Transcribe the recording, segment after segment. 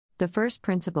The first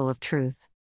principle of truth.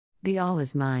 The all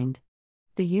is mind.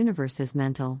 The universe is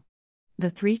mental.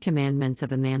 The three commandments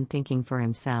of a man thinking for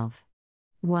himself.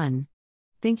 1.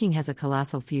 Thinking has a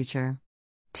colossal future.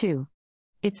 2.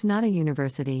 It's not a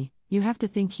university, you have to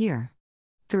think here.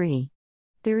 3.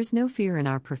 There is no fear in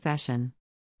our profession.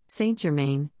 Saint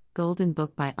Germain, Golden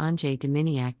Book by Andrzej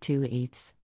Dominiak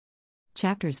 2/8.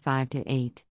 Chapters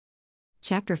 5-8.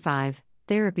 Chapter 5,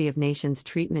 Therapy of Nations.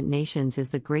 Treatment. Nations is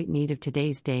the great need of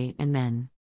today's day and men.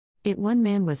 It one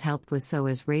man was helped with so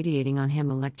as radiating on him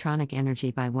electronic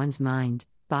energy by one's mind,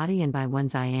 body and by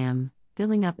one's I am,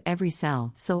 filling up every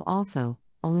cell, so also,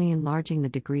 only enlarging the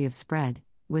degree of spread,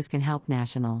 was can help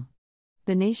national.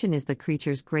 The nation is the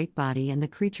creature's great body and the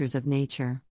creatures of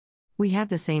nature. We have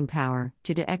the same power,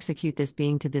 to execute this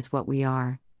being to this what we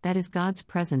are, that is God's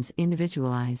presence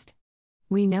individualized.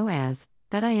 We know as,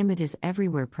 that I am it is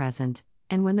everywhere present,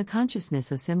 and when the consciousness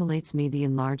assimilates me the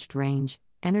enlarged range,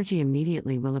 energy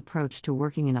immediately will approach to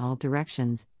working in all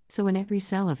directions, so in every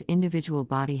cell of individual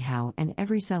body how and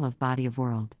every cell of body of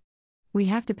world. We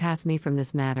have to pass me from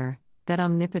this matter, that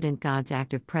omnipotent God's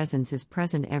active presence is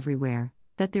present everywhere,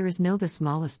 that there is no the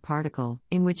smallest particle,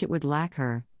 in which it would lack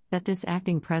her, that this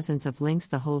acting presence of links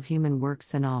the whole human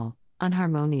works and all,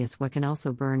 unharmonious what can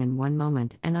also burn in one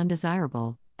moment and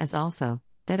undesirable, as also,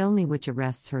 that only which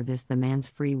arrests her this the man's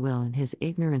free will and his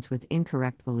ignorance with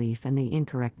incorrect belief and the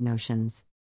incorrect notions.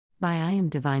 By I am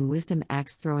divine wisdom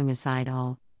acts throwing aside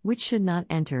all, which should not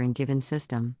enter in given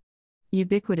system.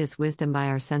 Ubiquitous wisdom by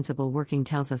our sensible working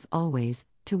tells us always,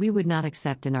 to we would not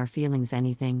accept in our feelings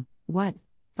anything, what,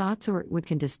 thoughts or it would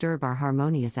can disturb our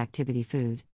harmonious activity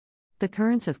food. The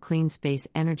currents of clean space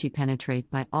energy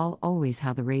penetrate by all always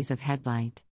how the rays of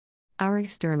headlight. Our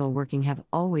external working have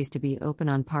always to be open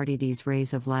on party these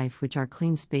rays of life which are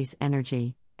clean space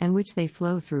energy, and which they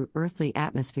flow through earthly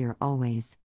atmosphere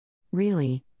always.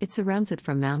 Really, it surrounds it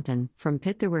from mountain, from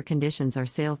pit there where conditions are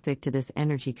sail thick to this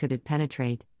energy could it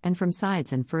penetrate, and from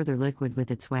sides and further liquid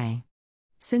with its way.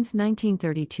 Since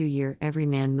 1932 year every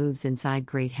man moves inside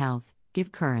great health,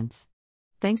 give currents.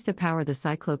 Thanks to power the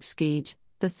Cyclope Skij,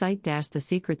 the sight dash the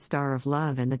secret star of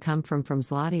love and the come from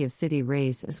Zloty of city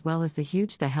rays as well as the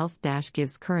huge the health dash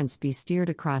gives currents be steered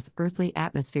across earthly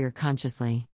atmosphere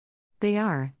consciously. They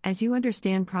are, as you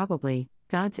understand probably,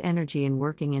 God's energy in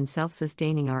working and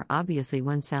self-sustaining are obviously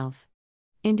oneself.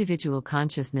 Individual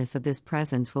consciousness of this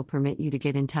presence will permit you to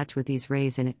get in touch with these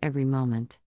rays in every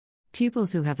moment.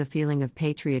 Pupils who have the feeling of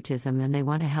patriotism and they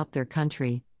want to help their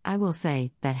country, I will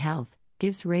say, that health,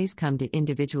 gives rays come to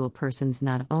individual persons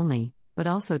not only, but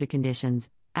also to conditions,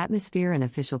 atmosphere and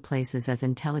official places as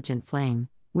intelligent flame,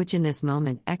 which in this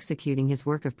moment executing his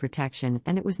work of protection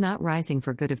and it was not rising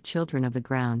for good of children of the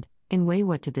ground, in way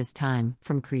what to this time,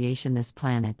 from creation this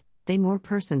planet, they more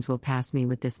persons will pass me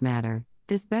with this matter,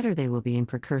 this better they will be in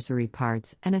precursory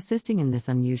parts and assisting in this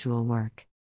unusual work.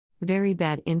 Very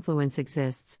bad influence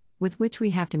exists, with which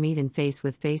we have to meet and face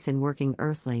with face in working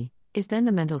earthly, is then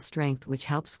the mental strength which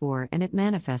helps war and it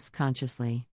manifests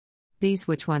consciously. These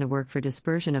which want to work for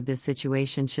dispersion of this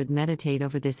situation should meditate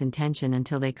over this intention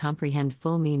until they comprehend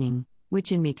full meaning,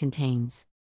 which in me contains.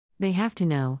 They have to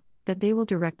know, that they will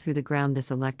direct through the ground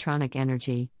this electronic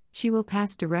energy, she will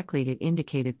pass directly to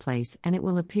indicated place and it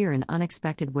will appear in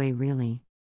unexpected way really.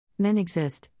 Men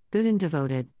exist, good and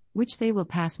devoted, which they will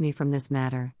pass me from this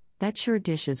matter, that sure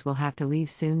dishes will have to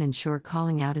leave soon and sure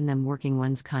calling out in them working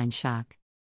one's kind shock.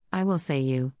 I will say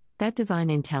you, that divine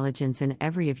intelligence in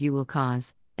every of you will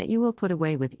cause, that you will put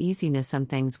away with easiness some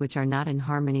things which are not in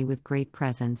harmony with great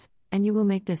presence, and you will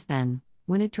make this then,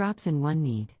 when it drops in one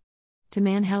need. To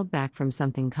man held back from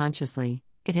something consciously,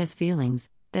 it has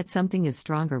feelings, that something is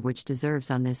stronger which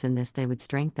deserves on this and this they would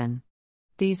strengthen.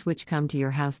 These which come to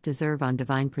your house deserve on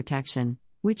divine protection,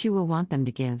 which you will want them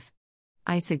to give.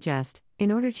 I suggest,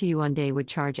 in order to you on day would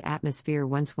charge atmosphere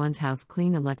once one's house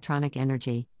clean electronic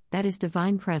energy, that is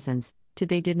divine presence, to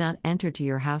they did not enter to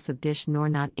your house of dish nor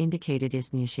not indicated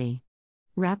isnishi.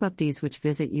 Wrap up these which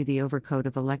visit you the overcoat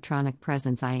of electronic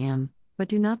presence I am, but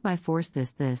do not by force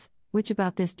this, which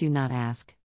about this do not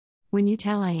ask. When you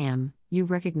tell I am, you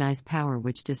recognize power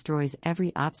which destroys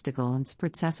every obstacle and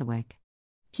spritsesawik.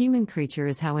 Human creature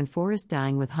is how in forest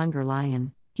dying with hunger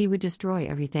lion, he would destroy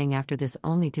everything after this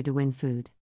only to win food.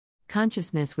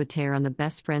 Consciousness would tear on the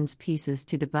best friend's pieces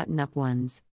to button up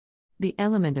ones. The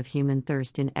element of human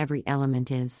thirst in every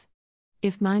element is.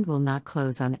 If mind will not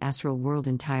close on astral world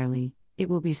entirely, it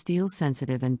will be steel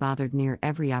sensitive and bothered near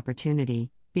every opportunity,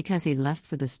 because he left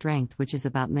for the strength which is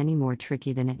about many more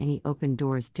tricky than any open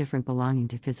doors different belonging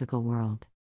to physical world.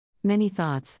 Many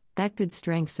thoughts, that good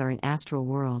strengths are in astral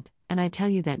world, and I tell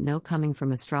you that no coming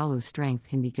from astralu strength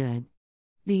can be good.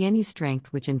 The any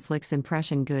strength which inflicts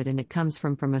impression good and it comes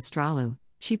from Astralu,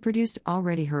 she produced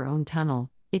already her own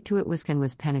tunnel, it to it was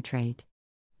penetrate.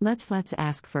 Let's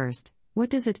ask first, what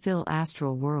does it fill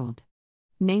astral world?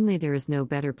 Namely, there is no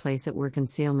better place at where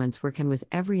concealments where can was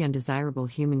every undesirable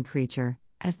human creature,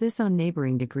 as this on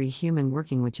neighboring degree human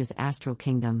working which is astral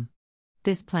kingdom.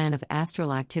 This plan of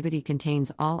astral activity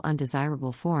contains all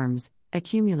undesirable forms,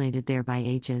 accumulated there by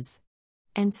ages.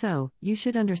 And so, you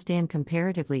should understand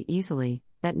comparatively easily,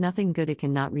 that nothing good it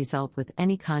cannot result with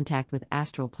any contact with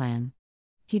astral plan.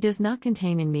 He does not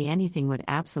contain in me anything what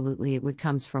absolutely it would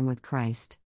comes from with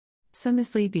Christ. Some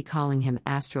mislead be calling him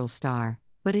astral star,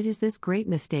 but it is this great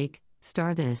mistake,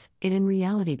 star this, it in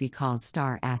reality be called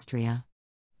star astria.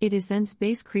 It is then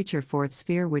space creature fourth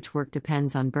sphere which work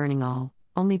depends on burning all,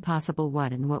 only possible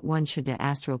what and what one should to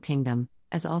astral kingdom,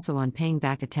 as also on paying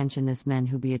back attention this men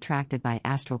who be attracted by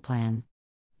astral plan.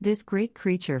 This great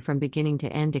creature from beginning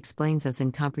to end explains us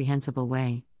in comprehensible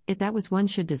way, if that was one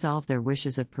should dissolve their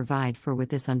wishes of provide for with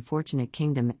this unfortunate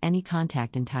kingdom any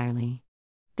contact entirely.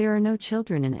 There are no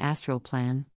children in astral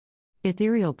plan.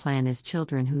 Ethereal plan is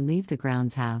children who leave the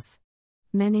grounds house.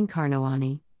 Men in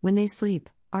Karnoani, when they sleep,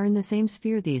 are in the same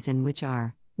sphere these in which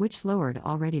lowered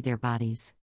already their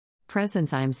bodies.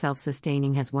 Presence I am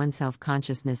self-sustaining has one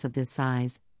self-consciousness of this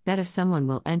size, that if someone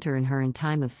will enter in her in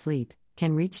time of sleep,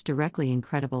 can reach directly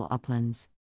incredible uplands.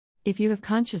 If you have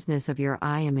consciousness of your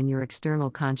I am in your external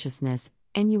consciousness,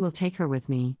 and you will take her with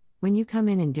me, when you come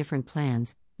in different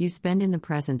plans, you spend in the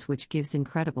presence which gives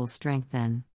incredible strength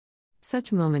then.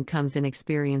 Such moment comes in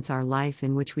experience our life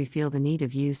in which we feel the need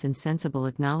of use and sensible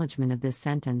acknowledgement of this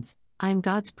sentence, I am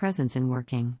God's presence in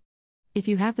working. If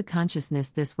you have the consciousness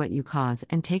this what you cause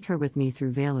and take her with me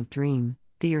through veil of dream,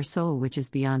 your soul which is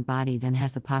beyond body then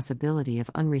has the possibility of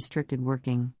unrestricted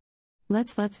working.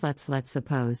 Let's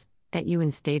suppose that you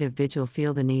in state of vigil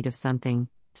feel the need of something,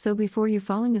 so before you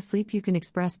falling asleep you can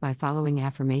express by following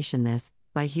affirmation this,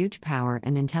 by huge power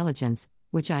and intelligence,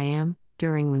 which I am,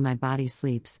 during when my body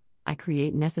sleeps, I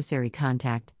create necessary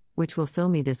contact, which will fill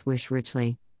me this wish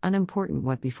richly, unimportant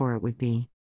what before it would be.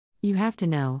 You have to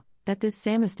know, that this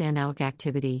samastanic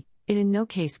activity, it in no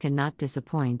case cannot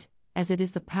disappoint, as it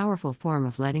is the powerful form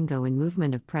of letting go in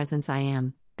movement of presence I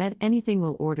am, that anything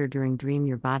will order during dream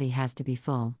your body has to be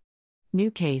full. New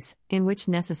case, in which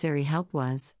necessary help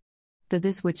was. The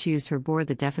this which used her bore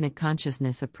the definite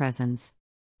consciousness of presence.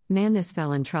 Man this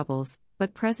fell in troubles,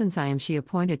 but presence I am she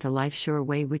appointed to life sure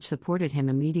way which supported him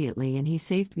immediately and he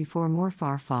saved before more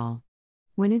far fall.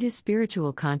 When it is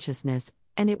spiritual consciousness,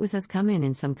 and it was as come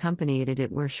in some company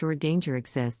it where sure danger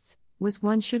exists, was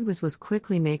one should was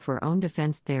quickly make for own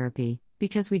defense therapy,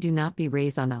 because we do not be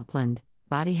raised on upland,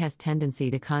 body has tendency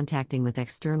to contacting with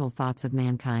external thoughts of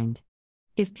mankind.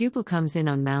 If pupil comes in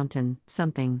on mountain,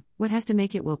 something, what has to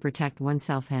make it will protect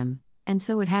oneself him, and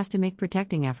so it has to make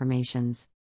protecting affirmations.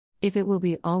 If it will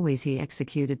be always he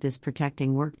executed this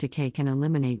protecting work decay can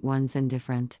eliminate one's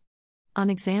indifferent. On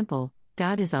example,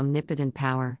 God is omnipotent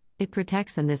power, it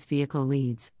protects and this vehicle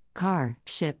leads, car,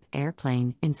 ship,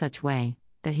 airplane, in such way,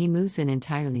 that he moves in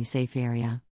entirely safe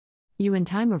area. You in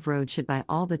time of road should by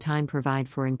all the time provide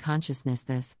for in consciousness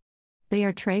this. They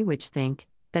are tray which think,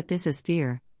 that this is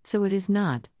fear, so it is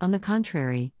not, on the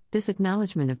contrary, this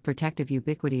acknowledgement of protective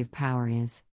ubiquity of power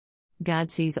is.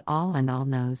 God sees all and all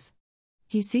knows.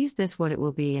 He sees this what it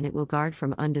will be and it will guard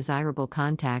from undesirable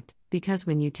contact, because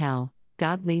when you tell,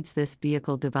 God leads this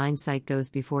vehicle divine sight goes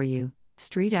before you,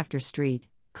 street after street,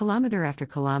 kilometer after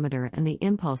kilometer and the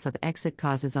impulse of exit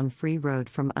causes on free road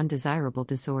from undesirable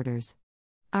disorders.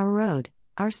 Our road,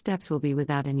 our steps will be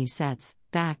without any sets,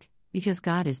 back, because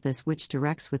God is this which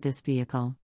directs with this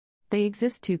vehicle. They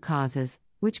exist two causes,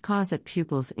 which cause at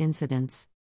pupils incidents.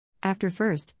 After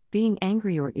first, being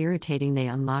angry or irritating they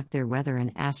unlock their weather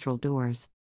and astral doors.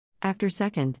 After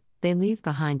second, they leave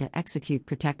behind to execute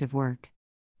protective work.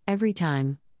 Every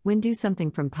time, when do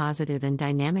something from positive and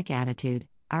dynamic attitude,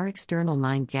 our external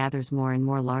mind gathers more and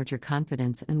more larger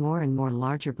confidence and more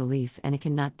larger belief and it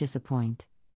cannot disappoint.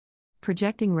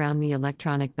 Projecting round me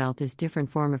electronic belt is different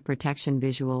form of protection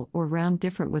visual or round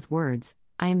different with words,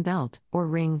 I am belt, or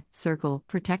ring, circle,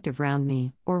 protective round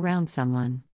me, or round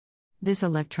someone. This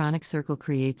electronic circle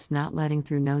creates not letting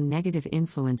through known negative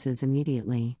influences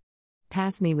immediately.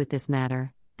 Pass me with this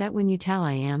matter, that when you tell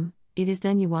I am, it is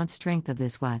then you want strength of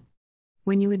this what.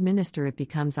 When you administer it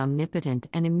becomes omnipotent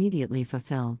and immediately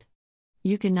fulfilled.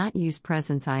 You cannot use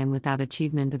presence I am without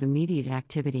achievement of immediate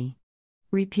activity.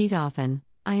 Repeat often,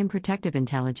 I am protective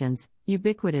intelligence,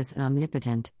 ubiquitous and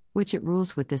omnipotent, which it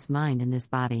rules with this mind and this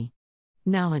body.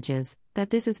 Knowledge is, that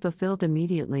this is fulfilled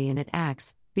immediately and it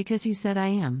acts, because you said I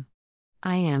am.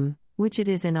 I am, which it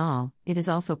is in all, it is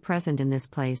also present in this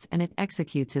place and it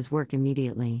executes his work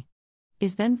immediately.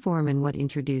 Is then form and what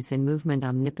introduce in movement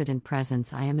omnipotent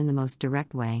presence I am in the most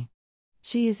direct way.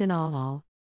 She is in all.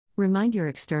 Remind your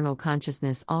external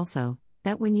consciousness also,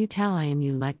 that when you tell I am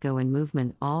you let go in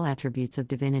movement all attributes of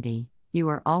divinity, you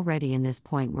are already in this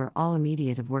point where all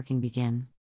immediate of working begin.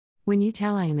 When you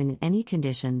tell I am in any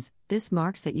conditions, this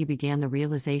marks that you began the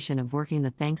realization of working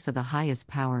the thanks of the highest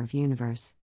power of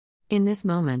universe. In this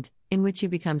moment, in which you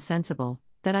become sensible,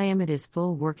 that I am it is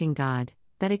full working God,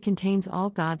 that it contains all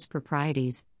God's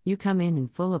proprieties, you come in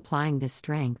full applying this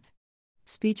strength.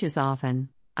 Speech is often,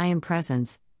 I am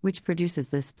presence, which produces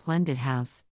this splendid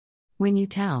house. When you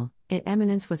tell, it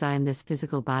eminence was I am this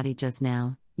physical body just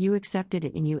now, you accepted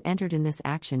it and you entered in this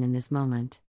action in this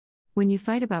moment. When you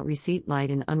fight about receipt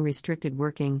light and unrestricted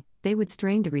working, they would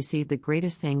strain to receive the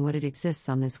greatest thing what it exists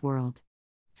on this world.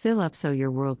 Fill up so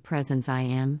your world presence I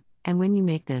am, and when you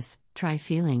make this, try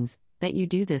feelings, that you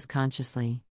do this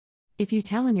consciously. If you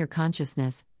tell in your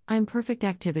consciousness, I am perfect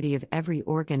activity of every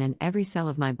organ and every cell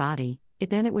of my body, it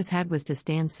then it was to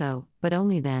stand so, but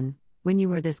only then, when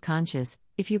you are this conscious,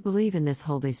 if you believe in this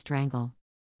holy strangle.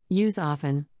 Use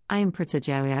often, I am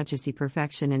Pratyajayajasi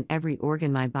perfection in every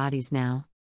organ my body's now.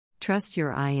 Trust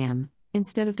your I am,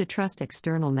 instead of to trust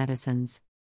external medicines.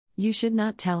 You should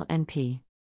not tell NP.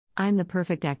 I am the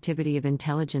perfect activity of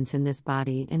intelligence in this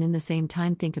body and in the same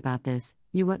time think about this,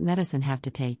 you what medicine have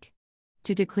to take.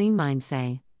 To clean mind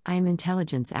say, I am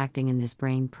intelligence acting in this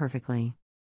brain perfectly.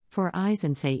 For eyes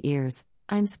and say ears,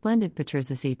 I am splendid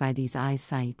patricity by these eyes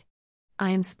sight. I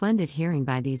am splendid hearing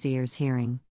by these ears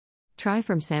hearing. Try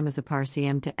from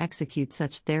Samasaparcm to execute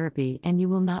such therapy and you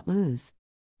will not lose.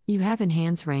 You have in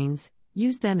hands reins,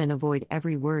 use them and avoid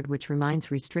every word which reminds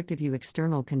restrictive you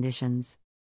external conditions.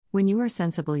 When you are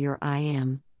sensible your I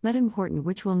am, let important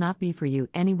which will not be for you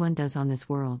anyone does on this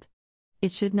world.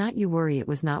 It should not you worry it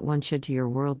was not one should to your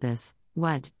world this,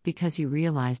 what, because you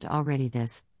realized already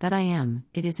this, that I am,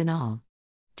 it is in all.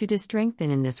 To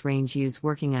strengthen in this range use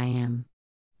working I am.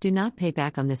 Do not pay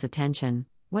back on this attention,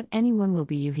 what anyone will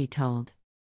be you he told.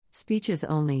 Speech is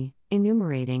only,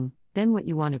 enumerating, then what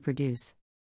you want to produce.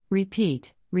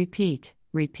 Repeat, repeat,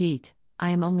 repeat,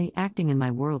 I am only acting in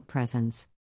my world presence.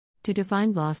 To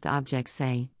define lost objects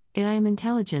say, it I am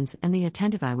intelligence and the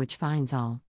attentive eye which finds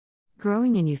all.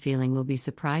 Growing in you feeling will be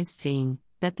surprised seeing,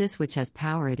 that this which has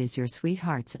power it is your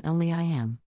sweethearts and only I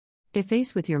am.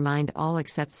 Efface with your mind all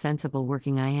except sensible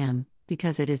working I am,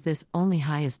 because it is this only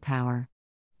highest power.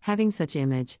 Having such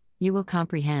image, you will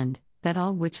comprehend, that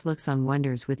all which looks on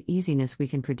wonders with easiness we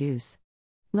can produce.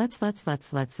 Let's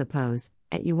suppose,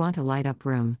 that you want to light up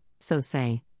room, so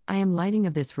say, I am lighting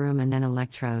of this room and then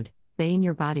electrode, they in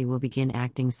your body will begin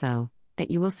acting so,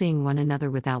 that you will seeing one another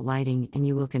without lighting and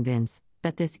you will convince,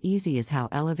 that this easy is how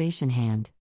elevation hand.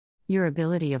 Your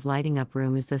ability of lighting up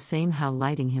room is the same how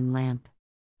lighting him lamp.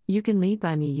 You can lead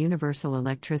by me universal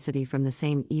electricity from the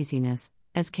same easiness,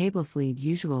 as cables lead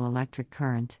usual electric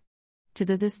current. To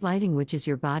this lighting which is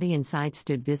your body inside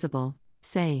stood visible,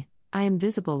 say, I am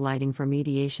visible lighting for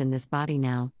mediation this body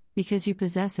now, because you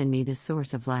possess in me this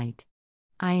source of light.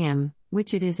 I am,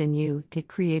 which it is in you, it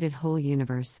created whole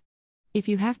universe. If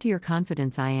you have to your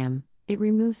confidence I am, it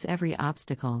removes every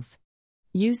obstacles.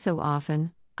 Use so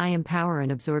often, I am power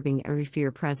and absorbing every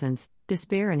fear presence,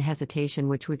 despair and hesitation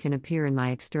which would can appear in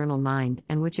my external mind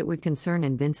and which it would concern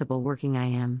invincible working I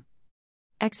am.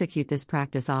 Execute this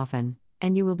practice often,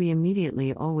 and you will be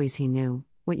immediately always he knew,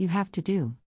 what you have to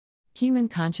do. Human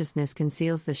consciousness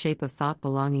conceals the shape of thought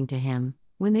belonging to him,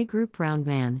 when they group round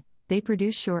man, they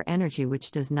produce sure energy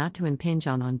which does not to impinge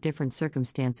on different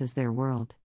circumstances their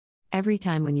world. Every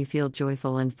time when you feel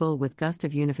joyful and full with gust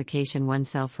of unification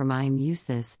oneself from I am use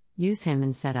this, use him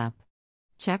and set up.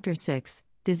 Chapter 6,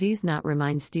 Disease not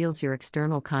remind steals your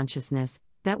external consciousness,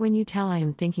 that when you tell I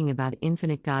am thinking about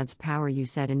infinite God's power you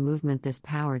set in movement this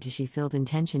power to she filled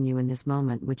intention you in this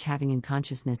moment which having in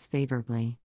consciousness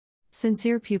favorably.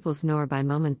 Sincere pupils nor by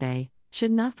moment they,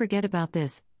 should not forget about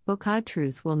this, Bokad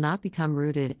truth will not become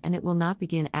rooted and it will not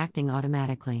begin acting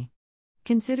automatically.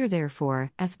 Consider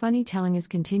therefore, as funny telling is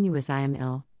continuous I am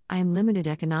ill, I am limited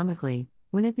economically,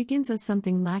 when it begins as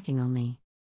something lacking only.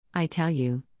 I tell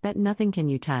you, that nothing can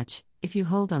you touch, if you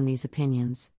hold on these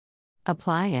opinions.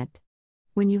 Apply it.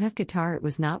 When you have guitar it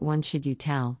was not one should you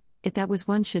tell, it that was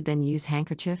one should then use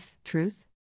handkerchief, truth?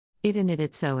 It and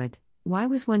it so it, why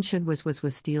was one should was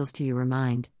steals to you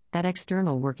remind, that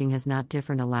external working has not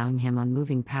different allowing him on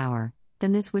moving power,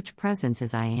 than this which presence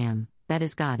is I am, that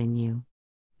is God in you.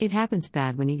 It happens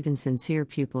bad when even sincere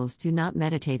pupils do not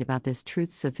meditate about this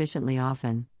truth sufficiently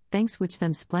often, thanks which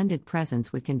them splendid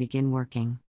presence would can begin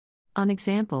working. On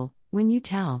example, When you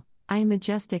tell, I am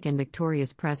majestic and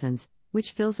victorious presence,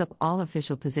 which fills up all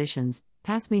official positions,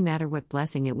 pass me matter what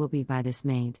blessing it will be by this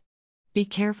made. Be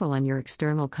careful on your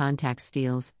external contact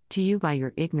steals, to you by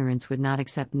your ignorance would not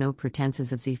accept no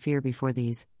pretenses of fear before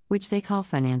these, which they call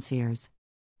financiers.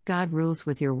 God rules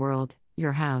with your world,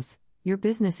 your house, your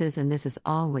businesses, and this is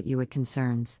all what you it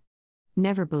concerns.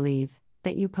 Never believe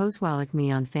that you pose while like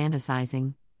me on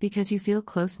fantasizing, because you feel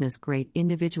closeness great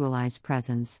individualized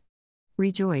presence.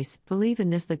 Rejoice, believe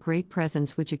in this the great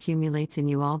presence which accumulates in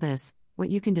you all this, what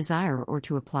you can desire or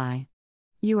to apply.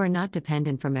 You are not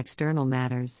dependent from external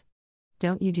matters.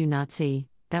 Don't you do not see,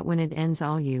 that when it ends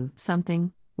all you,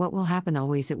 something, what will happen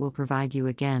always it will provide you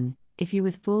again, if you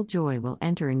with full joy will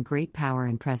enter in great power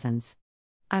and presence.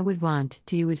 I would want,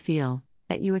 to you would feel,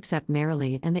 that you accept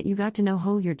merrily and that you got to know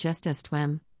whole your just as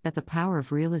twem, that the power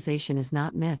of realization is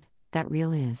not myth, that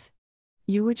real is.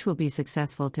 You which will be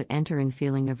successful to enter in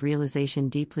feeling of realization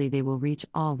deeply they will reach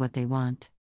all what they want.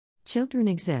 Children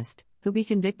exist, who be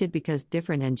convicted because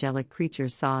different angelic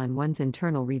creatures saw in one's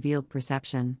internal revealed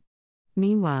perception.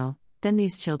 Meanwhile, then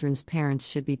these children's parents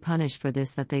should be punished for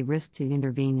this that they risked to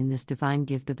intervene in this divine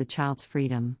gift of the child's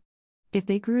freedom. If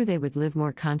they grew they would live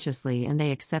more consciously and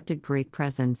they accepted great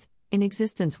presence, in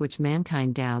existence which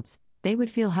mankind doubts, they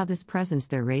would feel how this presence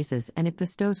there raises and it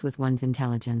bestows with one's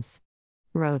intelligence.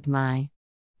 Road my.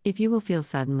 If you will feel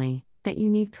suddenly, that you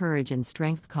need courage and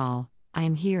strength call, I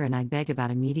am here and I beg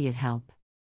about immediate help.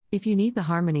 If you need the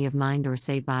harmony of mind or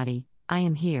say body, I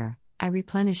am here, I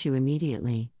replenish you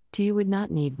immediately, to you would not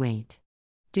need wait.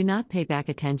 Do not pay back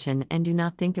attention and do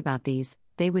not think about these,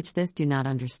 they which this do not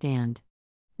understand.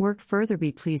 Work further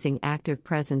be pleasing active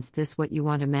presence this what you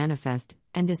want to manifest,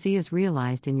 and to see is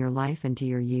realized in your life and to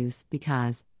your use,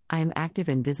 because, I am active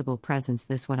and visible presence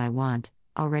this what I want,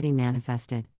 already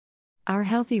manifested. Our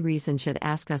healthy reason should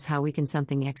ask us how we can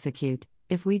something execute,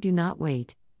 if we do not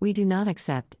wait, we do not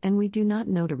accept and we do not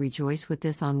know to rejoice with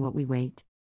this on what we wait.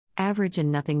 Average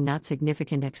and nothing not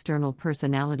significant external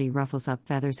personality ruffles up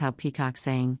feathers how peacock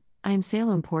saying, I am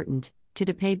sale important,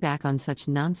 to pay back on such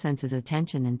nonsense as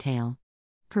attention and tail.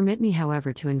 Permit me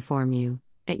however to inform you,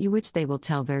 that you which they will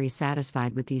tell very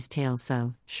satisfied with these tales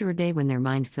so, sure day when their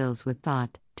mind fills with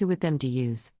thought, to with them to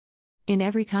use. In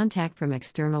every contact from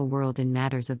external world in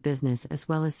matters of business as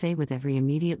well as say with every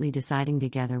immediately deciding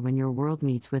together when your world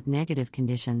meets with negative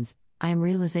conditions, I am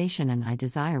realization and I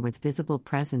desire with visible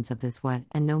presence of this what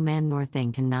and no man nor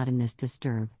thing can not in this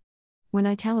disturb. When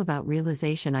I tell about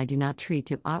realization I do not treat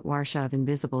to aught warsha of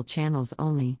invisible channels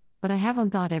only, but I have on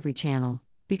thought every channel,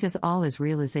 because all is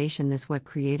realization this what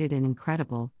created and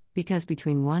incredible, because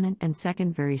between one and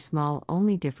second very small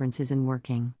only difference is in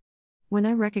working. When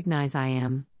I recognize I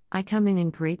am, I come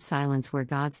in great silence where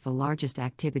God's the largest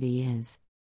activity is.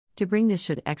 To bring this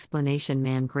should explanation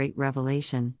man great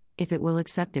revelation, if it will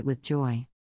accept it with joy.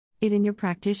 It in your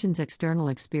practitioner's external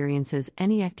experiences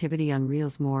any activity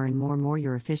unreals more and more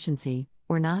your efficiency,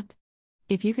 or not?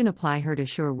 If you can apply her to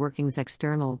sure workings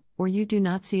external, or you do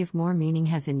not see if more meaning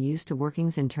has in use to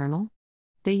workings internal?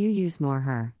 They you use more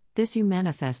her, this you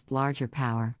manifest larger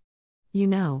power. You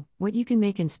know, what you can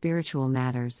make in spiritual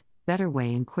matters, better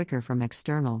way and quicker from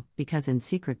external, because in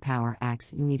secret power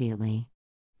acts immediately.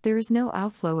 There is no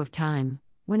outflow of time,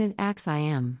 when it acts I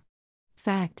am.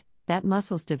 Fact, that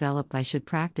muscles develop I should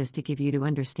practice to give you to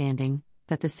understanding,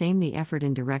 that the same the effort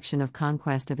in direction of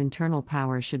conquest of internal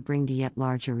power should bring to yet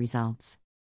larger results.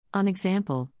 On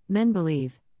example, men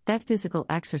believe, that physical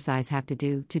exercise have to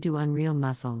do unreal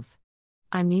muscles.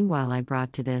 I meanwhile I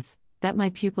brought to this, that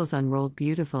my pupils unrolled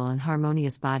beautiful and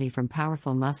harmonious body from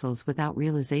powerful muscles without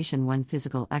realization one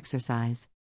physical exercise.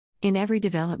 In every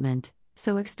development,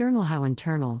 so external how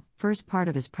internal, first part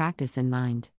of his practice in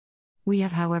mind. We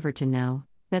have however to know,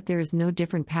 that there is no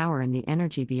different power in the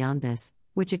energy beyond this,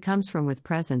 which it comes from with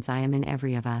presence I am in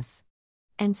every of us.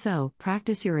 And so,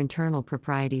 practice your internal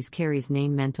proprieties carries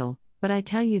name mental, but I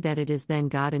tell you that it is then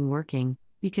God in working,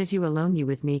 because you alone you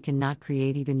with me cannot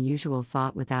create even usual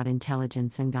thought without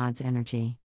intelligence and God's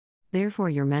energy.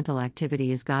 Therefore your mental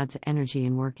activity is God's energy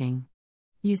in working.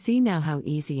 You see now how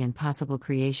easy and possible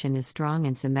creation is strong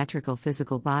and symmetrical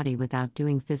physical body without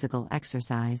doing physical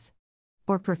exercise.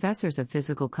 Or professors of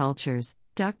physical cultures,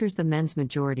 doctors the men's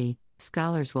majority,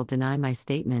 scholars will deny my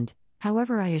statement,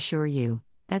 however I assure you,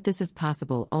 that this is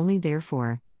possible only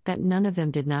therefore, that none of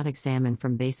them did not examine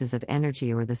from bases of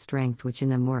energy or the strength which in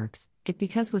them works, it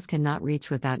because was cannot reach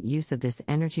without use of this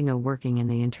energy no working in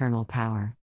the internal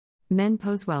power. Men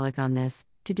pose wellick on this,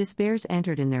 to despairs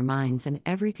entered in their minds and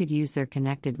every could use their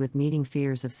connected with meeting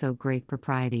fears of so great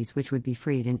proprieties which would be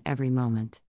freed in every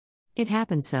moment. It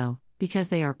happens so, because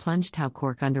they are plunged how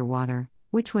cork under water,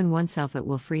 which when oneself it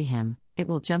will free him, it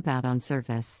will jump out on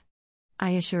surface.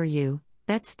 I assure you,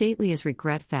 that stately is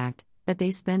regret fact, that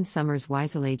they spend summers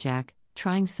wisely Jack,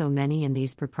 trying so many and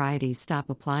these proprieties stop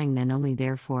applying then only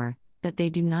therefore, that they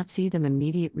do not see them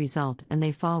immediate result and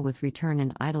they fall with return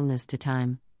and idleness to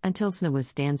time, until snow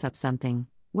stands up something,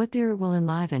 what there will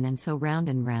enliven and so round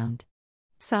and round.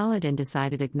 Solid and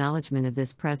decided acknowledgement of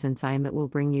this presence I am it will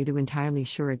bring you to entirely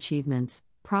sure achievements,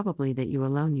 probably that you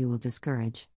alone you will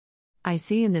discourage. I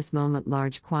see in this moment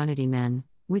large quantity men,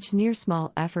 which near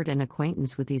small effort and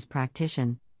acquaintance with these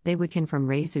practition, they would can from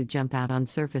Rezu jump out on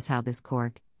surface how this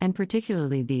cork, and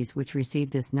particularly these which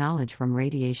receive this knowledge from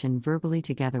radiation verbally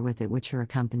together with it which her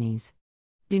accompanies.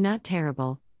 Do not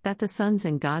terrible, that the sons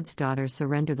and God's daughters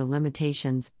surrender the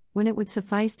limitations, when it would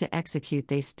suffice to execute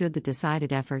they stood the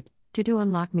decided effort, to do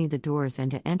unlock me the doors and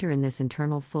to enter in this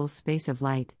internal full space of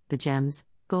light, the gems,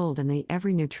 gold and the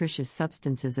every nutritious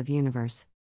substances of universe.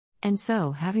 And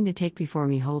so, having to take before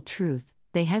me whole truth,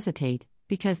 they hesitate,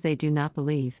 because they do not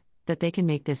believe, that they can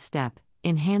make this step,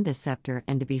 in hand this scepter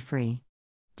and to be free.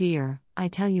 Dear, I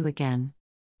tell you again.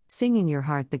 Sing in your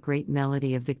heart the great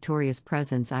melody of victorious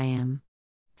presence I am.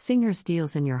 Sing her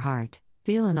steals in your heart,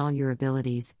 feel in all your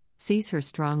abilities, seize her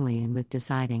strongly and with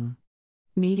deciding.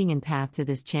 Meeting and path to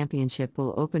this championship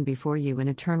will open before you and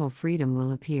eternal freedom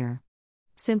will appear.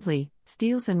 Simply,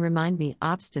 steals and remind me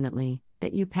obstinately,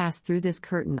 that you passed through this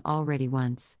curtain already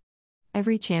once.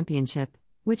 Every championship,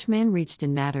 which man reached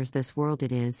in matters this world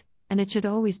it is, and it should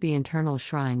always be internal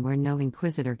shrine where no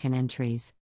inquisitor can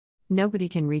entries. Nobody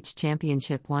can reach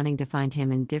championship wanting to find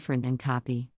him indifferent and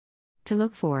copy. To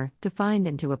look for, to find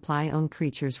and to apply own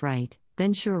creatures right,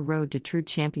 then sure road to true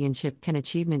championship can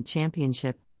achievement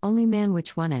championship, only man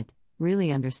which won it,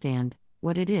 really understand,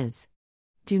 what it is.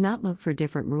 Do not look for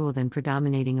different rule than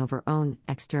predominating over own,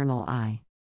 external eye.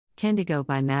 Candigo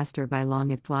by master by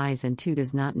long it flies and two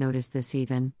does not notice this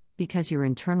even, because your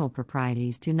internal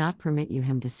proprieties do not permit you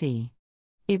him to see.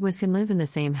 It was can live in the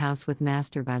same house with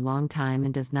master by long time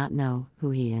and does not know,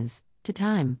 who he is, to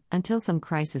time, until some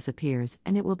crisis appears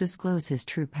and it will disclose his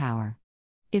true power.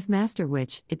 If master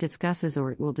which, it discusses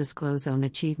or it will disclose own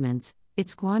achievements, it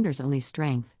squanders only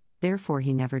strength, therefore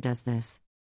he never does this.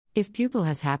 If pupil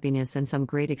has happiness and some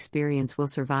great experience will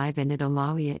survive and it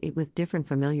omawia it with different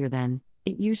familiar then,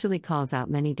 it usually calls out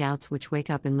many doubts which wake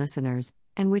up in listeners,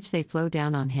 and which they flow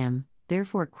down on him,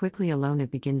 therefore quickly alone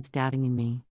it begins doubting in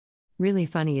me. Really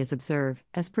funny is observe,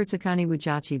 as Pertsakani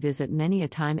Wujachi visit many a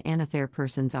time another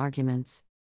person's arguments.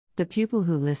 The pupil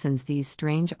who listens these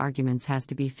strange arguments has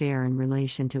to be fair in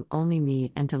relation to only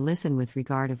me and to listen with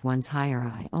regard of one's higher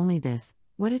eye only this,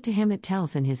 what it to him it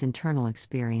tells in his internal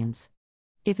experience.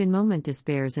 If in moment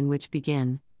despairs in which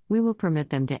begin, we will permit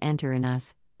them to enter in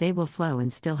us, they will flow in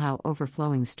still how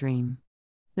overflowing stream.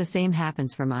 The same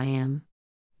happens from I am.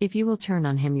 If you will turn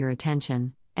on him your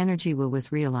attention, energy will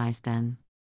was realized then.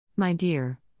 My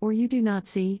dear, or you do not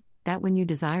see, that when you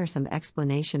desire some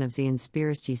explanation of the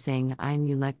inspirity saying I am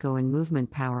you let go in movement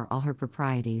power all her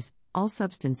proprieties, all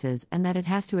substances and that it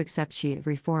has to accept she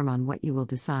every form on what you will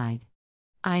decide.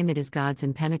 I am it is God's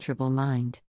impenetrable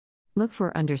mind. Look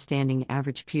for understanding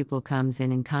average pupil comes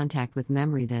in contact with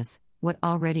memory this, what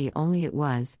already only it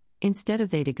was, instead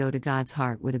of they to go to God's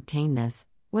heart would obtain this,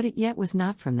 what it yet was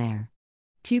not from there.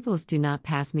 Pupils do not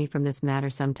pass me from this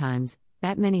matter sometimes,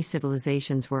 that many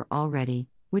civilizations were already,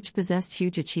 which possessed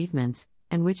huge achievements,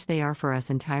 and which they are for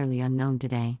us entirely unknown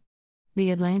today. The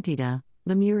Atlantida,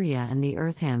 Lemuria and the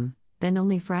Earth hymn, then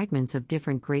only fragments of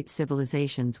different great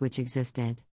civilizations which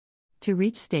existed. To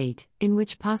reach state, in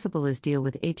which possible is deal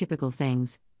with atypical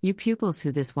things, you pupils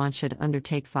who this want should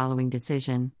undertake following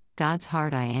decision, God's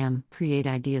heart I am, create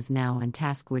ideas now and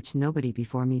task which nobody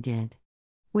before me did.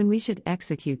 When we should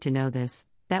execute to know this,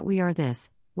 that we are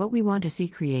this, what we want to see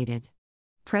created.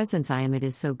 Presence I am it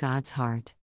is so God's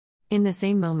heart. In the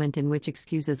same moment in which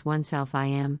excuses oneself I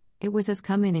am, it was as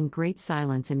come in great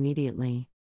silence immediately.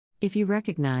 If you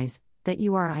recognize, that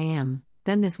you are I am,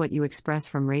 then this what you express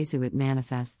from Rezu it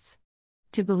manifests.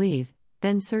 To believe,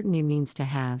 then certainty means to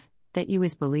have, that you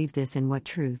is believe this in what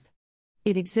truth.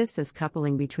 It exists as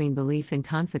coupling between belief and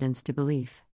confidence to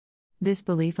belief. This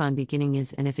belief on beginning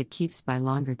is and if it keeps by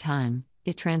longer time,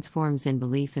 it transforms in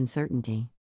belief and certainty.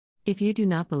 If you do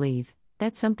not believe,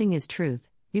 that something is truth,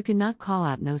 you cannot call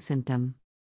out no symptom.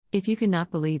 If you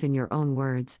cannot believe in your own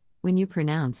words, when you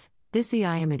pronounce, this the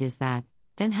I am it is that,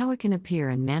 then how it can appear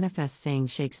and manifest saying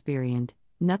Shakespearean,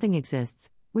 nothing exists,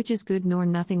 which is good nor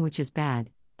nothing which is bad,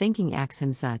 thinking acts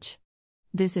him such.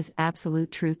 This is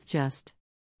absolute truth just.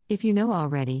 If you know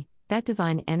already, that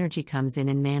divine energy comes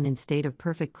in man in state of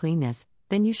perfect cleanness,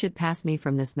 then you should pass me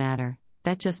from this matter,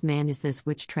 That just man is this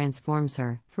which transforms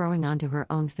her, throwing onto her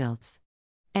own filths.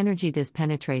 Energy this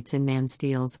penetrates in man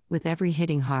steals, with every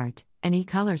hitting heart, and he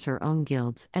colors her own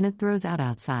guilds, and it throws out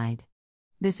outside.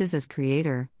 This is as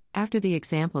creator, after the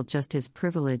example just his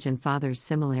privilege and father's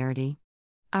similarity.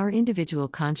 Our individual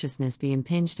consciousness be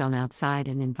impinged on outside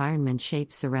and environment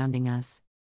shapes surrounding us.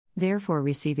 Therefore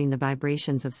receiving the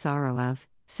vibrations of sorrow of,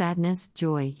 sadness,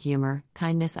 joy, humor,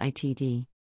 kindness itd.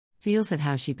 Feels it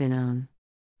how she been on.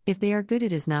 If they are good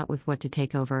it is not with what to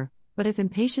take over, but if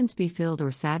impatience be filled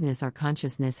or sadness our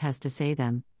consciousness has to say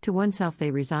them, to oneself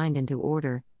they resigned into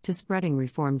order, to spreading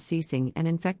reform ceasing and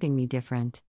infecting me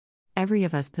different. Every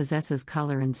of us possesses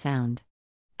color and sound.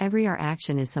 Every our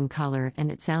action is some color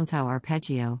and it sounds how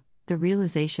arpeggio, the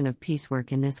realization of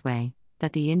piecework in this way,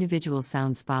 that the individual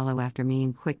sounds follow after me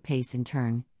in quick pace in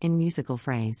turn, in musical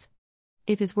phrase.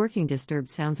 If his working disturbed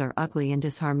sounds are ugly and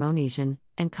disharmonious,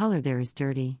 and color there is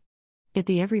dirty. If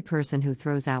the every person who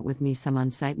throws out with me some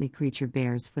unsightly creature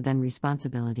bears for them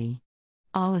responsibility.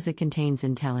 All as it contains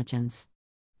intelligence.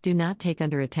 Do not take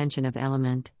under attention of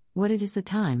element, what it is the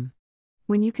time.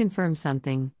 When you confirm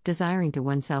something, desiring to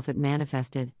oneself it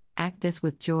manifested, act this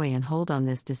with joy and hold on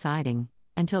this deciding,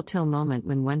 until till moment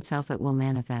when oneself it will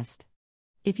manifest.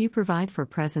 If you provide for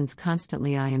presence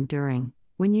constantly I am during,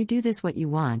 when you do this what you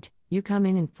want, you come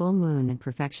in full moon and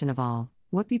perfection of all,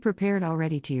 what be prepared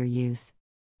already to your use.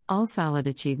 All solid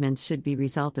achievements should be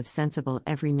result of sensible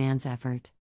every man's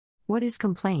effort. What is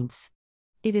complaints?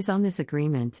 It is on this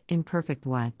agreement, imperfect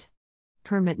what?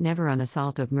 Permit never on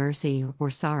assault of mercy or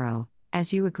sorrow,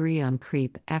 as you agree on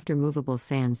creep after movable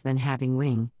sands then having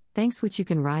wing, thanks which you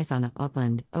can rise on a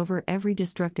upland over every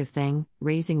destructive thing,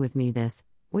 raising with me this,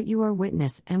 what you are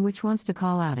witness and which wants to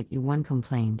call out at you one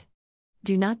complained.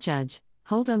 Do not judge,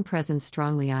 hold on presence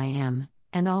strongly I am,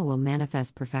 and all will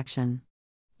manifest perfection.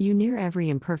 You near every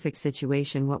imperfect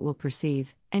situation what will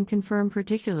perceive, and confirm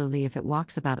particularly if it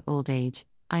walks about old age,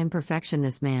 I am perfection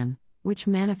this man, which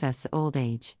manifests old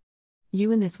age.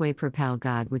 You in this way propel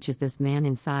God which is this man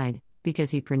inside,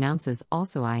 because he pronounces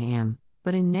also I am,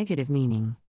 but in negative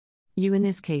meaning. You in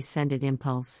this case send it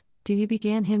impulse, do you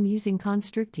began him using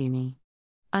constrictimi.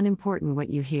 Unimportant what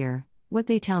you hear, what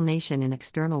they tell nation in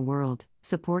external world,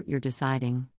 support your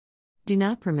deciding. Do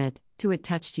not permit, to it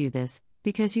touched you this,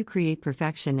 because you create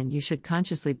perfection and you should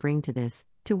consciously bring to this,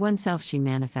 to oneself she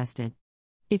manifested.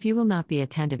 If you will not be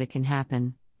attentive it can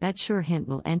happen, that sure hint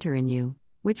will enter in you,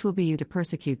 which will be you to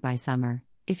persecute by summer,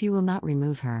 if you will not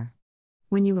remove her.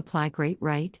 When you apply great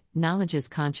right, knowledge is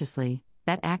consciously,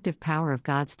 that active power of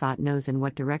God's thought knows in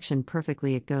what direction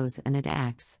perfectly it goes and it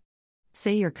acts.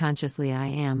 Say your consciously I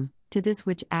am, to this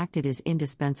which acted is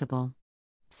indispensable.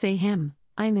 Say him,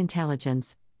 I am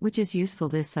intelligence, which is useful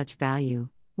this such value,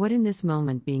 what in this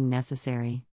moment being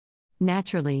necessary.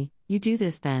 Naturally, you do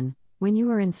this then, when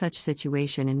you are in such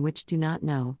situation in which do not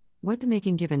know, what to make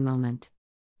in given moment.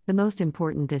 The most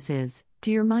important this is,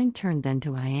 to your mind turn then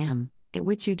to I am, it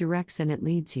which you directs and it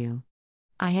leads you.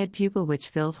 I had pupil which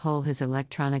filled whole his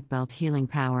electronic belt healing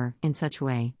power, in such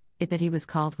way, it that he was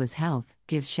called was health,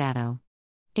 give shadow.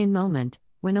 In moment,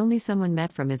 when only someone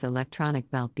met from his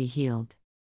electronic belt be healed.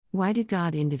 Why did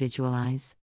God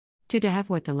individualize? To have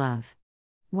what to love.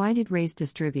 Why did raise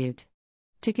distribute?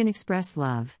 To can express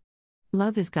love.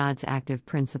 Love is God's active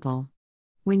principle.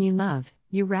 When you love,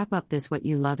 you wrap up this what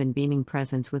you love in beaming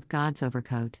presence with God's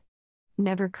overcoat.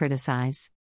 Never criticize.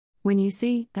 When you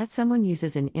see that someone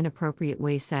uses in inappropriate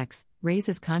way sex,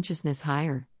 raises consciousness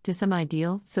higher, to some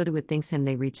ideal, so to it thinks him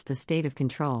they reach the state of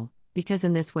control, because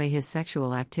in this way his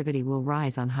sexual activity will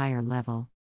rise on higher level.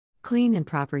 Clean and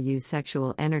proper use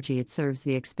sexual energy it serves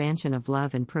the expansion of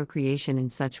love and procreation in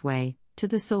such way, to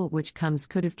the soul which comes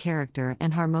good of character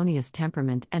and harmonious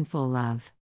temperament and full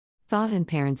love. Thought and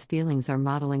parents' feelings are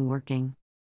modeling working.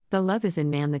 The love is in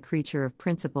man the creature of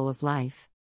principle of life.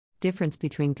 Difference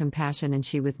between compassion and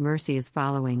she with mercy is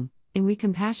following, in we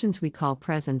compassions we call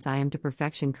presence I am to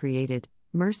perfection created,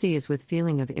 mercy is with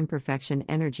feeling of imperfection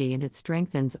energy and it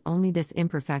strengthens only this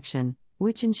imperfection,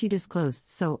 which in she disclosed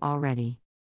so already.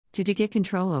 To get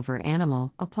control over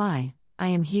animal, apply, I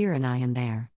am here and I am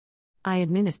there. I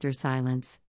administer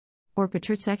silence. Or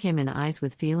patritzek him in eyes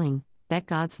with feeling, that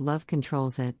God's love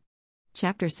controls it.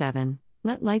 Chapter 7,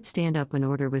 Let light stand up when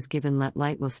order was given let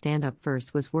light will stand up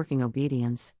first was working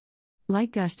obedience.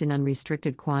 Light gushed in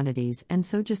unrestricted quantities and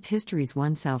so just histories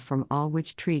oneself from all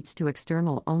which treats to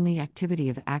external only activity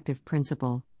of active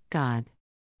principle, God.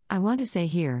 I want to say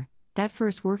here, that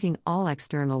first working all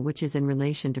external which is in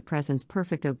relation to presence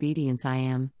perfect obedience I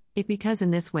am, it because in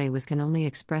this way was can only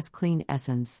express clean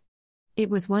essence. It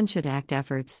was one should act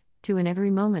efforts, to in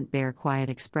every moment bear quiet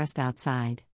expressed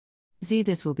outside.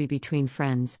 This will be between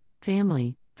friends,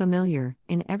 family, familiar,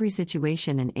 in every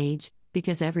situation and age,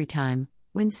 because every time,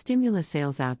 when stimulus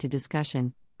sails out to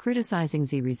discussion, criticizing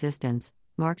resistance,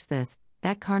 marks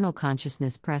that carnal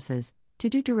consciousness presses, to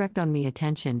do direct on me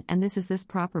attention, and this is this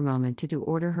proper moment to do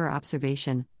order her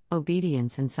observation,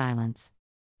 obedience and silence.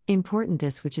 Important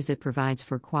this which is it provides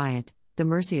for quiet, the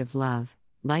mercy of love,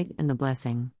 light and the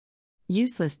blessing.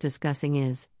 Useless discussing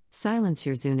is, silence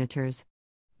your zunators.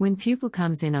 When pupil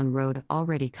comes in on road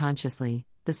already consciously,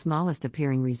 the smallest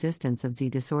appearing resistance of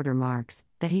disorder marks,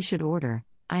 that he should order,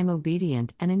 I am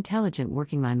obedient and intelligent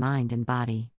working my mind and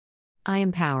body. I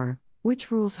am power,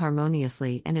 which rules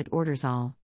harmoniously and it orders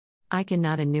all. I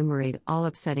cannot enumerate all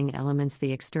upsetting elements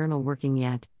the external working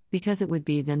yet, because it would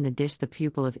be then the dish the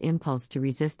pupil of impulse to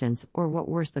resistance or what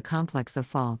worse the complex of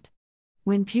fault.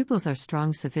 When pupils are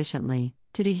strong sufficiently,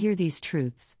 to hear these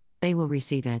truths, they will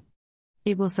receive it.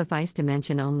 It will suffice to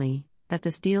mention only, that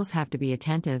the steels have to be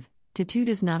attentive, to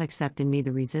does not accept in me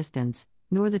the resistance,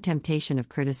 nor the temptation of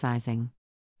criticizing.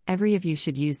 Every of you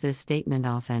should use this statement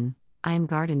often, I am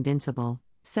guard invincible,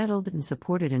 settled and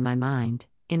supported in my mind,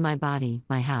 in my body,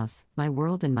 my house, my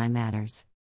world and my matters.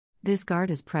 This guard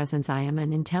is presence I am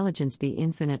and intelligence be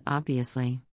infinite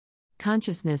obviously.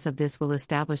 Consciousness of this will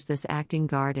establish this acting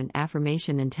guard and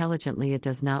affirmation intelligently it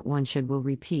does not one should will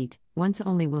repeat, once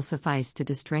only will suffice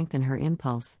to strengthen her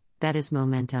impulse, that is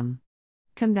momentum.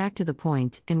 Come back to the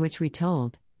point in which we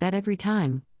told, that every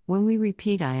time, when we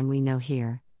repeat I am we know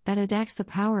here, that it acts the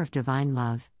power of divine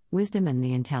love, wisdom and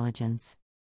the intelligence.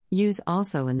 Use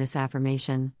also in this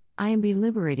affirmation, I am be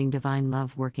liberating divine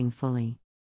love working fully.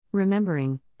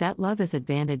 Remembering, that love is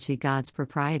advantage God's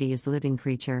propriety is living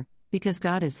creature, because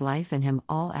God is life and him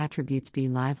all attributes be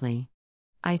lively.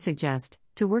 I suggest,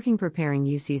 to working preparing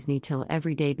UC's till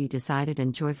every day be decided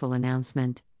and joyful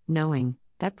announcement, knowing,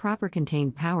 that proper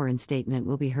contained power and statement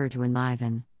will be heard to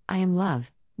enliven, I am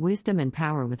love, wisdom and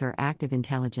power with her active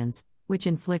intelligence, which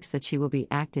inflicts that she will be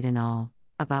acted in all,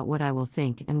 about what I will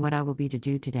think and what I will be to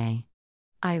do today.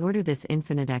 I order this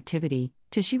infinite activity,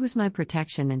 to she was my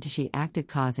protection and to she acted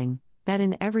causing, that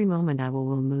in every moment I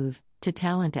will move, to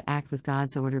tell and to act with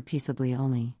God's order peaceably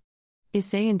only. Is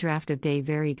say in draft of day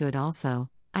very good also,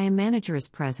 I am manager's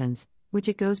presence, which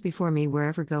it goes before me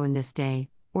wherever go in this day,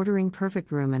 ordering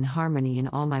perfect room and harmony in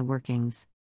all my workings.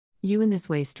 You in this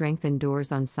way strengthen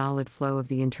doors on solid flow of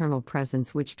the internal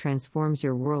presence which transforms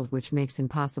your world which makes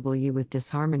impossible you with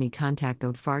disharmony contact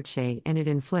od farche and it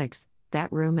inflicts,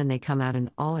 that room and they come out in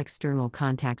all external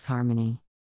contacts harmony.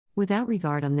 Without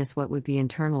regard on this what would be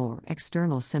internal or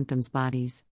external symptoms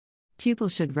bodies. Pupil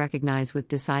should recognize with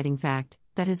deciding fact,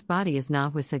 that his body is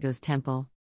not Wisigo's temple.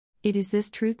 It is this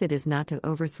truth that is not to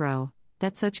overthrow,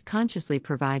 that such consciously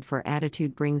provide for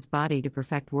attitude brings body to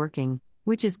perfect working,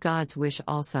 which is God's wish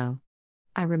also.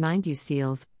 I remind you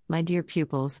seals, my dear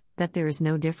pupils, that there is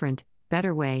no different,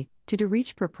 better way, to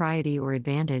reach propriety or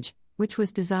advantage, which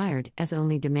was desired as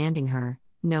only demanding her,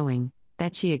 knowing,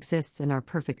 that she exists in our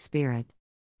perfect spirit.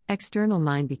 External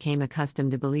mind became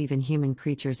accustomed to believe in human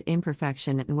creatures'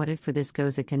 imperfection and what it for this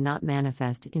goes it cannot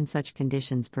manifest in such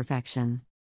conditions perfection.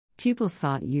 Pupils'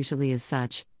 thought usually is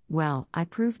such, well, I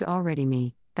proved already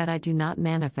me, that I do not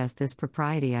manifest this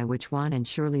propriety I which want and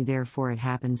surely therefore it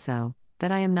happens so,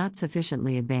 that I am not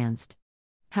sufficiently advanced.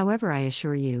 However I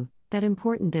assure you, that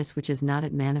important this which is not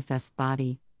at manifest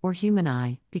body, or human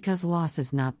eye, because loss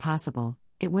is not possible,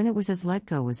 it when it was as let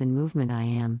go was in movement I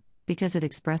am, because it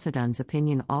expressedun's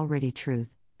opinion already truth,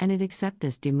 and it accept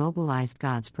this demobilized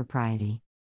God's propriety.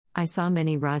 I saw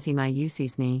many razi my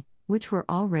ucisni, which were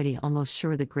already almost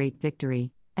sure the great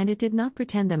victory, and it did not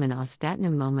pretend them an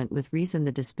ostatnum moment with reason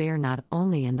the despair not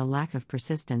only and the lack of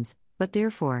persistence, but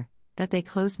therefore, that they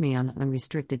closed me on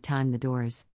unrestricted time the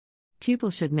doors. Pupil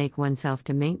should make oneself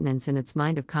to maintenance in its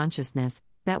mind of consciousness,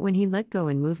 that when he let go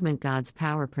in movement God's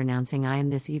power pronouncing I am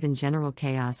this even general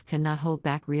chaos cannot hold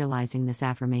back realizing this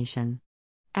affirmation.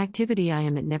 Activity I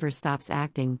am it never stops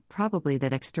acting, probably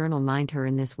that external mind her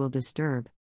in this will disturb.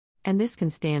 And this can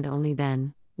stand only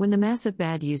then, when the mass of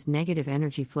bad used negative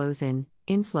energy flows in,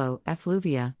 inflow,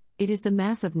 effluvia, it is the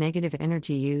mass of negative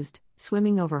energy used,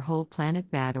 swimming over whole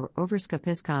planet bad or over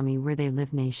Skapiskami where they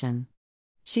live nation.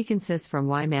 She consists from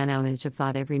why man ownage of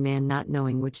thought every man not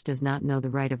knowing which does not know the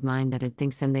right of mind that it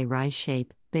thinks and they rise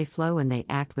shape, they flow and they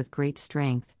act with great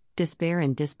strength, despair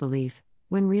and disbelief,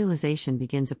 when realization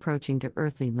begins approaching to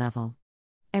earthly level.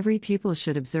 Every pupil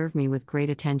should observe me with great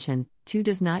attention, too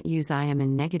does not use I am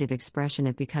in negative expression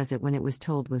it because it when it was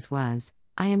told was,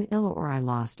 I am ill or I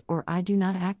lost or I do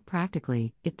not act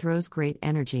practically, it throws great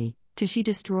energy, to she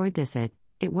destroyed this it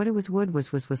what it was would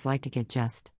was like to get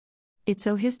just. It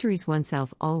so histories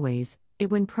oneself always, It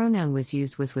when pronoun was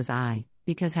used was I,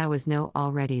 because how was know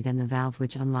already then the valve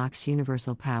which unlocks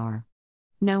universal power.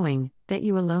 Knowing, that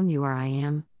you alone you are I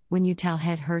am, when you tell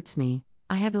head hurts me,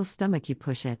 I have ill stomach you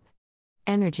push it.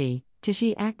 Energy, to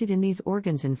she acted in these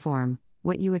organs in form,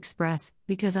 what you express,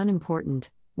 because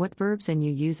unimportant, what verbs and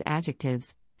you use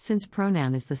adjectives, since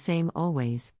pronoun is the same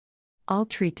always. All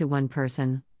treat to one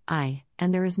person, I,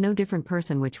 and there is no different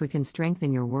person which we can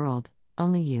strengthen your world,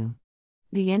 only you.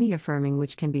 The any affirming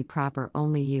which can be proper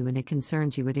only you and it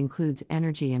concerns you it includes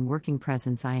energy and working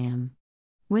presence I am.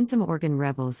 When some organ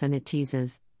rebels and it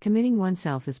teases, committing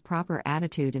oneself is proper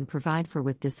attitude and provide for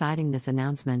with deciding this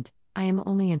announcement, I am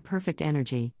only in perfect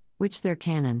energy, which their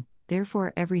canon,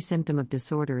 therefore every symptom of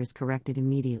disorder is corrected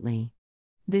immediately.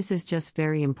 This is just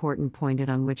very important pointed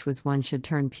on which was one should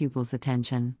turn pupils'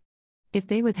 attention. If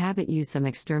they with habit use some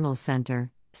external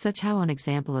center, such how on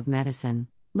example of medicine,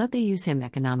 let they use him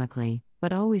economically,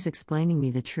 but always explaining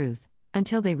me the truth,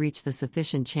 until they reach the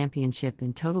sufficient championship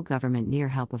in total government near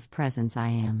help of presence I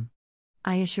am.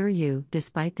 I assure you,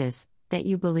 despite this, that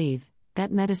you believe,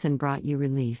 that medicine brought you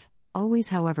relief, always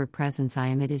however presence I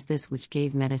am it is this which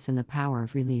gave medicine the power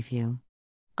of relief you.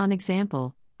 On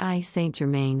example, I, Saint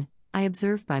Germain, I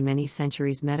observed by many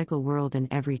centuries medical world and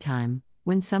every time,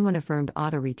 when someone affirmed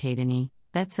autoritadini,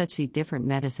 that such the different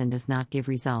medicine does not give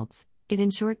results, it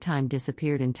in short time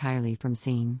disappeared entirely from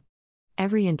scene.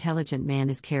 Every intelligent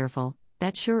man is careful,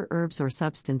 that sure herbs or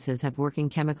substances have working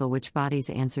chemical which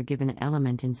bodies answer given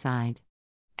element inside.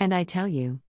 And I tell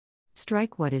you,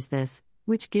 strike what is this,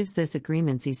 which gives this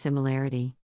agreemency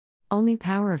similarity. Only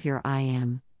power of your I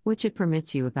am, which it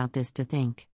permits you about this to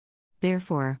think.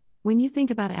 Therefore, when you think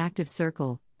about active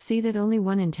circle, see that only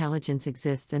one intelligence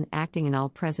exists and acting in all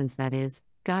presence that is,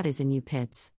 God is in you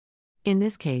pits. In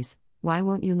this case, why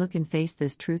won't you look and face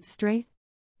this truth straight?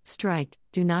 Strike,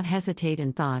 do not hesitate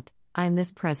in thought, I am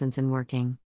this presence and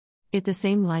working. It the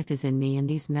same life is in me and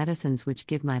these medicines which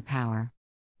give my power.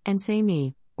 And say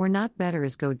me, or not better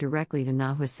is go directly to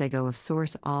Nahuasego of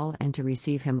Source all and to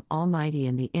receive him Almighty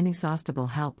and the inexhaustible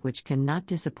help which cannot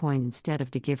disappoint instead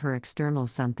of to give her external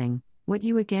something, what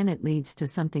you again it leads to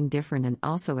something different and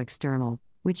also external,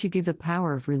 which you give the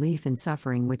power of relief in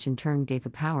suffering which in turn gave the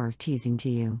power of teasing to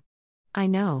you. I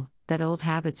know, that old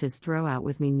habits is throw out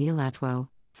with me Nilatwo,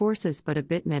 forces but a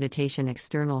bit meditation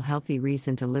external healthy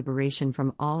reason to liberation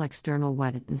from all external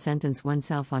what and sentence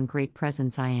oneself on great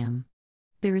presence I am.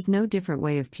 There is no different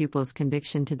way of pupils'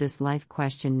 conviction to this life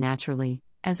question naturally,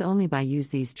 as only by use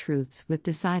these truths with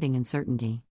deciding and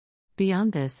certainty.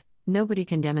 Beyond this, nobody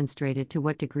can demonstrate it to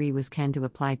what degree was can to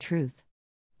apply truth.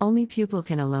 Only pupil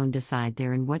can alone decide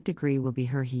there in what degree will be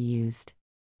her he used.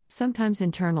 Sometimes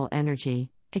internal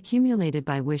energy, accumulated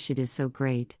by wish it is so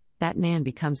great, that man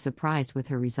becomes surprised with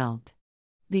her result.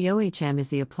 The OHM is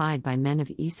the applied by men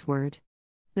of East word.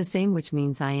 The same which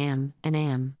means I am, and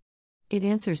am. It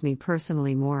answers me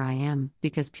personally more I am,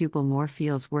 because pupil more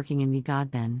feels working in me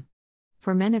God then.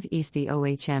 For men of East the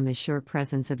OHM is sure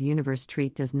presence of universe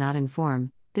treat does not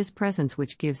inform, this presence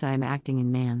which gives I am acting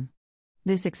in man.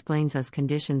 This explains us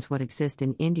conditions what exist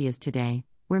in India's today,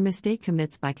 where mistake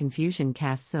commits by confusion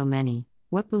casts so many,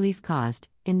 what belief caused,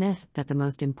 in this, that the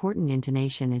most important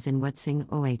intonation is in what sing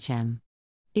OHM.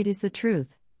 It is the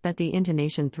truth, that the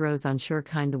intonation throws on sure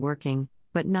kind the working,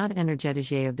 but not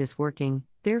energetige of this working,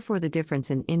 therefore the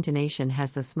difference in intonation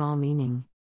has the small meaning.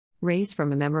 Raised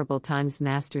from a memorable times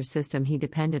master system he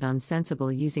depended on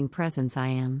sensible using presence I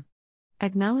am.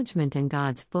 Acknowledgement and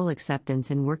God's full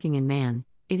acceptance in working in man,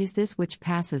 it is this which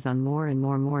passes on more and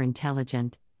more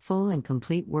intelligent, full and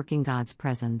complete working God's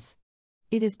presence.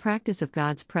 It is practice of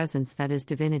God's presence that is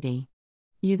divinity.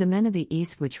 You the men of the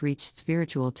East which reached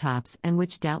spiritual tops and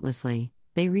which doubtlessly,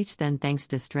 they reached then thanks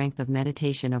to strength of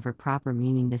meditation over proper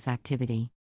meaning this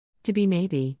activity. To be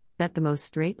maybe, that the most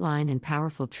straight line and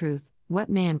powerful truth, what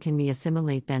man can me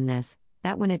assimilate than this,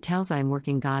 that when it tells I am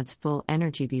working God's full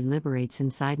energy be liberates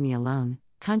inside me alone,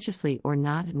 consciously or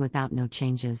not and without no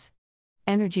changes.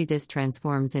 Energy this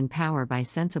transforms in power by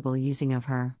sensible using of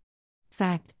her.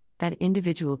 Fact, that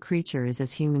individual creature is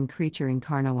as human creature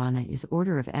incarnawana is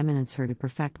order of eminence her to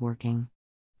perfect working.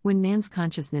 When man's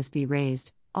consciousness be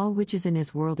raised, all which is in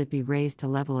his world it be raised to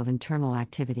level of internal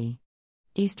activity.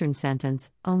 Eastern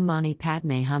sentence, Om Mani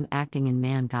Padme Hum acting in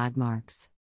man God marks.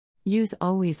 Use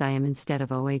always I am instead of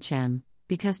OHM,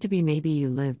 because to be maybe you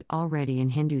lived already in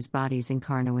Hindus' bodies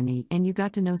incarnawani and you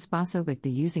got to know Spasobic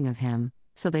the using of him,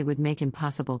 so they would make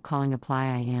impossible calling apply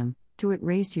I am, to it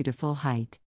raised you to full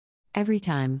height. Every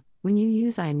time, when you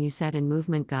use I am you set in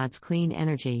movement God's clean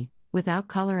energy, without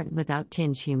color and without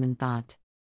tinge human thought.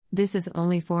 This is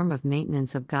only form of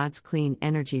maintenance of God's clean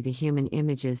energy the human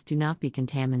images do not be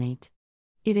contaminate.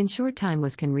 It in short time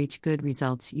can reach good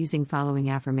results using following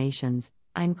affirmations.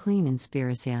 I am clean in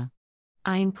spiritia.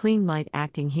 I am clean light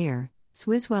acting here,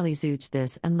 Swizwelly zooch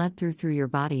this and let through your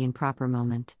body in proper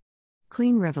moment.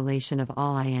 Clean revelation of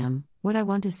all I am, what I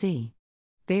want to see.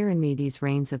 Bear in me these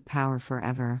reins of power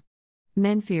forever.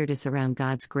 Men fear to surround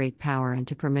God's great power and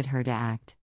to permit her to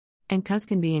act. And cuz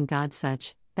can be in God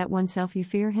such, that oneself you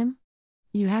fear him?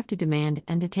 You have to demand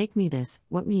and to take me this,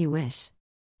 what me you wish.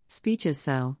 Speech is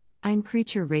so, I am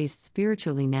creature raised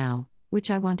spiritually now, which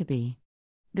I want to be.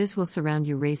 This will surround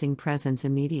you raising presence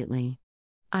immediately.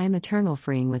 I am eternal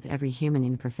freeing with every human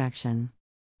imperfection.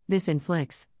 This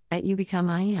inflicts, that you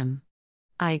become I am.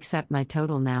 I accept my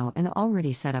total now and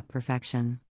already set up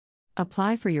perfection.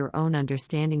 Apply for your own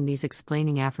understanding these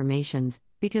explaining affirmations,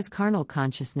 because carnal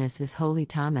consciousness is holy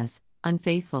Thomas,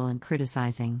 unfaithful and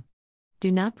criticizing.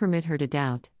 Do not permit her to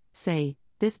doubt, say,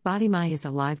 this body my is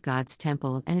alive God's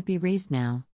temple and it be raised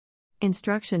now.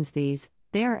 Instructions these,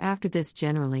 they are after this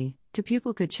generally, to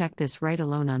pupil could check this right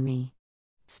alone on me.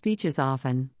 Speech is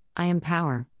often, I am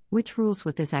power, which rules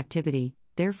with this activity,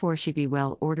 therefore she be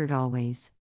well ordered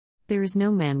always. There is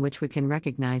no man which we can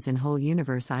recognize in whole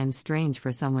universe I am strange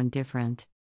for someone different.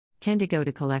 Can to go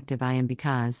to collective I am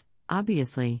because,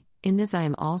 obviously, in this I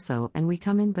am also and we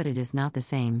come in but it is not the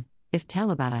same, if tell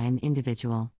about I am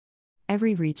individual.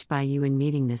 Every reached by you in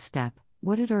meeting this step,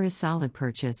 what it are is solid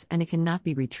purchase and it cannot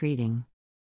be retreating.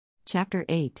 Chapter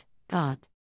 8, Thought.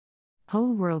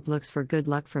 Whole world looks for good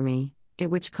luck for me, it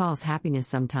which calls happiness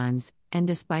sometimes, and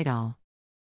despite all.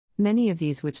 Many of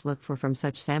these which look for from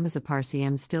such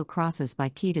Samasaparsiam still crosses by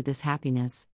key to this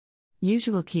happiness.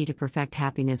 Usual key to perfect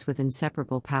happiness with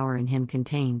inseparable power in him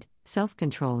contained,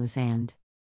 self-control is and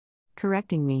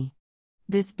correcting me.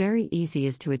 This very easy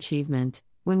is to achievement,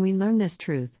 when we learn this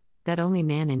truth, that only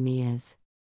man in me is.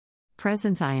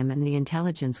 Presence I am and the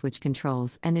intelligence which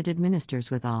controls and it administers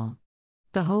with all.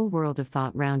 The whole world of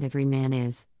thought round every man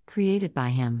is, created by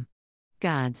him.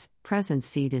 God's presence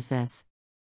seed is this.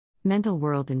 Mental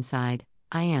world inside,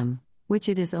 I am, which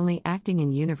it is only acting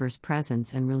in universe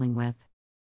presence and ruling with.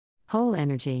 Whole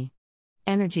energy.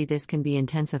 Energy this can be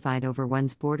intensified over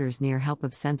one's borders near help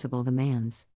of sensible the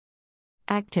man's.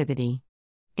 Activity.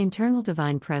 Internal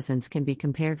divine presence can be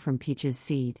compared from peach's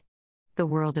seed. The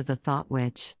world of the thought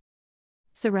which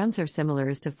surrounds are similar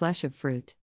as to flesh of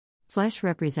fruit. Flesh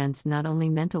represents not only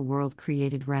mental world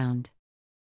created round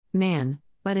man,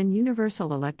 but an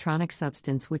universal electronic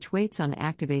substance which waits on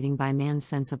activating by man's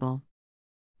sensible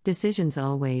decisions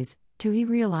always, till he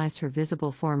realized her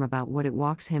visible form about what it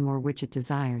walks him or which it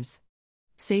desires.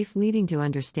 Safe leading to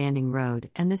understanding road,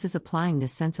 and this is applying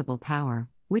this sensible power,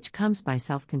 which comes by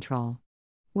self-control.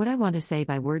 What I want to say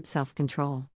by word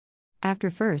self-control.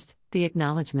 After first, the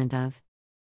acknowledgement of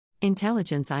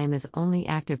intelligence I am as only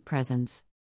active presence.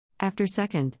 After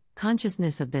second,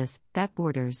 consciousness of this, that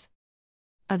borders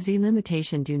of the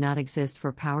limitation do not exist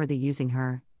for power the using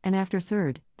her, and after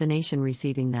third, the nation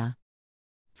receiving the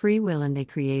free will and they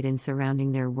create in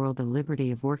surrounding their world the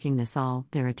liberty of working this all,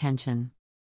 their attention.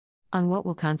 On what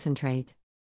will concentrate?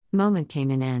 Moment came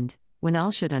an end, when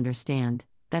all should understand,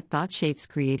 that thought shapes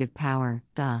creative power,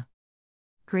 the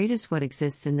greatest what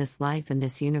exists in this life and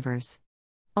this universe.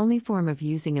 Only form of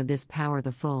using of this power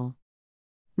the full.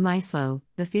 Myslo,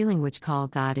 the feeling which call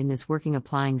God in is working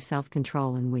applying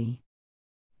self-control and we.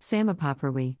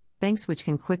 Samapaparwi, thanks which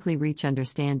can quickly reach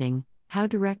understanding, how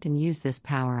direct and use this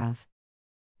power of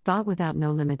thought without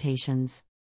no limitations.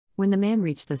 When the man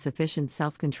reach the sufficient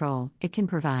self-control, it can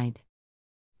provide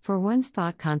for one's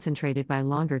thought concentrated by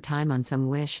longer time on some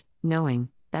wish, knowing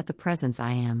that the presence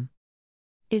I am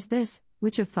is this,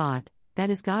 which of thought, that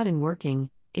is God in working,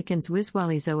 it can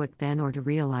zwizwali zoic then or to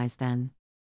realize then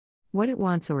what it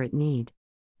wants or it need.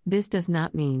 This does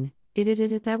not mean,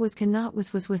 it that was cannot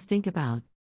was think about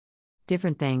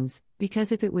different things,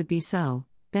 because if it would be so,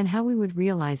 then how we would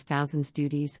realize thousands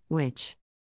duties, which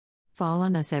fall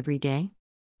on us every day?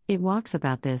 It walks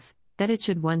about this, that it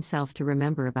should oneself to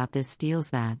remember about this steals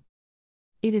that.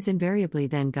 It is invariably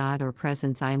then God or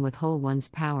presence I am with whole one's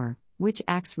power, which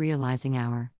acts realizing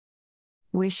our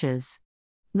wishes.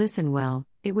 Listen well,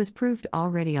 it was proved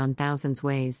already on thousands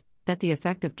ways, that the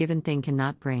effect of given thing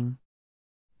cannot bring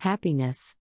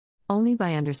happiness. Only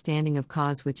by understanding of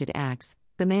cause which it acts,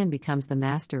 the man becomes the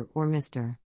master or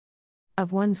mister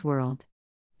of one's world.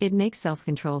 It makes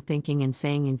self-control thinking and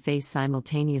saying in face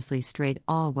simultaneously straight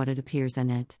all what it appears in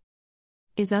it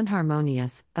is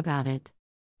unharmonious about it.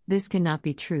 This cannot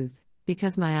be truth,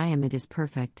 because my I am it is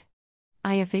perfect.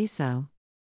 I efface so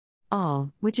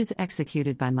all, which is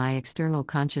executed by my external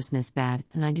consciousness bad,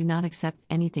 and I do not accept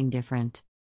anything different.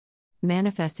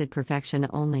 Manifested perfection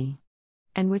only.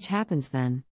 And which happens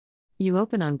then? You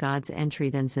open on God's entry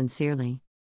then sincerely.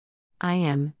 I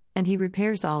am, and He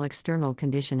repairs all external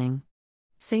conditioning.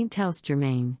 Saint tells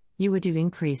Germain, you would do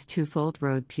increase twofold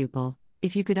road pupil,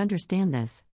 if you could understand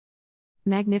this.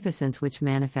 Magnificence which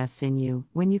manifests in you,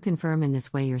 when you confirm in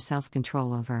this way your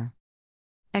self-control over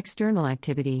external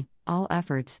activity, all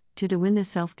efforts, to win this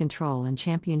self-control and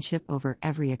championship over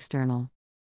every external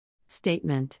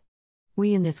statement.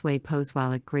 We in this way pose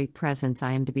while at great presence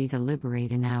I am to be to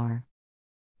liberate in our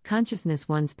consciousness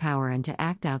one's power and to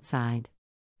act outside.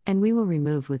 And we will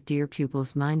remove with dear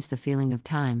pupils' minds the feeling of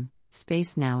time,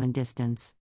 space now and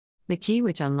distance. The key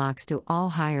which unlocks to all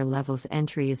higher levels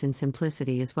entry is in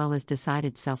simplicity as well as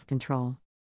decided self-control.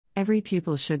 Every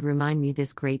pupil should remind me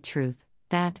this great truth,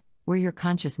 that, where your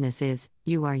consciousness is,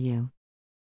 you are you.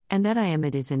 And that I am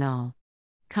it is in all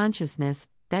consciousness,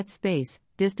 that space,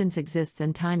 distance exists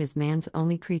and time is man's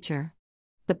only creature.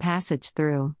 The passage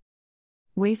through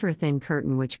wafer-thin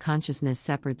curtain which consciousness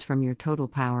separates from your total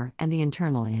power and the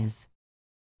internal is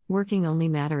working only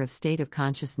matter of state of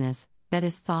consciousness, that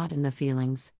is thought and the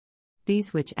feelings.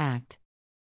 These which act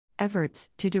efforts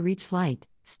to reach light,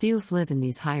 steals live in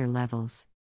these higher levels.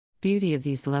 Beauty of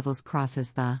these levels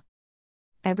crosses the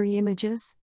every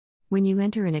images. When you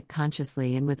enter in it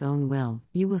consciously and with own will,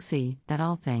 you will see that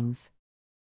all things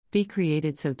be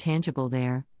created so tangible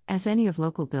there, as any of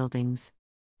local buildings.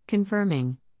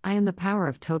 Confirming, I am the power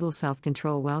of total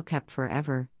self-control well kept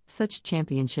forever, such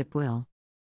championship will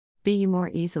be you more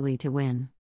easily to win.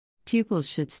 Pupils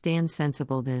should stand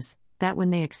sensible this, that when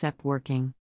they accept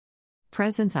working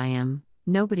presence I am,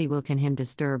 nobody will can him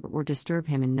disturb or disturb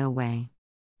him in no way.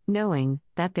 Knowing,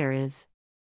 that there is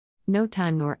no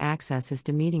time nor access is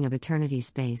to meeting of eternity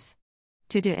space.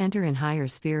 To enter in higher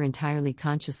sphere entirely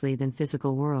consciously than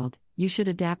physical world, you should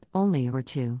adapt only or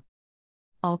to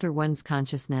alter one's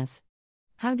consciousness.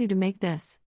 How to make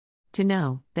this? To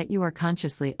know, that you are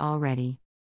consciously already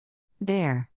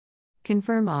there.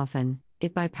 Confirm often,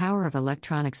 it by power of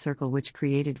electronic circle which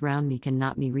created round me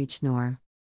cannot me reach nor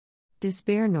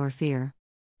despair nor fear.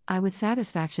 I with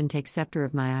satisfaction take scepter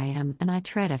of my I am and I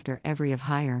tread after every of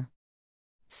higher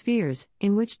spheres,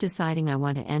 in which deciding I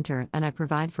want to enter and I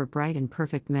provide for bright and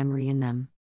perfect memory in them.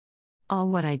 All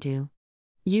what I do.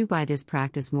 You by this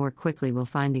practice more quickly will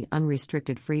find the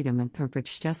unrestricted freedom and perfect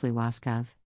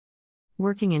Szczęśliwostków.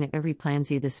 Working in every plan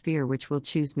see the sphere which will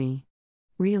choose me.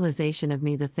 Realization of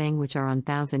me the thing which are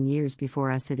 1,000 years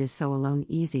before us it is so alone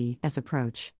easy as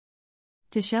approach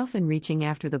to shelf and reaching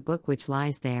after the book which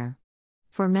lies there.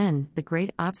 For men, the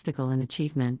great obstacle and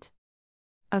achievement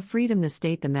of freedom the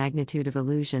state the magnitude of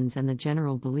illusions and the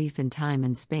general belief in time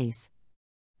and space.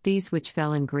 These which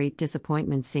fell in great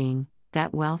disappointment seeing,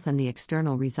 that wealth and the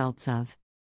external results of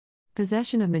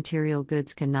possession of material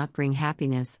goods cannot bring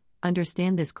happiness,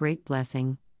 understand this great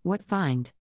blessing, what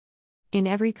find in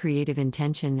every creative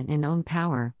intention and in own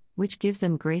power, which gives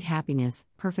them great happiness,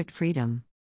 perfect freedom,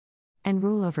 and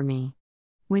rule over me.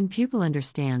 When pupil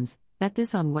understands, that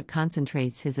this on what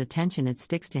concentrates his attention it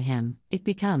sticks to him, it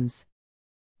becomes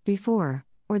before,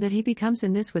 or that he becomes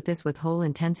in this with whole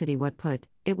intensity what put,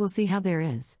 it will see how there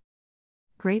is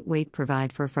great weight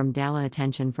provide for from Dala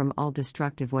attention from all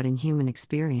destructive what in human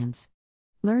experience.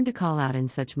 Learn to call out in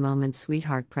such moments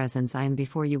sweetheart presence I am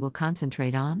before you will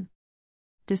concentrate on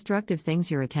destructive things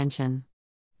your attention.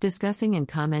 Discussing and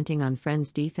commenting on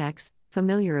friends' defects,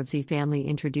 familiar of Z family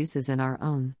introduces in our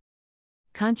own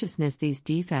consciousness these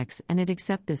defects and it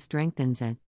accept this strengthens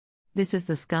it. This is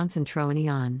the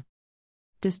sconcentroni on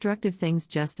destructive things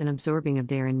just an absorbing of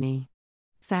there in me.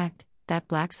 Fact, that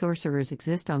black sorcerers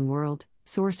exist on world,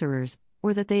 sorcerers,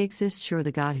 or that they exist sure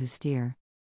the God who steer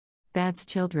bad's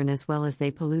children as well as they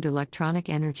pollute electronic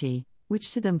energy,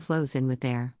 which to them flows in with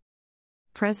their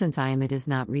presence I am it is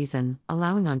not reason,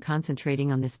 allowing on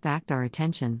concentrating on this fact our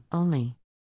attention, only.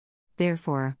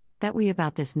 Therefore, that we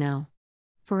about this know.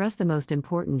 For us the most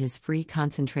important is free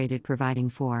concentrated providing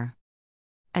for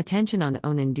attention on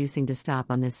own inducing to stop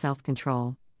on this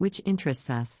self-control, which interests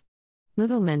us.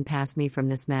 Little men pass me from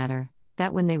this matter,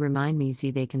 that when they remind me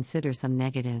see they consider some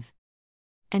negative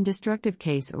and destructive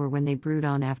case or when they brood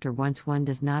on after once one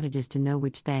does not it is to know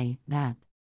which they, that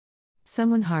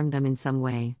someone harmed them in some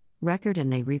way, record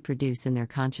and they reproduce in their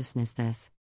consciousness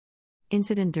this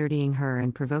incident dirtying her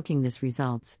and provoking this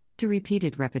results, to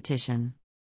repeated repetition.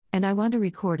 And I want to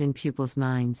record in pupils'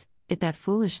 minds, it that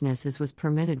foolishness as was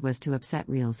permitted was to upset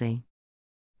realzy.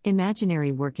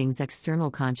 Imaginary workings external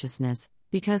consciousness,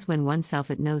 because when oneself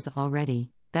it knows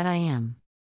already, that I am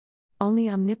only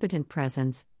omnipotent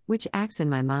presence, which acts in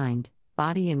my mind,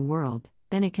 body and world,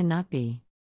 then it cannot be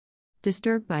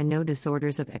disturbed by no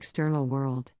disorders of external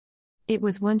world. It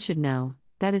was one should know,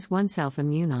 that is oneself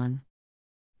immune on.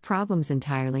 Problems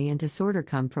entirely and disorder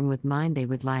come from with mind they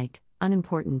would like,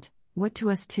 unimportant, what to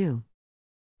us too.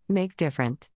 Make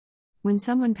different. When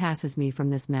someone passes me from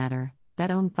this matter,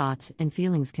 that own thoughts and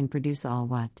feelings can produce all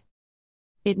what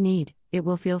it need, it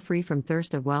will feel free from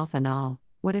thirst of wealth and all,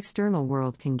 what external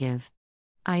world can give.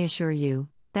 I assure you,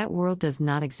 that world does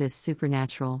not exist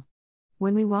supernatural.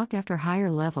 When we walk after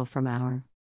higher level from our,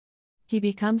 he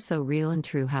becomes so real and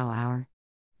true how our.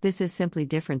 This is simply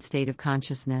different state of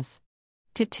consciousness.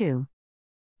 To 2.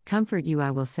 Comfort you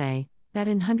I will say, that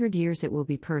in 100 years it will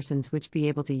be persons which be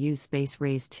able to use space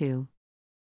rays too.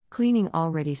 Cleaning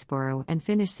already spoil and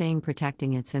finish saying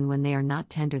protecting its and when they are not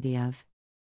tender the of.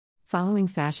 Following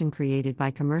fashion created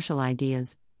by commercial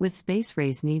ideas, with space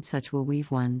rays need such will weave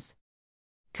ones.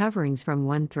 Coverings from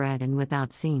one thread and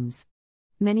without seams.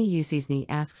 Many uses me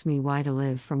asks me why to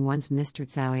live from one's Mr.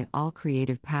 Tsawe all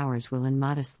creative powers will in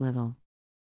modest little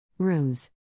rooms.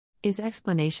 Is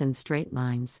explanation straight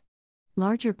lines.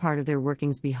 Larger part of their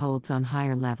workings beholds on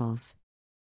higher levels.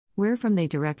 Wherefrom they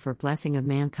direct for blessing of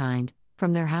mankind,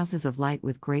 from their houses of light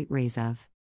with great rays of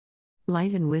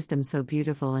light and wisdom so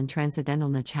beautiful and transcendental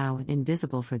nachau and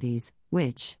invisible for these,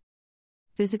 which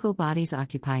physical bodies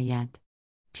occupy yet.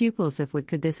 Pupils if would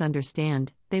could this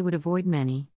understand, they would avoid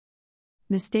many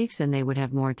mistakes and they would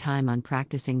have more time on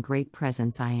practicing great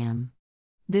presence I am.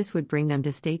 This would bring them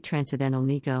to state transcendental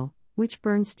Nico, which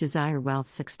burns desire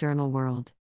wealth's external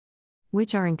world.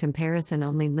 Which are in comparison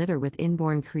only litter with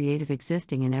inborn creative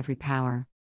existing in every power.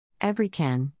 Every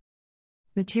can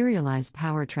materialize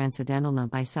power transcendental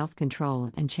by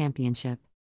self-control and championship.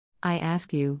 I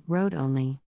ask you, road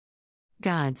only.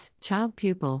 God's child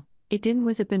pupil,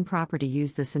 was it been proper to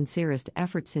use the sincerest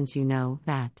effort since you know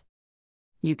that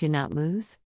you cannot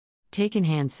lose? Take in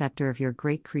hand scepter of your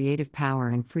great creative power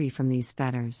and free from these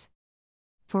fetters.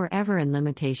 Forever and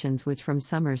limitations which from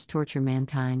summers torture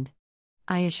mankind.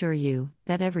 I assure you,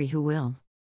 that every who will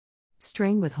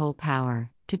strain with whole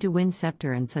power, to win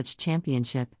scepter and such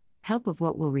championship, help of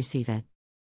what will receive it.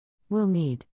 Will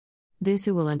need. This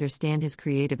who will understand his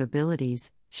creative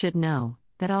abilities, should know,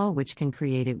 that all which can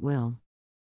create it will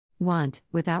want,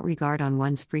 without regard on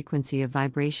one's frequency of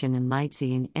vibration and light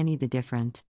seeing any the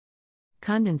different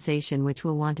condensation which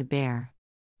will want to bear.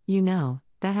 You know,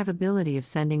 that have ability of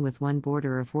sending with one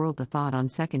border of world the thought on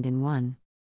second in 1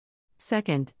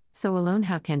 second, so alone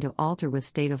how can to alter with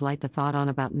state of light the thought on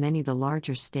about many the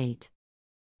larger state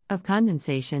of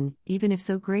condensation, even if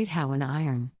so great how an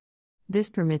iron. This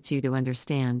permits you to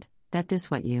understand, that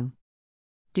this what you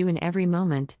do in every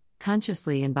moment,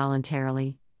 consciously and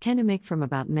voluntarily, can to make from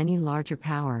about many larger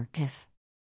power, if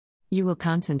you will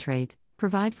concentrate,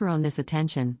 provide for on this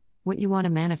attention, what you want to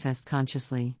manifest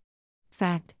consciously.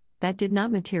 Fact, that did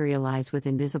not materialize with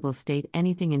invisible state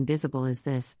anything invisible is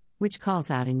this, which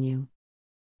calls out in you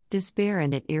despair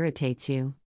and it irritates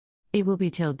you. It will be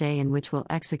till day in which will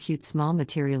execute small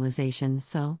materialization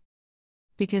so.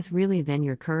 Because really then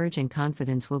your courage and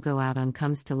confidence will go out on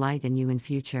comes to light in you in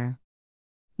future.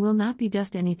 Will not be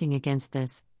dust anything against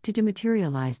this, to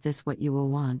dematerialize this what you will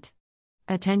want.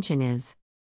 Attention is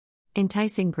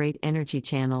enticing great energy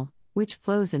channel, which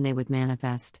flows and they would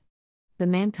manifest. The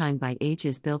mankind by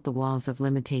ages built the walls of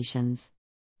limitations.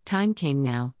 Time came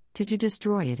now, to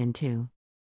destroy it and to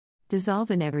dissolve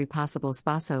in every possible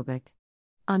spasobic.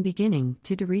 On beginning,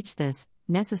 to reach this,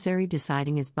 necessary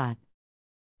deciding is but.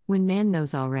 When man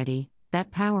knows already,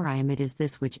 that power I am it is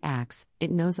this which acts,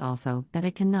 it knows also, that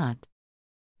it cannot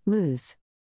lose.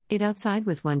 It outside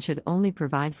was one should only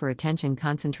provide for attention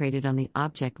concentrated on the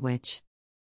object which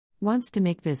wants to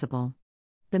make visible.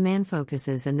 The man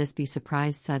focuses and this be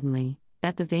surprised suddenly,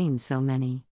 that the veins so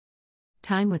many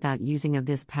time without using of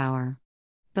this power.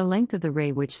 The length of the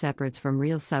ray which separates from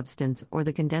real substance or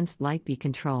the condensed light be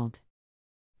controlled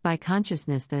by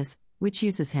consciousness this, which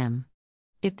uses him.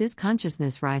 If this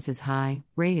consciousness rises high,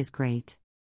 ray is great.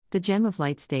 The gem of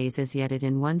light stays as yet it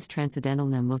in one's transcendental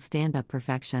nim will stand up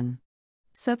perfection.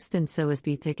 Substance so as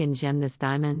be thickened gem this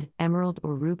diamond, emerald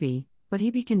or ruby, but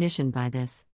he be conditioned by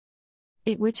this.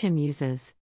 It which him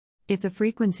uses. If the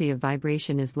frequency of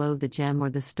vibration is low the gem or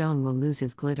the stone will lose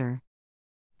his glitter.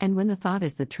 And when the thought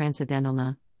is the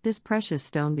transcendentalna, this precious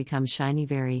stone becomes shiny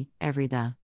very, every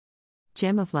the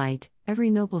gem of light,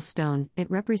 every noble stone, it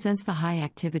represents the high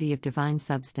activity of divine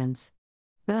substance.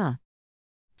 The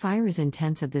fire is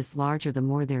intense of this larger the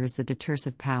more there is the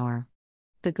detersive power.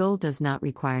 The gold does not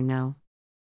require no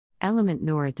element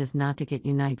nor it does not to get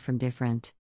unite from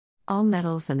different. All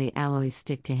metals and the alloys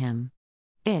stick to him.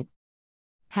 It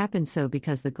happens so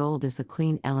because the gold is the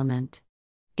clean element.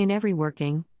 In every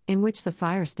working, in which the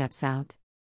fire steps out,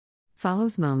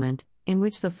 follows moment, in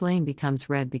which the flame becomes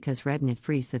red because red in it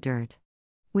frees the dirt.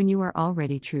 When you are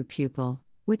already true pupil,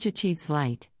 which achieves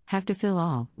light, have to fill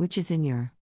all, which is in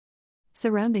your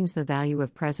surroundings the value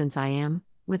of presence I am,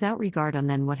 without regard on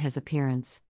then what has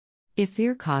appearance. If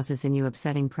fear causes in you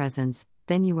upsetting presence,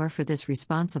 then you are for this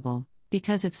responsible,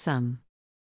 because if some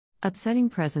upsetting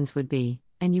presence would be,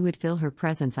 and you would fill her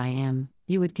presence I am,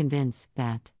 you would convince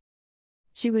that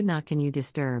she would not can you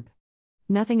disturb.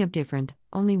 Nothing of different,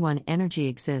 only one energy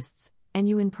exists, and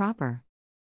you in proper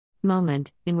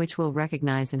moment, in which will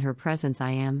recognize in her presence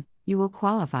I am, you will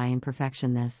qualify in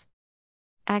perfection this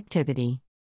activity.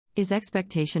 Is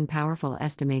expectation powerful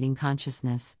estimating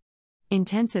consciousness?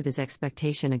 Intensive is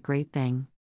expectation a great thing?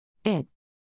 It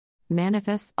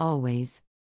manifests always.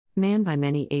 Man by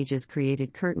many ages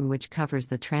created curtain which covers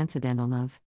the transcendental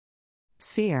of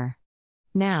sphere.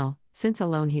 Now, since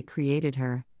alone he created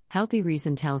her, healthy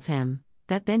reason tells him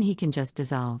that then he can just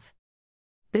dissolve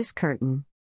this curtain.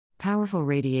 Powerful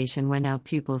radiation went out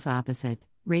pupils opposite,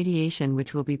 radiation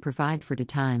which will be provided for the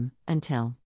time,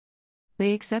 until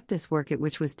they accept this work it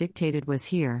which was dictated was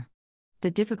here.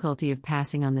 The difficulty of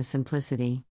passing on the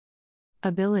simplicity,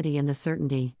 ability and the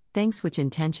certainty, thanks which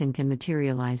intention can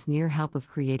materialize near help of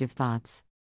creative thoughts.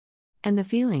 And the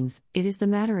feelings, it is the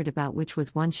matter about which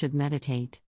was one should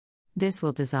meditate. This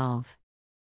will dissolve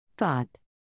thought.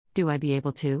 Do I be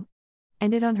able to?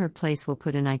 And it on her place will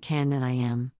put an I can and I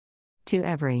am. To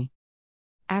every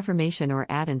affirmation or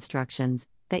add instructions,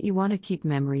 that you want to keep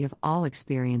memory of all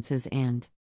experiences and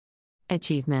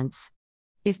achievements.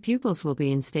 If pupils will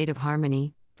be in state of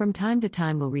harmony, from time to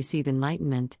time will receive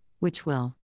enlightenment, which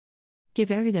will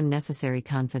give every them necessary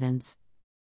confidence.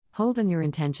 Hold on your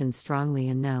intentions strongly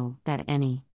and know that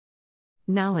any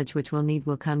knowledge which will need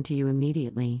will come to you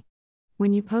immediately.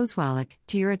 When you pose Wallach,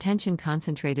 to your attention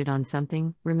concentrated on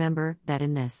something, remember that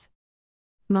in this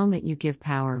moment you give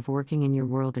power of working in your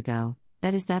world ago,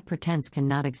 that is that pretense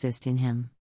cannot exist in him.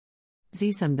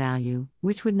 Some value,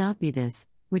 which would not be this,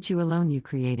 which you alone you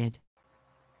created.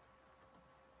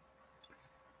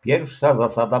 Pierwsza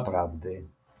zasada prawdy.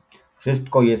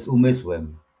 Wszystko jest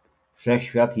umysłem.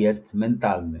 Wszechświat jest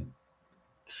mentalny.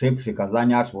 3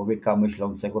 przykazania człowieka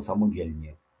myślącego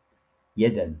samodzielnie.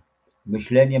 1.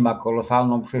 Myślenie ma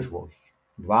kolosalną przyszłość.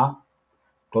 2.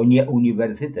 To nie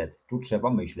uniwersytet, tu trzeba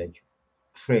myśleć.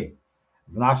 3.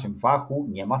 W naszym fachu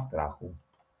nie ma strachu.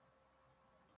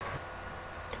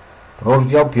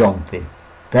 Rozdział 5.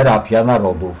 Terapia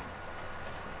narodów.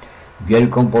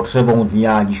 Wielką potrzebą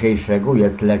dnia dzisiejszego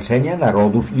jest leczenie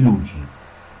narodów i ludzi.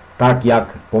 Tak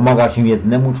jak pomaga się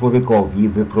jednemu człowiekowi,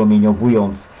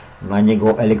 wypromieniowując na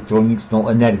niego elektroniczną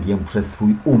energię przez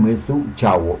swój umysł,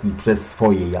 ciało i przez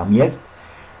swoje jam jest,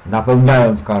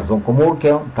 napełniając każdą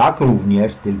komórkę, tak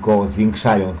również, tylko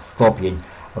zwiększając stopień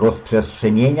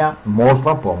rozprzestrzenienia,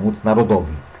 można pomóc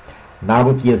narodowi.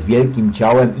 Naród jest wielkim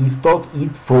ciałem istot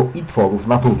i tworów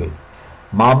natury.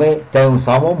 Mamy tę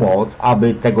samą moc,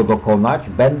 aby tego dokonać,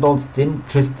 będąc tym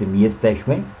czystym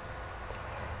jesteśmy,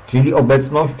 czyli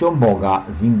obecnością Boga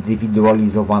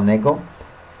zindywidualizowanego.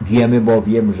 Wiemy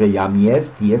bowiem, że jam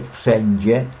jest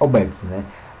wszędzie obecne,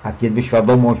 a kiedy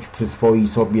świadomość przyswoi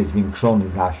sobie zwiększony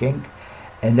zasięg,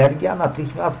 energia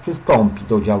natychmiast przystąpi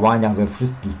do działania we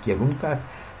wszystkich kierunkach,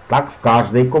 tak w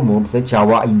każdej komórce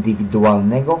ciała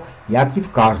indywidualnego, jak i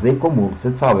w każdej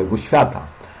komórce całego świata.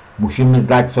 Musimy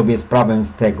zdać sobie sprawę z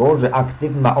tego, że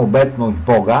aktywna obecność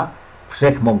Boga,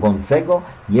 Wszechmogącego,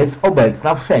 jest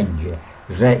obecna wszędzie,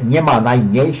 że nie ma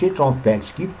najmniejszej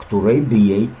cząsteczki, w której by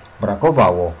jej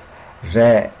brakowało,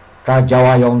 że ta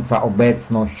działająca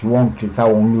obecność łączy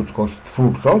całą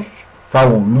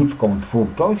ludzką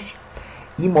twórczość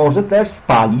i może też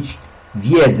spalić w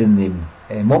jednym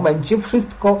momencie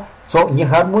wszystko, co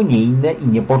nieharmonijne i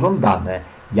niepożądane,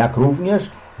 jak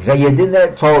również, że jedyne,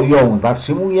 co ją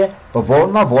zatrzymuje, to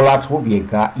wolna wola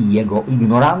człowieka i jego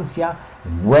ignorancja z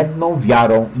błędną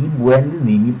wiarą i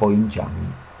błędnymi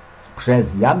pojęciami.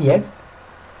 Przez jam jest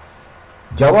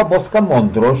działa boska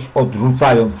mądrość,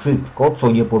 odrzucając wszystko,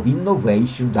 co nie powinno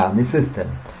wejść w dany system.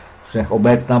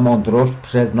 Wszechobecna mądrość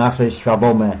przez nasze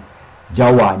świadome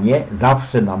działanie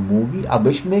zawsze nam mówi,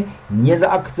 abyśmy nie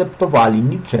zaakceptowali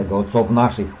niczego, co w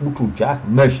naszych uczuciach,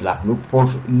 myślach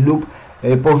lub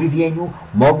pożywieniu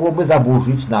mogłoby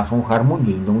zaburzyć naszą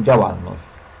harmonijną działalność.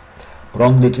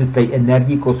 Prądy czystej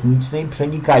energii kosmicznej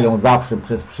przenikają zawsze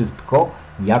przez wszystko,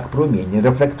 jak promienie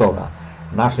reflektora.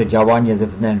 Nasze działania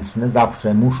zewnętrzne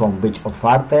zawsze muszą być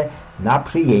otwarte na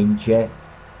przyjęcie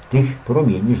tych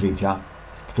promieni życia,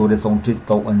 które są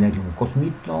czystą energią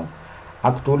kosmiczną,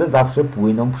 a które zawsze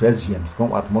płyną przez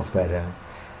ziemską atmosferę.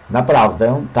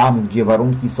 Naprawdę, tam gdzie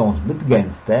warunki są zbyt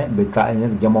gęste, by ta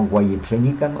energia mogła je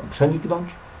przeniknąć,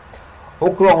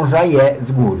 okrąża je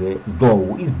z góry, z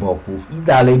dołu i z boków i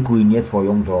dalej płynie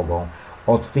swoją drogą.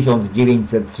 Od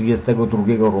 1932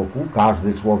 roku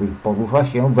każdy człowiek porusza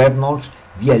się wewnątrz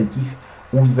wielkich,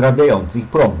 uzdrawiających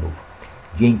prądów.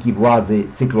 Dzięki władzy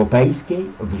cyklopejskiej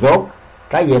wzrok,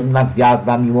 tajemna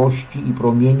gwiazda miłości i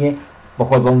promienie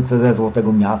pochodzące ze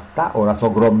Złotego Miasta oraz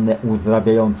ogromne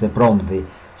uzdrawiające prądy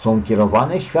są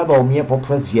kierowane świadomie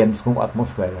poprzez ziemską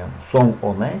atmosferę. Są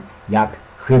one, jak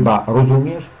chyba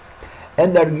rozumiesz,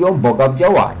 energią Boga w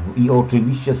działaniu i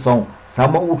oczywiście są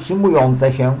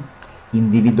samoutrzymujące się.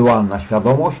 Indywidualna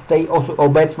świadomość tej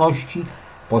obecności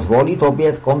pozwoli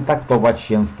Tobie skontaktować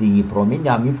się z tymi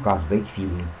promieniami w każdej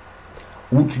chwili.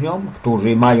 Uczniom,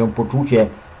 którzy mają poczucie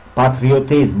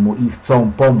patriotyzmu i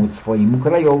chcą pomóc swojemu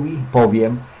krajowi,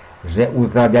 powiem, że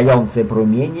uzdrawiające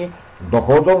promienie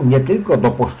dochodzą nie tylko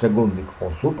do poszczególnych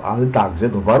osób, ale także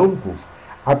do warunków,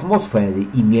 atmosfery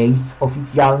i miejsc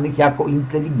oficjalnych jako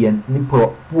inteligentny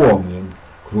płomień,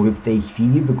 który w tej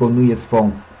chwili wykonuje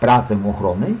swą pracę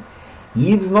ochrony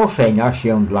i wznoszenia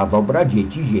się dla dobra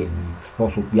dzieci Ziemi w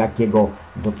sposób, jakiego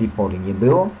do tej pory nie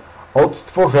było. Od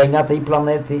stworzenia tej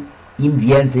planety im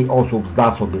więcej osób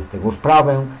zda sobie z tego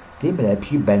sprawę, tym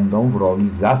lepsi będą w roli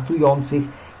zwiastujących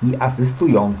i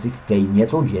asystujących w tej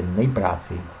niecodziennej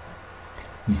pracy.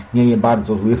 Istnieje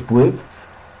bardzo zły wpływ,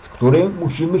 z którym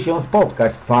musimy się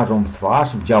spotkać twarzą w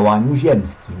twarz w działaniu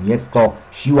ziemskim. Jest to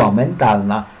siła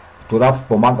mentalna, która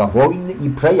wspomaga wojny i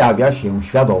przejawia się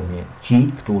świadomie.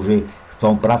 Ci, którzy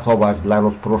chcą pracować dla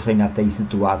rozproszenia tej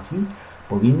sytuacji,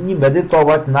 powinni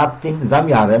medytować nad tym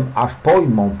zamiarem, aż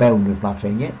pojmą pełne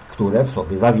znaczenie, które w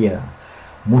sobie zawiera.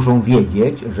 Muszą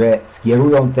wiedzieć, że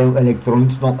skierują tę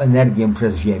elektroniczną energię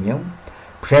przez Ziemię,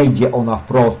 przejdzie ona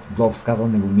wprost do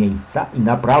wskazanego miejsca i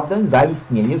naprawdę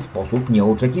zaistnieje w sposób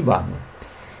nieoczekiwany.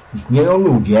 Istnieją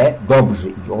ludzie dobrzy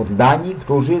i oddani,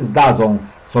 którzy zdadzą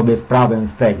sobie sprawę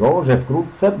z tego, że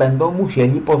wkrótce będą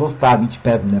musieli pozostawić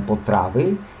pewne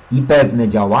potrawy i pewne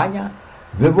działania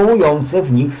wywołujące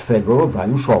w nich swego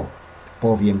rodzaju szok.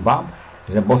 Powiem Wam,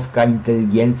 że boska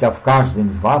inteligencja w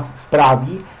każdym z Was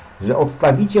sprawi, że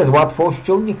odstawicie z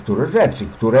łatwością niektóre rzeczy,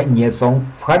 które nie są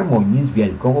w harmonii z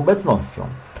wielką obecnością.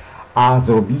 A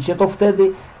zrobicie to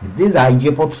wtedy, gdy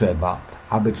zajdzie potrzeba.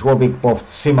 Aby człowiek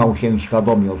powstrzymał się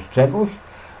świadomie od czegoś,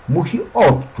 musi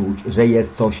odczuć, że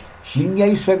jest coś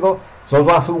silniejszego, co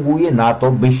zasługuje na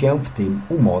to, by się w tym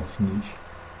umocnić.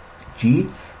 Ci,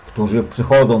 którzy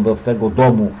przychodzą do Twego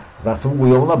domu,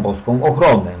 zasługują na boską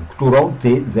ochronę, którą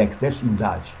Ty zechcesz im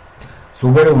dać.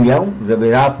 Sugeruję,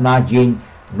 żebyś raz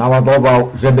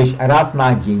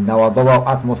na dzień naładował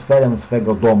atmosferę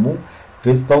swego domu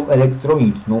czystą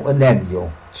elektroniczną energią,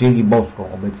 czyli boską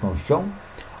obecnością,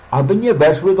 aby nie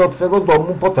weszły do Twego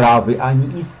domu potrawy ani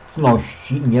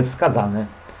istności niewskazane.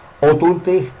 Otul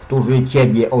tych, którzy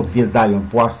Ciebie odwiedzają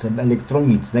płaszczem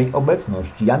elektronicznej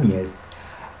obecności jam jest,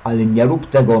 ale nie rób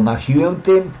tego na siłę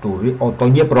tym, którzy o to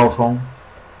nie proszą.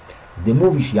 Gdy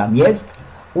mówisz jam jest,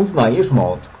 uznajesz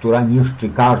moc, która niszczy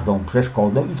każdą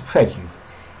przeszkodę i sprzeciw.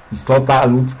 Istota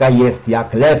ludzka jest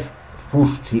jak lew w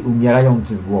puszczy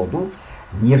umierający z głodu,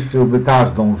 zniszczyłby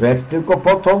każdą rzecz tylko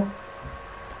po to,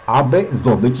 aby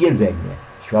zdobyć jedzenie.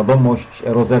 Świadomość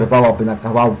rozerwałaby na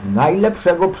kawałki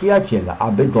najlepszego przyjaciela,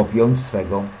 aby dopiąć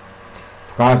swego.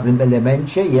 W każdym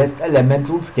elemencie jest element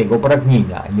ludzkiego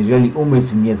pragnienia. Jeżeli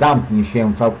umysł nie zamknie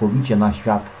się całkowicie na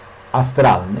świat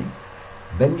astralny,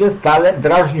 będzie stale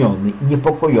drażniony i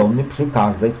niepokojony przy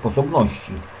każdej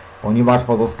sposobności, ponieważ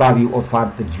pozostawił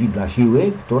otwarte drzwi dla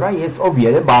siły, która jest o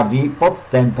wiele bardziej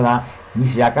podstępna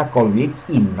niż jakakolwiek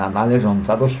inna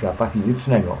należąca do świata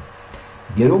fizycznego.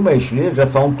 Wielu myśli, że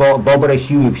są to dobre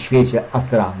siły w świecie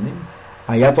astralnym,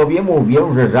 a ja Tobie mówię,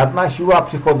 że żadna siła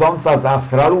przychodząca z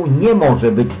astralu nie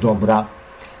może być dobra.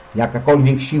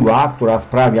 Jakakolwiek siła, która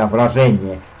sprawia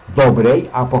wrażenie dobrej,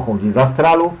 a pochodzi z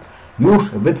astralu,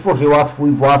 już wytworzyła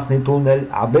swój własny tunel,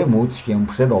 aby móc się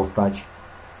przedostać.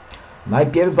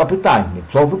 Najpierw zapytajmy,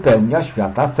 co wypełnia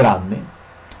świat astralny?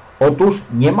 Otóż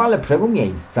nie ma lepszego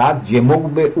miejsca, gdzie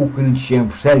mógłby ukryć się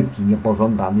wszelki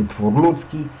niepożądany twór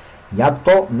ludzki, jak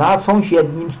to na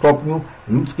sąsiednim stopniu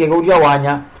ludzkiego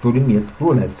działania, którym jest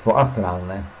Królestwo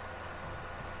Astralne.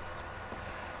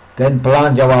 Ten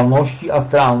plan działalności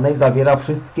astralnej zawiera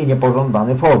wszystkie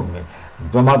niepożądane formy,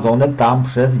 zgromadzone tam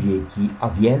przez wieki, a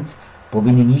więc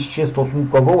powinniście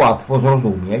stosunkowo łatwo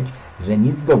zrozumieć, że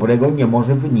nic dobrego nie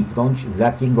może wyniknąć z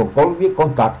jakiegokolwiek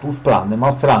kontaktu z planem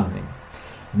astralnym.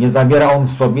 Nie zawiera on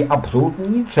w sobie absolutnie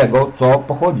niczego, co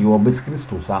pochodziłoby z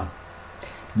Chrystusa.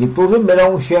 Niektórzy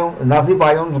mylą się,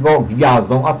 nazywając go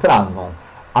gwiazdą astralną,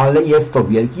 ale jest to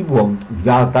wielki błąd.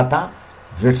 Gwiazda ta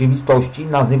w rzeczywistości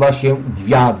nazywa się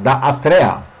gwiazda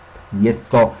Astrea. Jest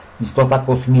to istota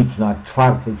kosmiczna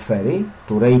czwartej sfery,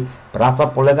 której praca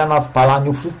polega na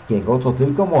spalaniu wszystkiego, co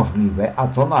tylko możliwe, a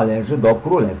co należy do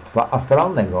Królestwa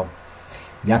Astralnego.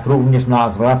 Jak również na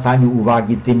zwracaniu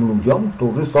uwagi tym ludziom,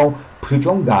 którzy są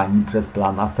przyciągani przez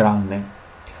plan astralny.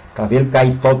 Ta wielka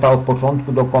istota od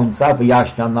początku do końca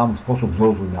wyjaśnia nam w sposób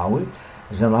zrozumiały,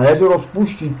 że należy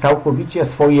rozpuścić całkowicie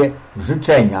swoje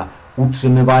życzenia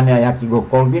utrzymywania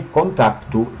jakiegokolwiek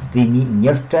kontaktu z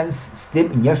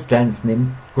tym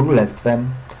nieszczęsnym królestwem.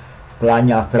 W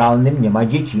planie astralnym nie ma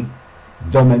dzieci.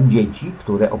 Domem dzieci,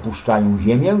 które opuszczają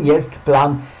Ziemię, jest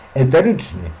plan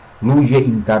eteryczny. Ludzie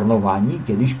inkarnowani,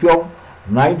 kiedy śpią,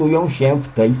 znajdują się w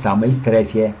tej samej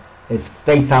strefie, w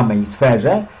tej samej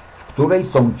sferze, w której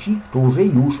są ci, którzy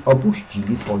już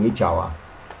opuścili swoje ciała.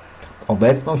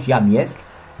 Obecność Jam jest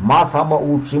ma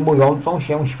samoutrzymującą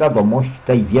się świadomość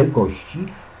tej wielkości,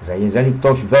 że jeżeli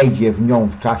ktoś wejdzie w nią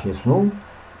w czasie snu,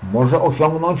 może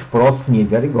osiągnąć wprost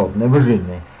niewiarygodne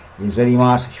wyżyny. Jeżeli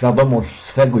masz świadomość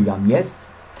swego Jam jest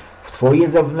w twojej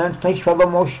zewnętrznej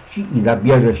świadomości i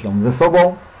zabierzesz ją ze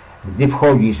sobą, gdy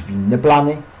wchodzisz w inne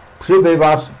plany,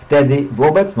 przybywasz wtedy w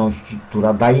obecności,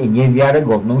 która daje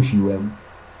niewiarygodną siłę.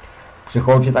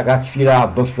 Przychodzi taka chwila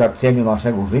w doświadczeniu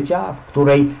naszego życia, w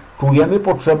której czujemy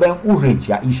potrzebę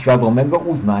użycia i świadomego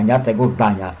uznania tego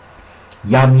zdania.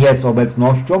 Jam jest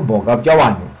obecnością Boga w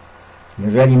działaniu.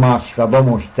 Jeżeli masz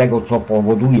świadomość tego, co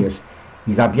powodujesz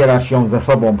i zabierasz ją ze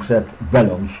sobą przed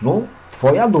welą snu,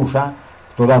 twoja dusza,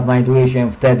 która znajduje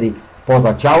się wtedy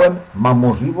poza ciałem, ma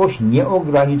możliwość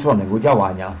nieograniczonego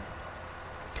działania.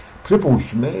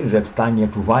 Przypuśćmy, że w stanie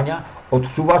czuwania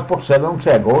odczuwasz potrzebę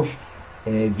czegoś,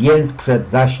 więc przed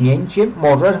zaśnięciem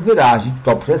możesz wyrazić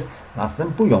to przez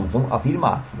następującą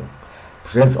afirmację.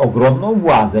 Przez ogromną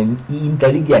władzę i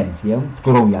inteligencję,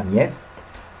 którą Jam jest,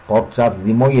 podczas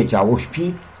gdy moje ciało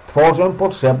śpi, tworzę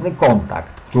potrzebny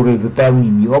kontakt, który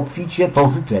wypełni mi obficie to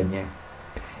życzenie.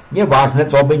 Nieważne,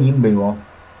 co by nim było.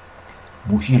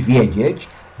 Musisz wiedzieć,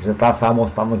 że ta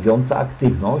samostanowiąca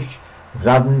aktywność w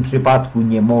żadnym przypadku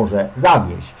nie może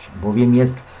zawieść, bowiem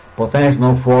jest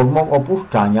potężną formą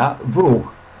puszczania w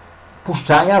ruch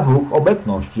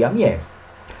obecności Jam jest.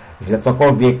 Że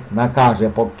cokolwiek nakaże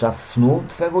podczas snu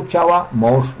twego ciała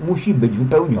musi być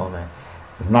wypełnione.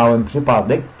 Znałem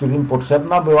przypadek, w którym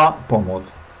potrzebna była pomoc.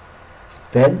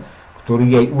 Ten, który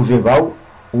jej używał,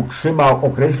 utrzymał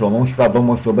określoną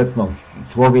świadomość obecności.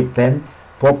 Człowiek ten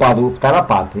popadł w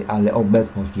tarapaty, ale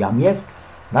obecność Jam jest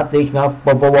natychmiast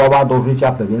powołała do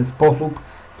życia pewien sposób,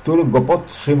 który go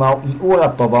podtrzymał i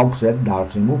uratował przed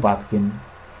dalszym upadkiem.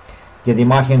 Kiedy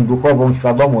ma się duchową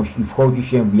świadomość i wchodzi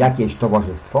się w jakieś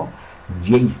towarzystwo,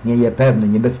 gdzie istnieje pewne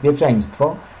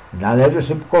niebezpieczeństwo, należy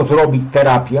szybko zrobić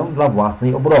terapię dla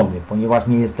własnej obrony, ponieważ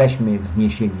nie jesteśmy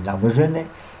wzniesieni na wyżyny.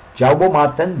 Ciało ma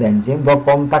tendencję do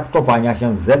kontaktowania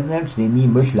się z zewnętrznymi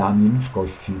myślami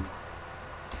ludzkości.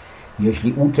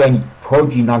 Jeśli uczeń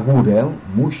wchodzi na górę,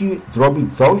 musi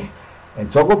zrobić coś,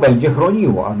 co go będzie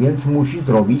chroniło, a więc musi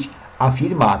zrobić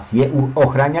afirmacje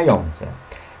ochraniające.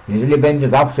 Jeżeli będzie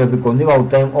zawsze wykonywał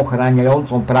tę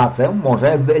ochraniającą pracę,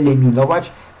 może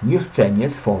wyeliminować niszczenie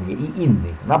swoje i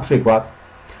innych. Na przykład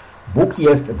Bóg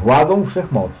jest władzą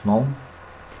wszechmocną,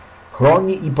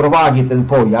 chroni i prowadzi ten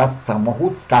pojazd,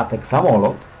 samochód, statek,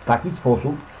 samolot w taki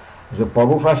sposób, że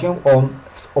porusza się on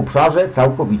w obszarze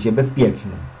całkowicie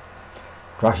bezpiecznym.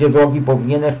 W czasie drogi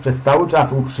powinieneś przez cały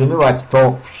czas utrzymywać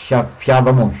to w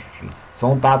świadomości.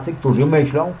 Są tacy, którzy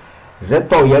myślą, że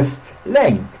to jest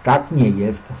lęk. Tak nie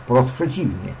jest, wprost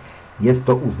przeciwnie. Jest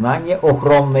to uznanie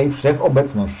ochronnej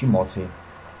wszechobecności mocy.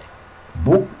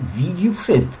 Bóg widzi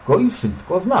wszystko i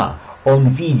wszystko zna. On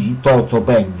widzi to, co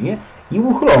będzie i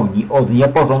uchroni od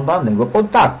niepożądanego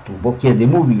kontaktu, bo kiedy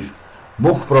mówisz,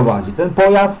 Bóg prowadzi ten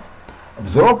pojazd,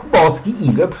 wzrok boski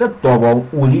idzie przed tobą,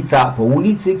 ulica po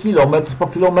ulicy, kilometr po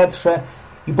kilometrze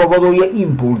i powoduje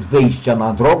impuls wyjścia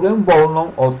na drogę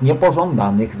wolną od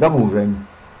niepożądanych zaburzeń.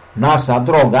 Nasza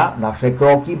droga, nasze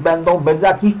kroki będą bez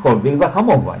jakichkolwiek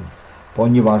zahamowań,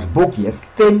 ponieważ Bóg jest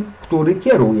tym, który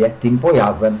kieruje tym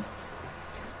pojazdem.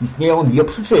 Istnieją dwie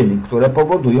przyczyny, które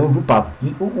powodują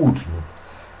wypadki u uczniów.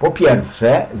 Po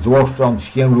pierwsze, złoszcząc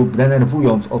się lub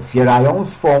denerwując, otwierają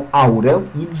swą aurę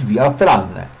i drzwi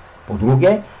astralne. Po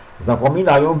drugie,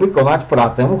 zapominają wykonać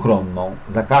pracę uchronną.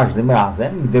 Za każdym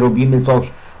razem, gdy robimy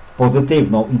coś z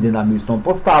pozytywną i dynamiczną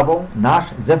postawą, nasz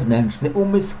zewnętrzny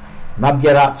umysł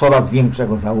nabiera coraz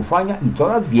większego zaufania i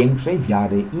coraz większej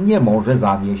wiary i nie może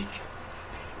zawieść.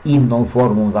 Inną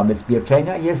formą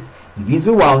zabezpieczenia jest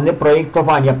wizualne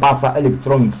projektowanie pasa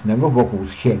elektronicznego wokół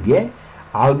siebie,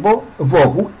 albo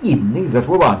wokół innych ze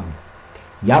słowami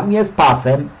jam jest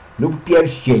pasem lub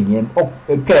pierścieniem,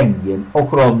 kręgiem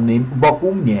ochronnym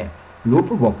wokół mnie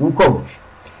lub wokół kogoś.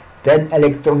 Ten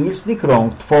elektroniczny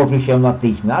krąg tworzy się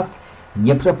natychmiast,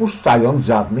 nie przepuszczając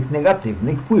żadnych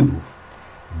negatywnych wpływów.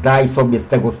 Zdaj sobie z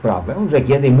tego sprawę, że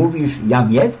kiedy mówisz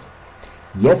jam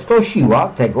jest to siła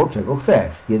tego, czego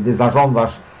chcesz. Kiedy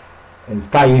zażądasz,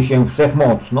 staje się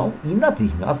wszechmocną i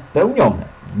natychmiast pełnione.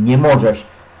 Nie możesz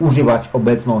używać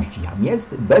obecności jam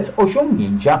jest bez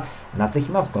osiągnięcia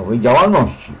natychmiastowej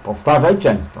działalności. Powtarzaj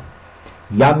często.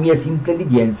 Jam jest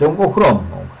inteligencją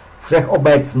ochronną,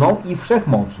 wszechobecną i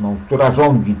wszechmocną, która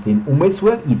rządzi tym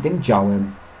umysłem i tym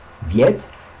ciałem. Wiedz,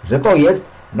 że to jest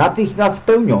natychmiast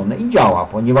spełnione i działa,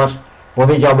 ponieważ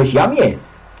powiedziałbyś jam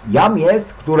jest. Jam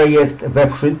jest, które jest we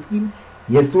wszystkim,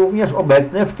 jest również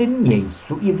obecne w tym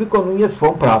miejscu i wykonuje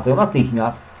swą pracę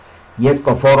natychmiast. Jest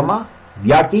to forma, w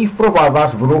jakiej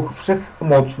wprowadzasz w ruch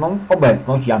wszechmocną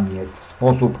obecność jam jest w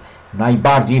sposób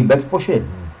najbardziej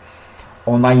bezpośredni.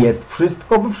 Ona jest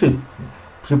wszystko we wszystkim.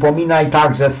 Przypominaj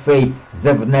także swej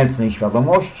zewnętrznej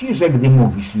świadomości, że gdy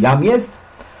mówisz jam jest,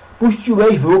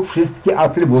 puściłeś w ruch wszystkie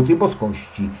atrybuty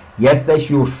boskości. Jesteś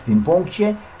już w tym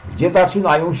punkcie, gdzie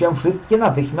zaczynają się wszystkie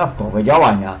natychmiastowe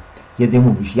działania. Kiedy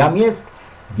mówisz jam jest,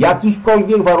 w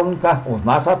jakichkolwiek warunkach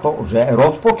oznacza to, że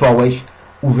rozpocząłeś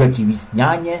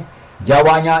urzeczywistnianie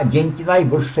działania dzięki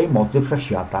najwyższej mocy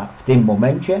wszechświata. W tym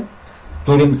momencie, w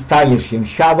którym stajesz się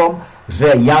świadom,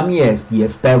 że jam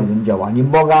jest pełnym działaniem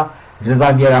Boga, że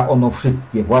zawiera ono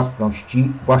wszystkie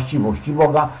właściwości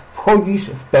Boga, wchodzisz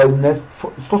w pełne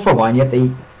stosowanie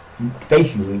tej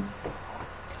siły.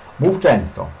 Mów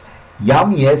często.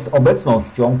 Jam jest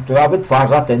obecnością, która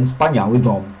wytwarza ten wspaniały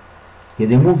dom.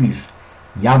 Kiedy mówisz,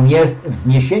 jam jest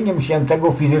wzniesieniem się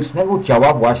tego fizycznego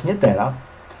ciała właśnie teraz,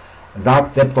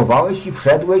 zaakceptowałeś i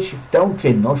wszedłeś w tę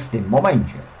czynność w tym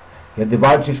momencie. Kiedy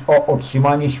walczysz o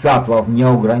otrzymanie światła w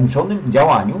nieograniczonym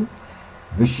działaniu,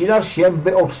 wysilasz się,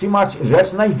 by otrzymać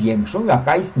rzecz największą,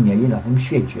 jaka istnieje na tym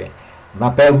świecie.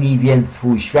 Napełnij więc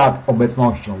swój świat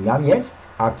obecnością jam jest,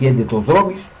 a kiedy to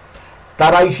zrobisz,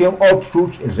 staraj się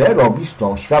odczuć, że robisz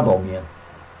to świadomie.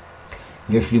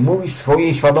 Jeśli mówisz w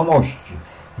swojej świadomości,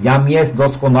 jam jest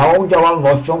doskonałą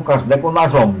działalnością każdego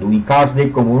narządu i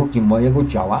każdej komórki mojego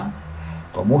ciała,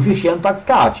 to musi się tak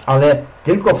stać, ale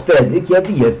tylko wtedy,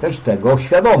 kiedy jesteś tego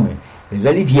świadomy.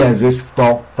 Jeżeli wierzysz w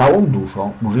to całą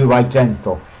duszą, używaj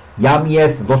często jam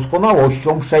jest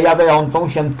doskonałością przejawiającą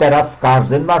się teraz w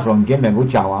każdym narządzie mego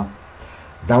ciała.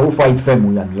 Zaufaj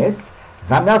twemu jam jest,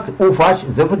 zamiast ufać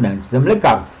zewnętrznym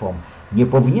lekarstwom. Nie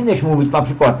powinieneś mówić na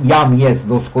przykład jam jest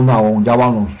doskonałą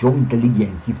działalnością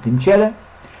inteligencji w tym ciele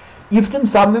i w tym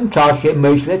samym czasie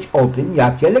myśleć o tym,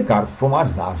 jakie lekarstwo masz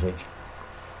zażyć.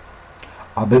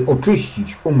 Aby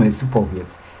oczyścić umysł,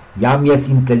 powiedz jam jest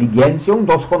inteligencją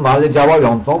doskonale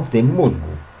działającą w tym mózgu.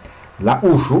 Dla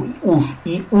oczu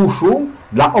i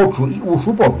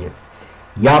uszu powiedz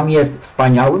jam jest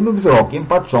wspaniałym wzrokiem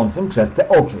patrzącym przez te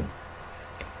oczy.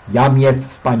 Jam jest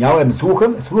wspaniałym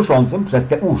słuchem słyszącym przez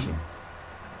te uszy.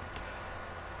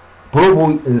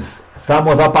 Próbuj z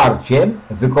samozaparciem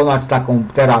wykonać taką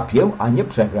terapię, a nie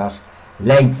przegrasz.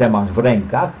 Lejce masz w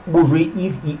rękach, użyj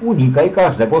ich i unikaj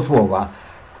każdego słowa,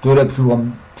 które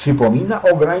przypomina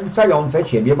ograniczające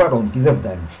ciebie warunki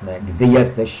zewnętrzne. Gdy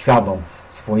jesteś świadom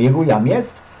swojego jam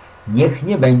jest, niech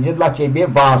nie będzie dla ciebie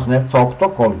ważne, co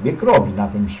ktokolwiek robi na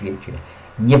tym świecie.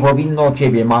 Nie powinno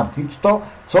ciebie martwić to,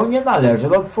 co nie należy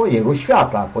do twojego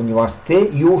świata, ponieważ ty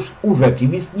już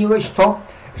urzeczywistniłeś to,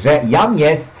 że jam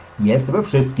jest we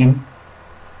wszystkim.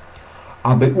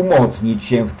 Aby umocnić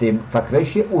się w tym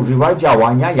zakresie, używaj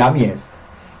działania jam jest.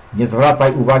 Nie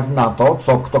zwracaj uwagi na to,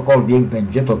 co ktokolwiek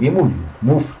będzie tobie mówił.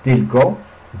 Mów tylko,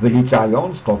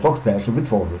 wyliczając to, co chcesz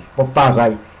wytworzyć.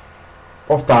 Powtarzaj.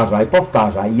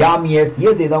 Jam jest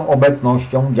jedyną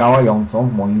obecnością działającą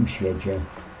w moim świecie.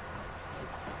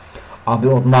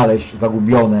 Aby odnaleźć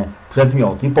zagubione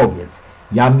przedmioty, powiedz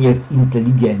jam jest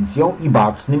inteligencją i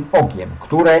bacznym okiem,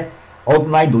 które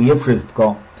odnajduje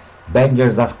wszystko.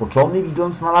 Będziesz zaskoczony,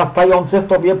 widząc narastające w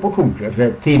tobie poczucie, że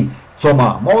tym, co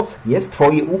ma moc, jest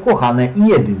twoje ukochane i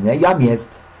jedyne jam jest.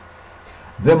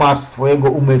 Wymasz z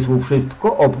twojego umysłu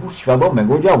wszystko oprócz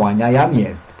świadomego działania jam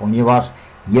jest, ponieważ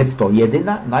jest to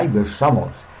jedyna, najwyższa moc.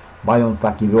 Mając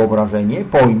takie wyobrażenie,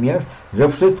 pojmiesz, że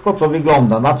wszystko, co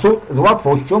wygląda na cud, z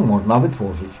łatwością można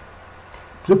wytworzyć.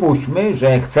 Przypuśćmy,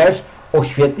 że chcesz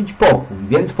oświetlić pokój,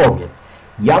 więc powiedz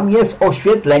jam jest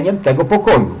oświetleniem tego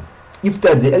pokoju. I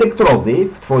wtedy elektrody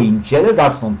w twoim ciele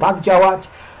zaczną tak działać,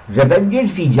 że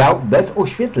będziesz widział bez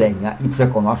oświetlenia i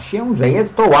przekonasz się, że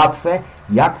jest to łatwe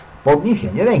jak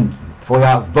podniesienie ręki.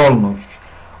 Twoja zdolność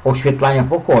oświetlania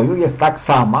pokoju jest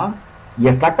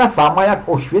taka sama jak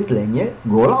oświetlenie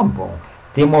go lampą.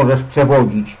 Ty możesz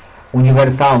przewodzić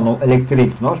uniwersalną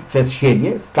elektryczność przez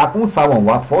siebie z taką samą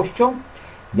łatwością,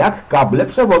 jak kable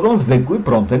przewodzą zwykły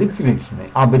prąd elektryczny.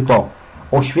 Aby to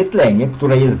oświetlenie,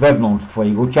 które jest wewnątrz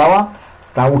Twojego ciała,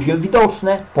 stało się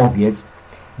widoczne, powiedz: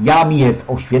 jam jest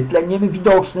oświetleniem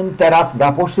widocznym teraz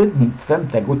za pośrednictwem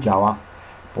tego ciała,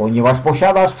 ponieważ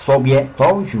posiadasz w sobie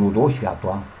to źródło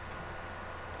światła.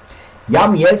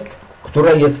 Jam jest,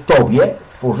 które jest w Tobie,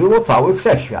 stworzyło cały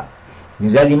wszechświat.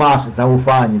 Jeżeli masz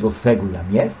zaufanie do swego jam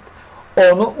jest,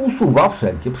 ono usuwa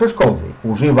wszelkie przeszkody.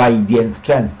 Używaj więc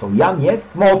często jam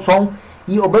jest mocą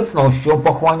i obecnością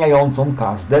pochłaniającą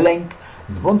każdy lęk,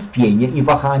 zwątpienie i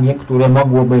wahanie, które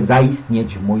mogłoby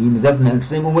zaistnieć w moim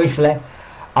zewnętrznym umyśle,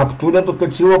 a które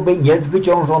dotyczyłoby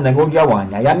niezwyciężonego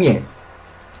działania jam jest.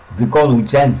 Wykonuj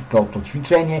często to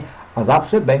ćwiczenie, a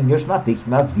zawsze będziesz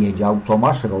natychmiast wiedział, co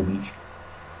masz robić.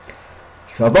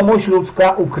 Świadomość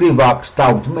ludzka ukrywa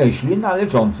kształt myśli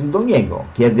należących do niego.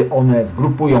 Kiedy one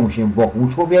zgrupują się wokół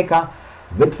człowieka,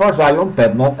 wytwarzają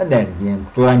pewną energię,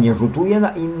 która nie rzutuje na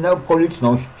inne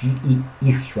okoliczności i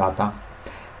ich świata.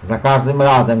 Za każdym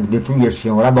razem, gdy czujesz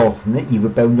się radosny i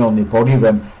wypełniony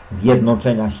porywem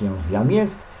zjednoczenia się z jam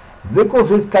jest,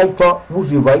 wykorzystaj to,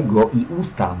 używaj go i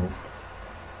ustanów.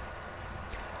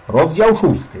 Rozdział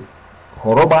 6.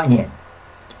 Choroba nie.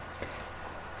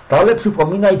 Stale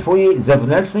przypominaj Twojej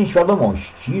zewnętrznej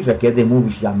świadomości, że kiedy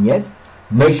mówisz jam jest,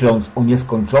 myśląc o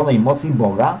nieskończonej mocy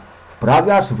Boga,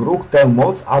 wprawiasz w ruch tę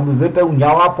moc, aby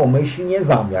wypełniała pomyślnie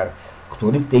zamiar,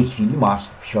 który w tej chwili masz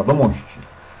w świadomości.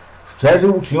 Szczerzy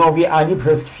uczniowie ani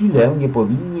przez chwilę nie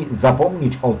powinni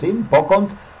zapomnieć o tym, pokąd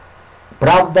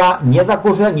prawda nie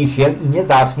zakorzeni się i nie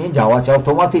zacznie działać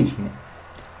automatycznie.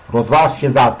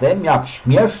 Rozważcie zatem, jak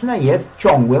śmieszne jest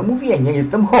ciągłe mówienie: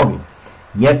 jestem chory,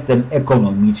 jestem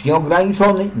ekonomicznie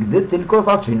ograniczony, gdy tylko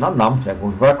zaczyna nam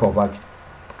czegoś brakować.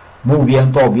 Mówię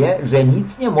Tobie, że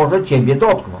nic nie może Ciebie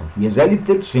dotknąć, jeżeli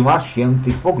Ty trzymasz się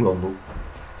tych poglądów.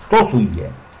 Stosuj je.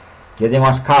 Kiedy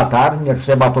masz katar, nie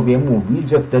trzeba Tobie mówić,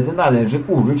 że wtedy należy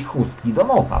użyć chustki do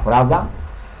nosa, prawda?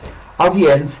 A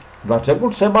więc dlaczego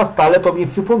trzeba stale Tobie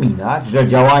przypominać, że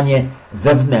działanie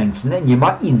zewnętrzne nie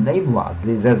ma innej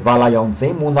władzy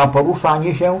zezwalającej mu na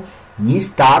poruszanie się niż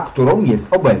ta, którą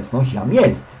jest obecność jam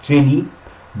jest, czyli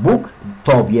Bóg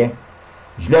Tobie.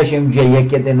 Źle się dzieje,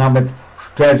 kiedy nawet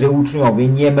szczerzy uczniowie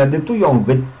nie medytują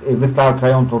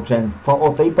wystarczająco często o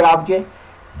tej prawdzie,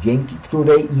 dzięki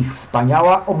której ich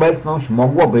wspaniała obecność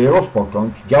mogłaby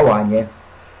rozpocząć działanie.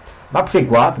 Na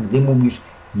przykład, gdy mówisz: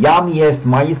 jam jest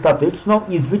majestatyczną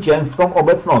i zwycięską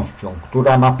obecnością,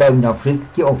 która napełnia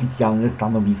wszystkie oficjalne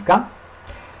stanowiska,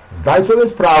 zdaj sobie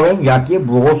sprawę, jakie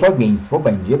błogosławieństwo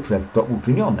będzie przez to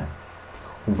uczynione.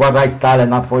 Uważaj stale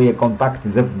na Twoje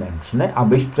kontakty zewnętrzne,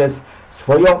 abyś przez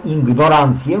swoją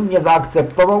ignorancję nie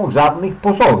zaakceptował żadnych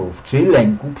pozorów czy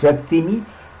lęku przed tymi,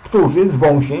 którzy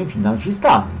zwą się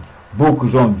finansistami. Bóg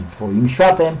rządzi Twoim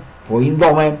światem, Twoim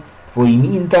domem,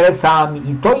 Twoimi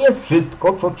interesami i to jest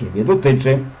wszystko, co Ciebie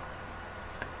dotyczy.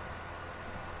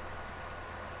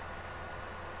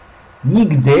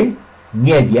 Nigdy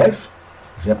nie wiesz,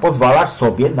 że pozwalasz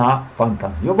sobie na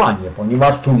fantazjowanie,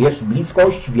 ponieważ czujesz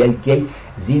bliskość wielkiej,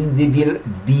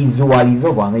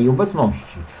 zindywidualizowanej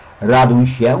obecności. Raduj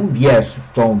się, wierz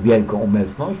w tą wielką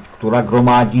obecność, która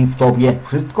gromadzi w Tobie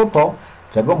wszystko to,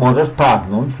 czego możesz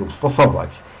pragnąć lub stosować.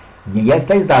 Nie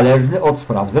jesteś zależny od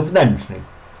spraw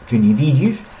zewnętrznych. Czy nie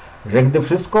widzisz, że gdy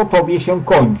wszystko Tobie się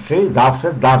kończy,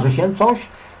 zawsze zdarzy się coś,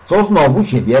 co znowu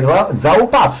Ciebie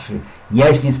zaopatrzy,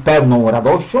 jeśli z pełną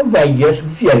radością wejdziesz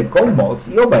w wielką moc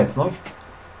i obecność?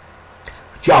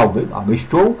 Chciałbym, abyś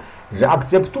czuł, że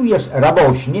akceptujesz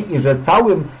radośnie i że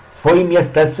całym swoim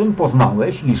jestestwem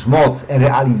poznałeś, iż moc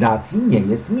realizacji nie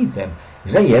jest mitem,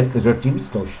 że jest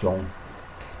rzeczywistością.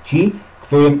 Ci,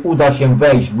 którym uda się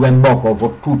wejść głęboko w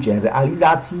odczucie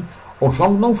realizacji,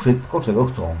 osiągną wszystko, czego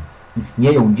chcą.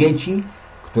 Istnieją dzieci,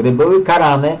 które były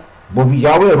karane, bo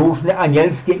widziały różne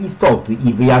anielskie istoty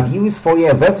i wyjawiły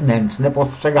swoje wewnętrzne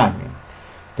postrzeganie.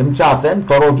 Tymczasem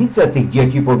to rodzice tych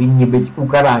dzieci powinni być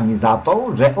ukarani za to,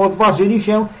 że odważyli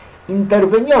się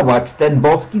interweniować w ten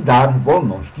boski dar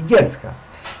wolności dziecka.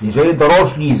 Jeżeli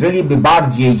dorośli żyliby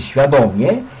bardziej świadomie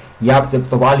i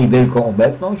akceptowali wielką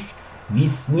obecność, w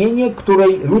istnienie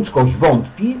której ludzkość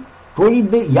wątpi,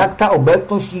 czuliby, jak ta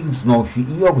obecność ich wznosi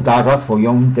i obdarza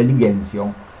swoją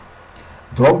inteligencją.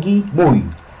 Drogi mój,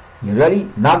 jeżeli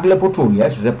nagle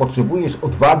poczujesz, że potrzebujesz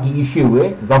odwagi i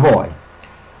siły, zawołaj: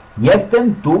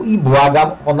 jestem tu i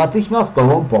błagam o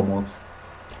natychmiastową pomoc.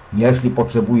 Jeśli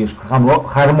potrzebujesz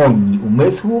harmonii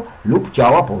umysłu lub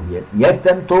ciała, powiedz: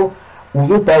 jestem tu,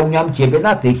 Uzupełniam Ciebie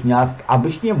natychmiast,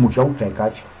 abyś nie musiał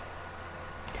czekać.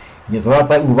 Nie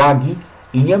zwracaj uwagi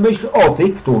i nie myśl o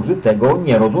tych, którzy tego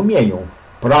nie rozumieją.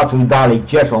 Pracuj dalej,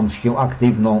 ciesząc się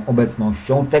aktywną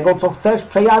obecnością tego, co chcesz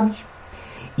przejawić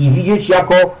i widzieć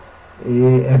jako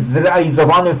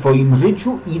zrealizowane w Twoim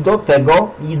życiu i do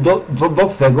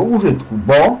Twego użytku,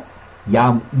 bo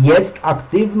jest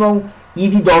aktywną i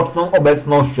widoczną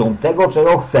obecnością tego,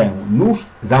 czego chcę, już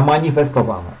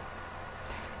zamanifestowane.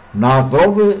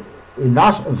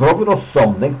 Nasz zdrowy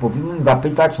rozsądek powinien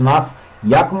zapytać nas,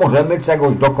 jak możemy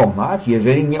czegoś dokonać,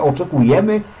 jeżeli nie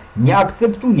oczekujemy, nie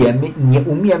akceptujemy i nie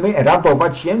umiemy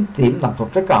radować się tym, na co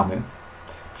czekamy.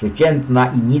 Przeciętna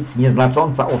i nic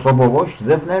nieznacząca osobowość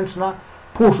zewnętrzna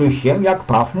puszy się jak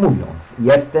paw, mówiąc: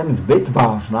 jestem zbyt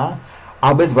ważna,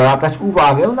 aby zwracać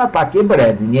uwagę na takie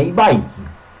brednie i bajki.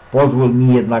 Pozwól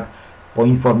mi jednak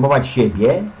poinformować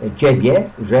Ciebie,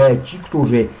 że ci,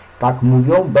 którzy tak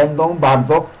mówią, będą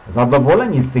bardzo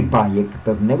zadowoleni z tych bajek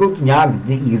pewnego dnia,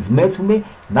 gdy ich zmysły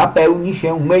napełni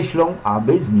się myślą,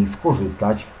 aby z nich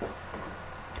skorzystać.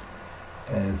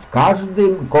 W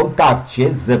każdym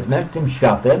kontakcie z zewnętrznym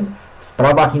światem, w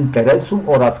sprawach interesu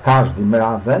oraz każdym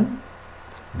razem,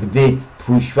 gdy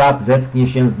Twój świat zetknie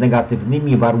się z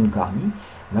negatywnymi warunkami,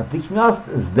 natychmiast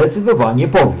zdecydowanie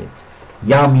powiedz: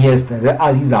 jam jest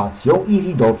realizacją i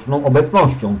widoczną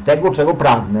obecnością tego, czego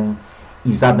pragnę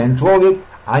i żaden człowiek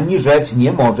ani rzecz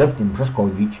nie może w tym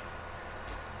przeszkodzić.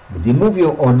 Gdy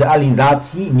mówię o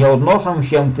realizacji, nie odnoszę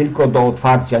się tylko do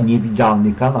otwarcia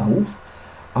niewidzialnych kanałów,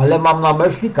 ale mam na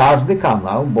myśli każdy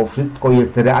kanał, bo wszystko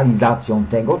jest realizacją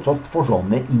tego, co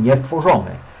stworzone i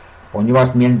niestworzone,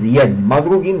 ponieważ między jednym a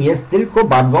drugim jest tylko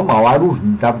bardzo mała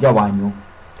różnica w działaniu.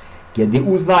 Kiedy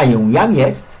uznaję jam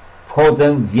jest,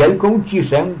 wchodzę w wielką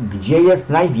ciszę, gdzie jest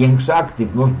największa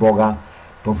aktywność Boga.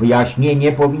 To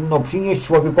wyjaśnienie powinno przynieść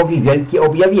człowiekowi wielkie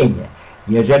objawienie,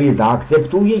 jeżeli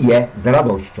zaakceptuje je z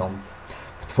radością.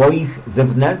 W Twoich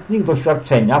zewnętrznych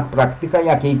doświadczeniach praktyka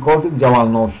jakiejkolwiek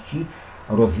działalności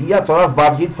rozwija coraz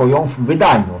bardziej Twoją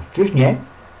wydajność, czyż nie?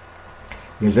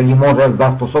 Jeżeli możesz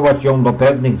zastosować ją do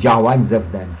pewnych działań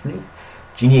zewnętrznych,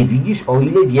 czy nie widzisz, o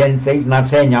ile więcej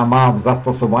znaczenia ma w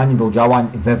zastosowaniu do działań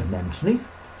wewnętrznych?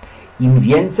 Im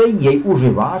więcej jej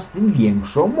używasz, tym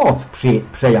większą moc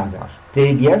przejawiasz.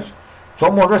 Ty wiesz,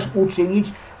 co możesz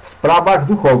uczynić w sprawach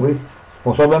duchowych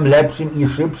sposobem lepszym i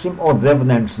szybszym od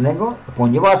zewnętrznego,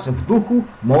 ponieważ w duchu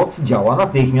moc działa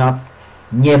natychmiast.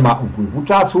 Nie ma upływu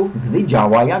czasu, gdy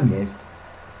działa jam jest.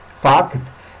 Fakt,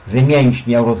 że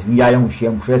mięśnie rozwijają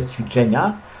się przez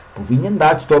ćwiczenia, powinien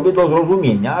dać Tobie do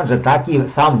zrozumienia, że taki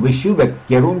sam wysiłek w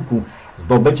kierunku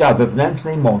zdobycia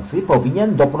wewnętrznej mocy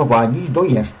powinien doprowadzić do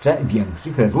jeszcze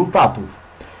większych rezultatów.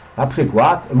 Na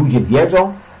przykład ludzie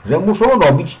wierzą, że muszą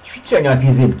robić ćwiczenia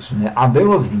fizyczne, aby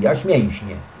rozwijać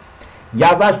mięśnie.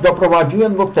 Ja zaś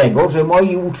doprowadziłem do tego, że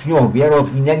moi uczniowie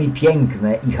rozwinęli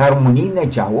piękne i harmonijne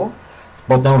ciało z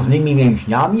potężnymi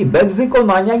mięśniami bez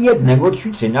wykonania jednego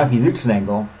ćwiczenia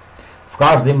fizycznego. W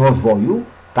każdym rozwoju,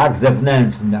 tak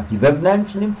zewnętrznym jak i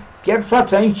wewnętrznym, pierwsza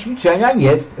część ćwiczenia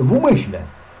jest w umyśle.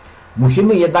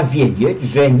 Musimy jednak wiedzieć,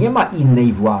 że nie ma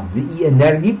innej władzy i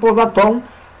energii poza tą,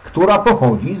 która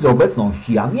pochodzi z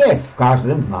obecności jam jest w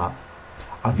każdym z nas.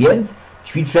 A więc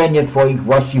ćwiczenie Twoich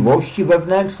właściwości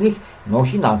wewnętrznych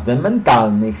nosi nazwę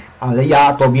mentalnych, ale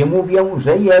ja Tobie mówię,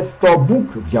 że jest to Bóg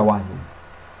w działaniu.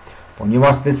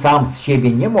 Ponieważ Ty sam z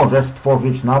siebie nie możesz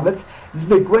stworzyć nawet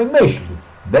zwykłej myśli,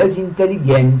 bez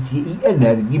inteligencji i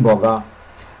energii Boga.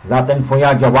 Zatem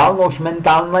Twoja działalność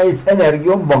mentalna jest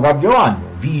energią Boga w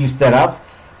działaniu. Widzisz teraz,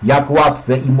 jak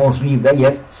łatwe i możliwe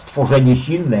jest stworzenie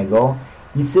silnego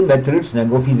i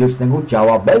symetrycznego fizycznego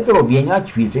ciała bez robienia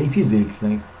ćwiczeń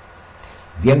fizycznych.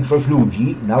 Większość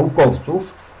ludzi, naukowców,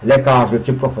 lekarzy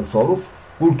czy profesorów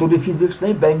kultury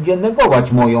fizycznej będzie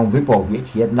negować moją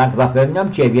wypowiedź, jednak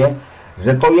zapewniam Ciebie,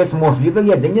 że to jest możliwe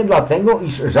jedynie dlatego,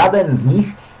 iż żaden z nich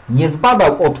nie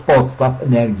zbadał od podstaw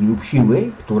energii lub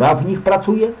siły, która w nich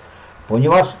pracuje,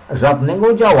 ponieważ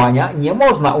żadnego działania nie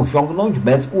można osiągnąć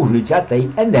bez użycia tej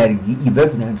energii i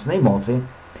wewnętrznej mocy.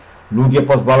 Ludzie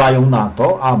pozwalają na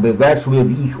to, aby weszły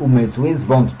w ich umysły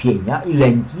zwątpienia i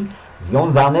lęki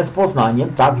związane z poznaniem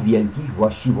tak wielkich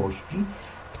właściwości,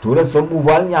 które są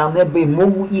uwalniane, by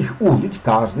mógł ich użyć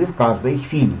każdy w każdej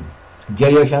chwili.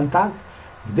 Dzieje się tak,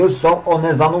 gdyż są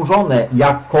one zanurzone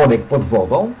jak korek pod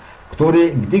wodą, który,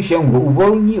 gdy się go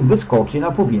uwolni, wyskoczy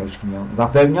na powierzchnię.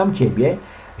 Zapewniam Ciebie,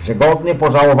 że godny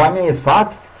pożałowania jest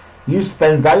fakt, iż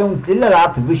spędzają tyle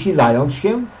lat wysilając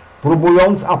się,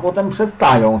 próbując, a potem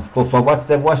przestają stosować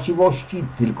te właściwości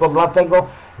tylko dlatego,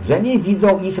 że nie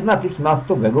widzą ich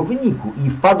natychmiastowego wyniku i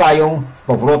wpadają z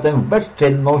powrotem w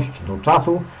bezczynność do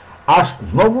czasu, aż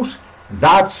znowuż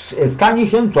stanie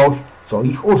się coś, co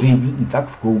ich ożywi i tak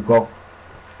w kółko.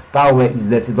 Stałe i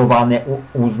zdecydowane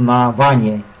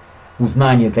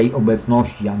uznanie tej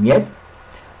obecności, jam jest,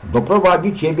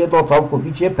 doprowadzi Ciebie do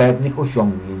całkowicie pewnych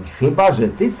osiągnięć, chyba że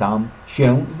Ty sam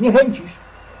się zniechęcisz.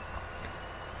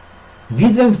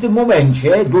 Widzę w tym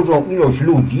momencie dużą ilość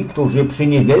ludzi, którzy przy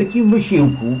niewielkim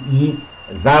wysiłku i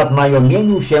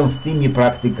zaznajomieniu się z tymi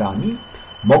praktykami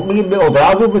mogliby od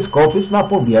razu wyskoczyć na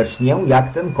powierzchnię jak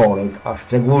ten korek, a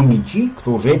szczególnie ci,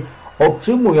 którzy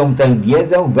otrzymują tę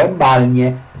wiedzę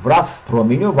werbalnie wraz z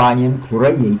promieniowaniem,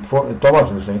 które jej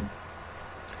towarzyszy.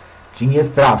 Czy nie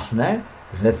straszne,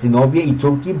 że synowie i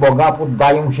córki Boga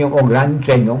poddają się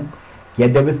ograniczeniom,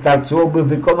 kiedy wystarczyłoby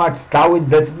wykonać stały,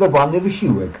 zdecydowany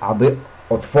wysiłek, aby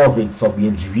otworzyć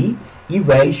sobie drzwi i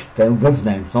wejść w tę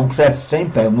wewnętrzną przestrzeń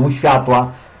pełną światła,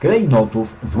 klejnotów,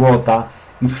 złota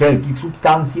i wszelkich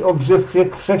substancji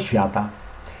odżywczych wszechświata.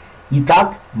 I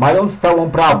tak, mając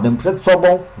całą prawdę przed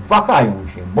sobą, wahają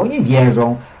się, bo nie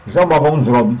wierzą, że mogą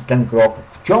zrobić ten krok,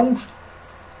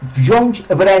 wziąć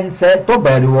w ręce to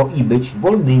berło i być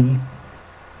wolnymi.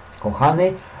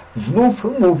 Kochany, znów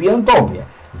mówię Tobie,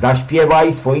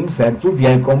 zaśpiewaj w swoim sercu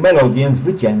wielką melodię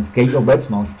zwycięskiej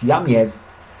obecności jam jest.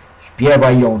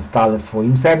 Śpiewaj ją stale w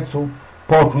swoim sercu,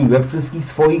 poczuj we wszystkich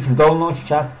swoich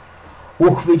zdolnościach,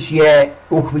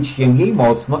 uchwyć się jej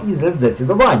mocno i ze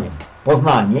zdecydowaniem.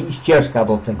 Poznanie i ścieżka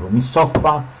do tego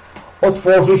mistrzostwa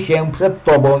otworzy się przed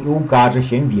Tobą i ukaże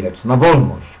się wieczna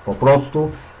wolność. Po prostu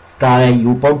stale i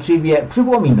uporczywie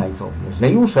przypominaj sobie, że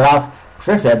już raz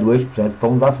przeszedłeś przez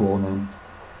tą zasłonę.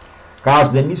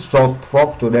 Każde mistrzostwo,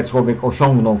 które człowiek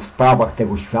osiągnął w sprawach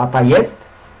tego świata jest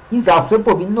i zawsze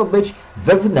powinno być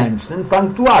wewnętrznym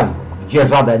sanktuarium, gdzie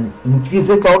żaden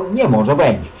inkwizytor nie może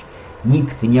wejść.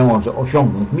 Nikt nie może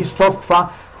osiągnąć mistrzostwa,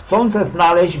 chcąc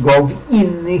znaleźć go w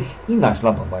innych i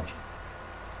naśladować.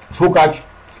 Szukać,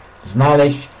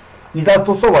 znaleźć i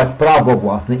zastosować prawo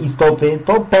własnej istoty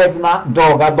to pewna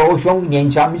droga do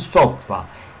osiągnięcia mistrzostwa.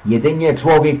 Jedynie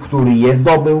człowiek, który je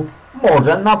zdobył,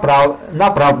 może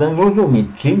naprawdę zrozumieć,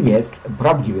 czym jest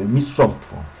prawdziwe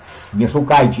mistrzostwo. Nie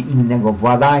szukajcie innego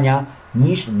władania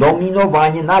niż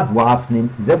dominowanie nad własnym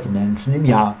zewnętrznym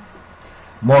ja.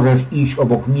 Możesz iść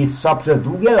obok mistrza przez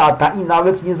długie lata i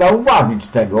nawet nie zauważyć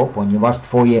tego, ponieważ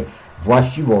Twoje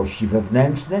właściwości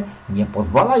wewnętrzne nie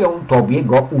pozwalają Tobie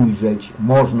go ujrzeć.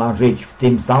 Można żyć w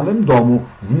tym samym domu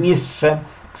z mistrzem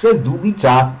przez długi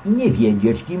czas i nie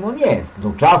wiedzieć, kim on jest,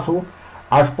 do czasu,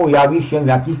 aż pojawi się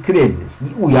jakiś kryzys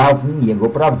i ujawni jego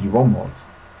prawdziwą moc.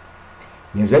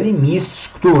 Jeżeli mistrz,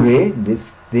 który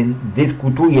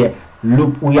dyskutuje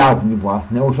lub ujawni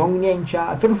własne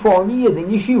osiągnięcia, trwoni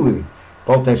jedynie siły,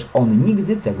 to też on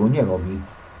nigdy tego nie robi.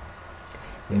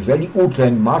 Jeżeli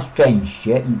uczeń ma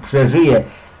szczęście i przeżyje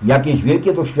jakieś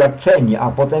wielkie doświadczenie,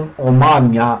 a potem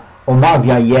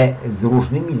omawia je z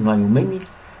różnymi znajomymi,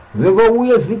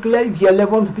 wywołuje zwykle wiele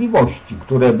wątpliwości,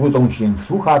 które budzą się w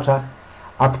słuchaczach,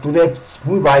 a które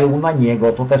wpływają na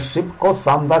niego, to też szybko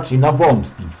sam zaczyna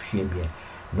wątpić w siebie.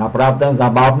 Naprawdę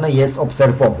zabawne jest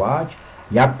obserwować,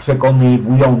 jak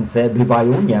przekonywujące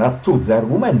bywają nieraz cudze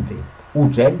argumenty.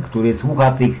 Uczeń, który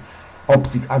słucha tych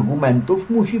obcych argumentów,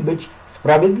 musi być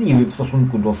sprawiedliwy w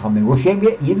stosunku do samego siebie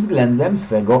i względem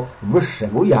swego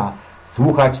wyższego ja.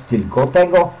 Słuchać tylko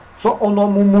tego, co ono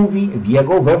mu mówi w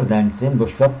jego wewnętrznym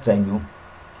doświadczeniu.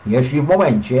 Jeśli w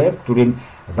momencie, w którym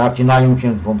zaczynają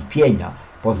się zwątpienia,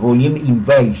 pozwolimy im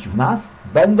wejść w nas,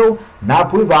 będą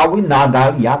napływały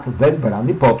nadal jak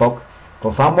wezbrany potok.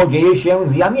 To samo dzieje się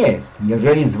z jam jest.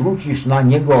 Jeżeli zwrócisz na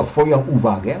niego swoją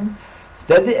uwagę,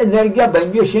 wtedy energia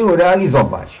będzie się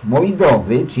realizować. Moi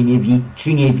drodzy,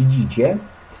 czy nie widzicie,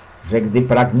 że gdy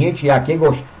pragniecie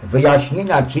jakiegoś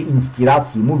wyjaśnienia czy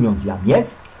inspiracji mówiąc jam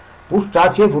jest,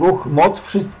 puszczacie w ruch moc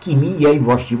wszystkimi jej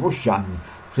właściwościami,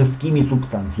 wszystkimi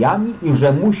substancjami i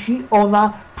że musi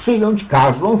ona przyjąć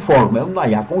każdą formę, na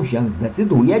jaką się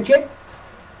zdecydujecie?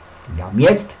 Jam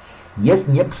jest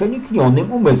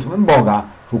nieprzeniknionym umysłem Boga.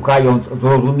 Szukając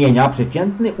zrozumienia,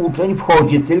 przeciętny uczeń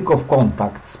wchodzi tylko w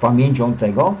kontakt z pamięcią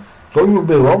tego, co już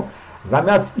było,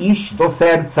 zamiast iść do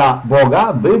serca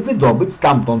Boga, by wydobyć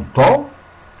stamtąd to,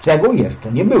 czego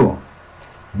jeszcze nie było.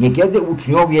 Niekiedy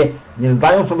uczniowie nie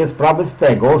zdają sobie sprawy z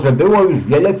tego, że było już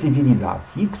wiele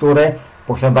cywilizacji, które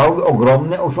posiadały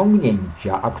ogromne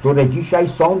osiągnięcia, a które dzisiaj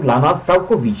są dla nas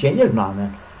całkowicie nieznane.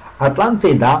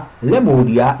 Atlantyda,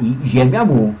 Lemuria i Ziemia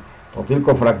Mu to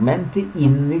tylko fragmenty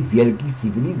innych wielkich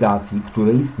cywilizacji,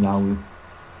 które istniały.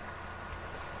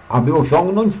 Aby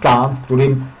osiągnąć stan, w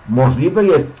którym możliwe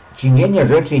jest czynienie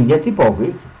rzeczy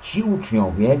nietypowych, ci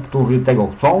uczniowie, którzy tego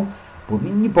chcą,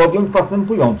 powinni podjąć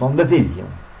następującą decyzję.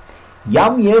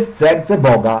 Jam jest serce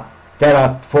Boga.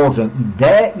 Teraz tworzę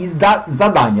idee i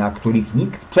zadania, których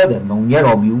nikt przede mną nie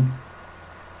robił.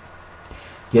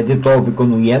 Kiedy to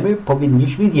wykonujemy,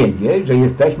 powinniśmy wiedzieć, że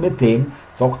jesteśmy tym,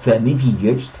 co chcemy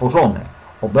widzieć stworzone.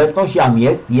 Obecność Jam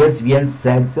jest więc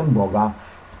sercem Boga.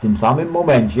 W tym samym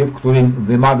momencie, w którym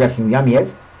wymawia się Jam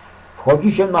jest,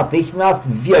 wchodzi się natychmiast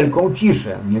w wielką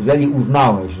ciszę. Jeżeli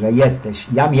uznałeś, że jesteś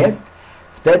Jam jest,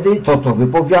 wtedy to, co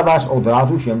wypowiadasz, od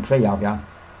razu się przejawia.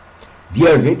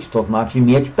 Wierzyć to znaczy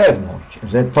mieć pewność,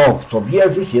 że to, w co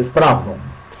wierzysz, jest prawdą.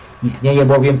 Istnieje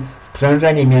bowiem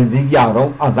sprzężenie między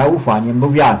wiarą a zaufaniem do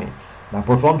wiary. Na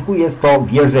początku jest to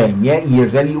wierzenie i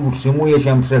jeżeli utrzymuje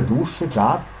się przez dłuższy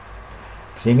czas,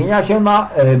 przemienia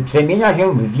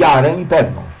się w wiarę i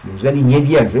pewność. Jeżeli nie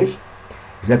wierzysz,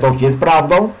 że coś jest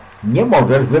prawdą, nie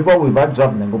możesz wywoływać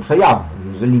żadnego przejawu.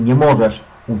 Jeżeli nie możesz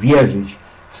uwierzyć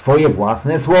w swoje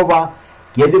własne słowa,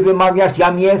 kiedy wymawiasz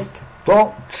Jam jest,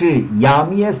 to czy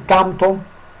Jam jest tamto?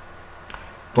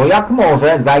 To jak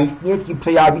może zaistnieć i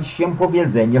przejawić się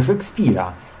powiedzenie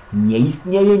Szekspira? Nie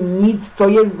istnieje nic, co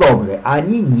jest dobre,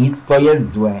 ani nic, co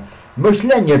jest złe.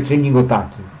 Myślenie czyni go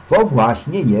takim. To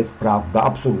właśnie jest prawda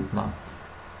absolutna.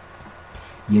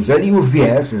 Jeżeli już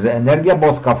wiesz, że energia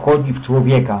boska wchodzi w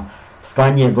człowieka w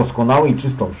stanie doskonałej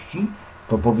czystości,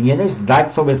 to powinieneś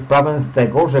zdać sobie sprawę z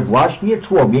tego, że właśnie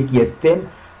człowiek jest tym,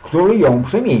 który ją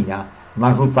przemienia,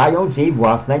 narzucając jej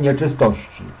własne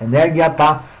nieczystości. Energia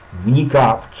ta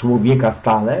wnika w człowieka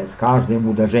stale, z każdym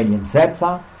uderzeniem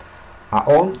serca, a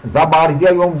on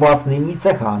zabarwia ją własnymi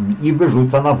cechami i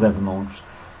wyrzuca na zewnątrz.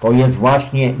 To jest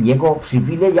właśnie jego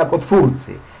przywilej jako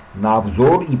twórcy, na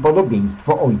wzór i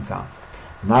podobieństwo Ojca.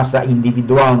 Nasza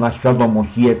indywidualna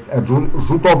świadomość jest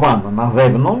rzutowana na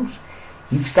zewnątrz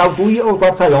i kształtuje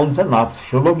otaczające nas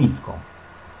środowisko.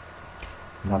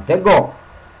 Dlatego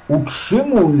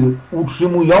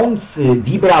utrzymujący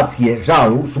wibracje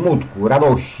żalu, smutku,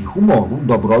 radości, humoru,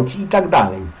 dobroci itd.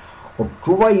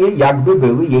 Odczuwa je, jakby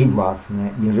były jej własne.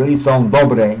 Jeżeli są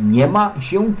dobre, nie ma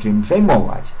się czym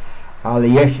przejmować. Ale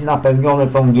jeśli napełnione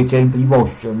są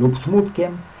niecierpliwością lub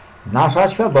smutkiem, nasza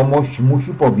świadomość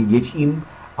musi powiedzieć im,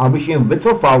 aby się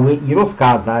wycofały i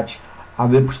rozkazać,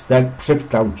 aby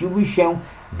przekształciły się,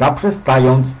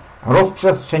 zaprzestając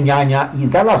rozprzestrzeniania i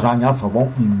zarażania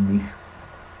sobą innych.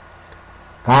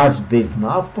 Każdy z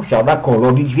nas posiada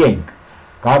kolor i dźwięk.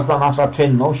 Każda nasza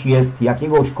czynność jest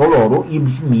jakiegoś koloru i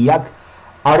brzmi jak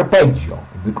arpeggio.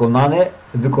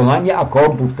 Wykonanie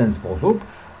akordu w ten sposób,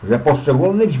 że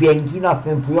poszczególne dźwięki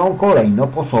następują kolejno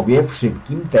po sobie w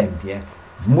szybkim tempie,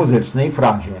 w muzycznej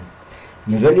frazie.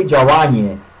 Jeżeli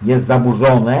działanie jest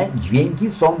zaburzone, dźwięki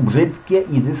są brzydkie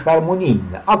i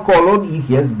dysharmonijne, a kolor ich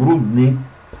jest brudny.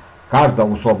 Każda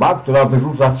osoba, która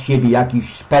wyrzuca z siebie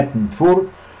jakiś szpetny twór,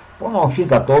 ponosi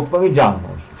za to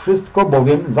odpowiedzialność. Wszystko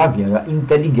bowiem zawiera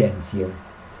inteligencję.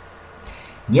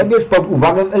 Nie bierz pod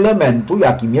uwagę elementu,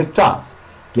 jakim jest czas.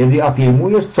 Kiedy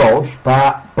afirmujesz coś,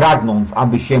 pragnąc,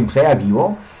 aby się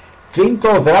przejawiło, czyń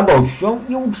to z radością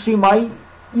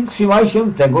i trzymaj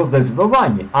się tego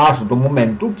zdecydowanie, aż do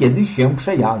momentu, kiedy się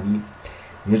przejawi.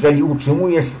 Jeżeli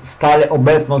utrzymujesz stale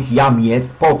obecność Jam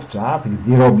jest, podczas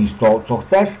gdy robisz to, co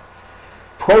chcesz,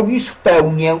 wchodzisz w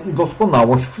pełnię i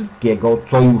doskonałość wszystkiego,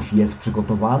 co już jest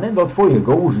przygotowane do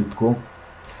Twojego użytku.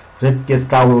 Wszystkie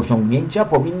stałe osiągnięcia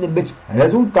powinny być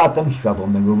rezultatem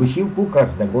świadomego wysiłku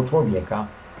każdego człowieka.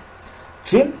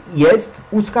 Czym jest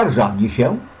uskarżanie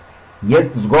się?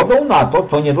 Jest zgodą na to,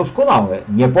 co niedoskonałe.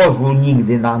 Nie pozwól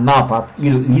nigdy na napad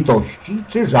litości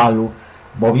czy żalu,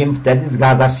 bowiem wtedy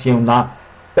zgadzasz się na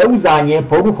pełzanie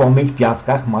po ruchomych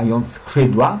piaskach, mając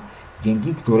skrzydła,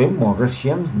 dzięki którym możesz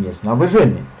się wznieść na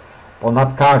wyżyny.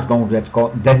 Ponad każdą rzecz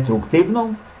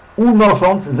destruktywną,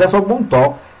 unosząc ze sobą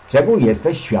to, czego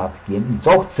jesteś świadkiem i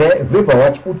co chce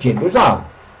wywołać u Ciebie żal.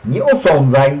 Nie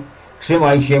osądzaj,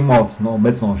 trzymaj się mocno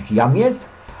obecności Jam jest,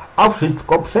 a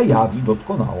wszystko przejawi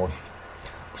doskonałość.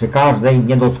 Przy każdej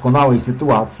niedoskonałej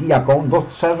sytuacji, jaką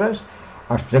dostrzeżesz,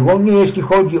 a szczególnie jeśli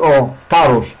chodzi o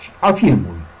starość,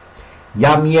 afirmuj.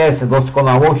 Jam jest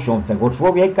doskonałością tego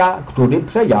człowieka, który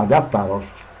przejawia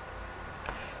starość.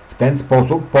 W ten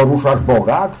sposób poruszasz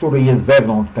Boga, który jest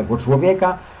wewnątrz tego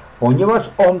człowieka, ponieważ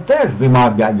on też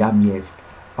wymawia Jam jest,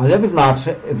 ale w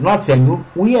znaczeniu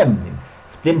ujemnym.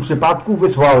 W tym przypadku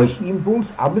wysłałeś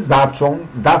impuls, aby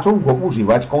zaczął go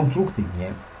używać konstruktywnie.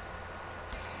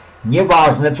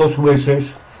 Nieważne, co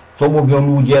słyszysz, co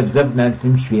mówią ludzie w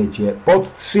zewnętrznym świecie,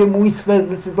 podtrzymuj swe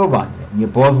zdecydowanie. Nie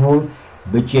pozwól,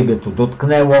 by Ciebie to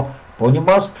dotknęło,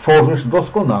 ponieważ tworzysz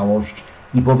doskonałość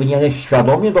i powinieneś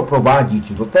świadomie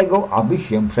doprowadzić do tego, aby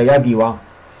się przejawiła.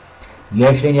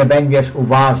 Jeśli nie będziesz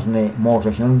uważny,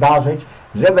 może się zdarzyć,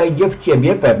 że wejdzie w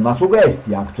ciebie pewna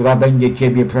sugestia, która będzie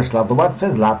ciebie prześladować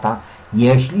przez lata,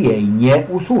 jeśli jej nie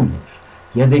usuniesz.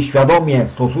 Kiedy świadomie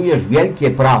stosujesz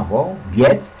wielkie prawo,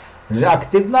 wiedz, że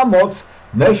aktywna moc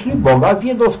myśli Boga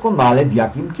wie doskonale, w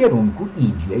jakim kierunku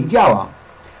idzie i działa.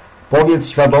 Powiedz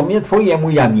świadomie twojemu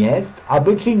jam jest,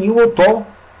 aby czyniło to,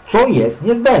 co jest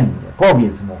niezbędne.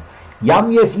 Powiedz mu,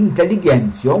 jam jest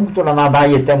inteligencją, która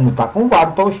nadaje temu taką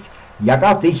wartość,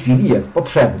 jaka w tej chwili jest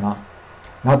potrzebna.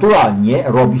 Naturalnie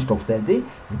robisz to wtedy,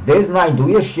 gdy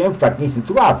znajdujesz się w takiej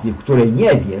sytuacji, w której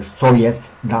nie wiesz, co jest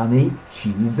w danej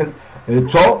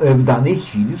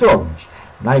chwili zrobić.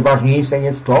 Najważniejsze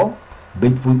jest to,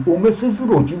 by twój umysł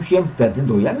zwrócił się wtedy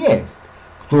do jam jest,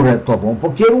 które tobą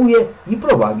pokieruje i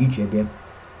prowadzi ciebie.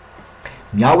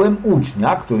 Miałem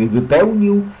ucznia, który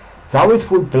wypełnił cały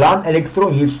swój plan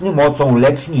elektroniczny mocą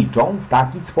leczniczą w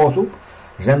taki sposób,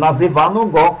 że nazywano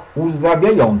go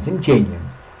uzdrawiającym cieniem.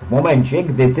 W momencie,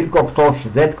 gdy tylko ktoś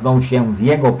zetknął się z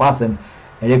jego pasem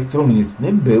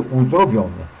elektronicznym, był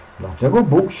uzdrowiony. Dlaczego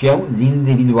Bóg się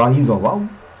zindywidualizował?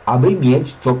 Aby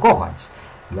mieć co kochać.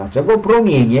 Dlaczego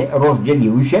promienie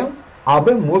rozdzieliły się?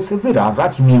 Aby móc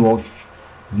wyrażać miłość.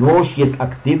 Miłość jest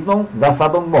aktywną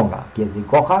zasadą Boga. Kiedy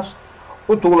kochasz,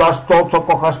 utulasz to, co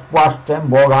kochasz płaszczem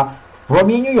Boga w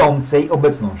promieniującej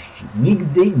obecności.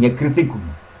 Nigdy nie krytykuj.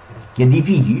 Kiedy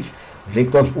widzisz, że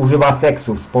ktoś używa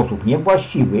seksu w sposób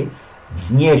niewłaściwy,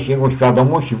 wznieś jego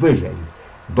świadomość wyżej,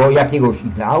 do jakiegoś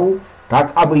ideału,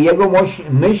 tak aby jego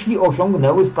myśli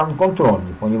osiągnęły stan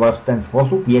kontroli, ponieważ w ten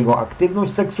sposób jego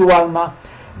aktywność seksualna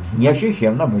wzniesie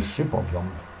się na wyższy poziom.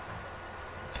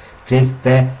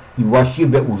 Czyste i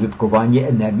właściwe użytkowanie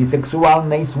energii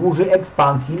seksualnej służy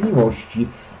ekspansji miłości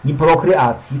i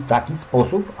prokreacji w taki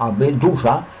sposób, aby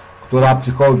dusza, która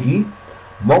przychodzi,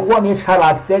 mogła mieć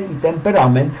charakter i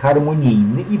temperament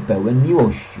harmonijny i pełen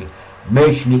miłości.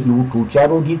 Myśli i uczucia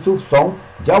rodziców są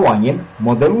działaniem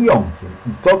modelującym.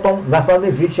 Istotą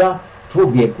zasady życia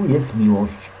człowieku jest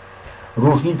miłość.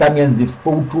 Różnica między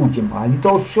współczuciem a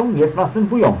litością jest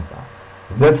następująca.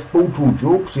 We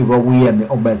współczuciu przywołujemy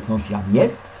obecność jam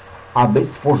jest, aby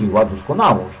stworzyła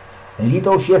doskonałość.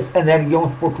 Litość jest energią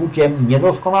z poczuciem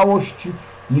niedoskonałości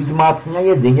i wzmacnia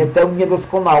jedynie tę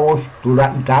niedoskonałość, która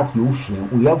i tak już się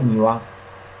ujawniła.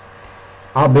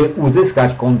 Aby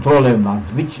uzyskać kontrolę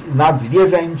nad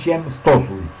zwierzęciem,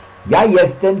 stosuj ja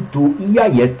jestem tu i ja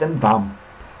jestem tam.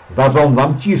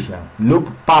 Zażądam ciszę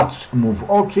lub patrz mu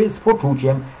w oczy z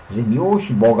poczuciem, że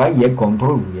miłość Boga je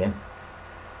kontroluje.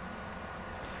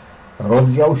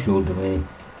 Rozdział 7.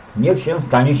 Niech się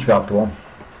stanie światło.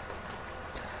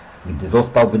 Gdy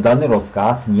został wydany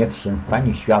rozkaz, niech się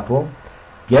stanie światło,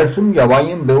 pierwszym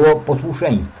działaniem było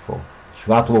posłuszeństwo.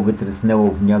 Światło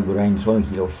wytrysnęło w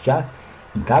nieograniczonych ilościach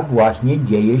i tak właśnie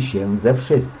dzieje się ze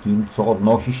wszystkim, co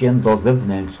odnosi się do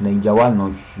zewnętrznej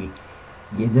działalności,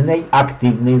 jedynej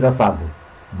aktywnej zasady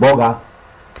Boga.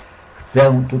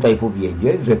 Chcę tutaj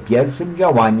powiedzieć, że pierwszym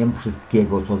działaniem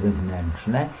wszystkiego, co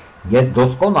zewnętrzne, jest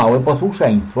doskonałe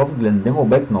posłuszeństwo względem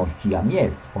obecności jam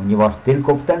jest, ponieważ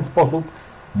tylko w ten sposób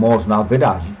można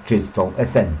wyrazić czystą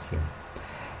esencję.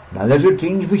 Należy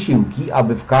czynić wysiłki,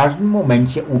 aby w każdym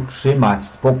momencie utrzymać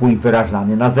spokój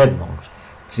wyrażany na zewnątrz.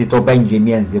 Czy to będzie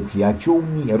między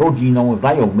przyjaciółmi, rodziną,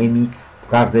 znajomymi, w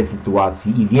każdej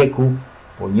sytuacji i wieku,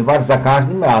 ponieważ za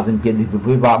każdym razem, kiedy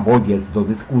wypływa bodziec do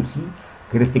dyskusji,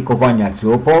 krytykowania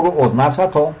czy oporu, oznacza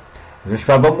to, że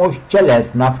świadomość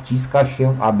cielesna wciska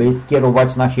się, aby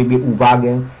skierować na siebie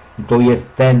uwagę i to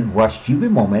jest ten właściwy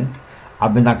moment,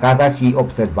 aby nakazać jej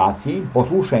obserwację,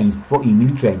 posłuszeństwo i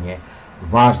milczenie.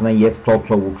 Ważne jest to,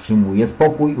 co utrzymuje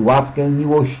spokój, łaskę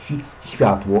miłości,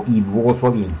 światło i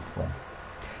błogosławieństwo.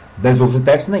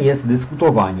 Bezużyteczne jest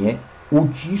dyskutowanie,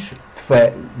 ucisz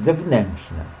twe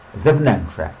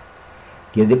zewnętrze.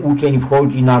 Kiedy uczeń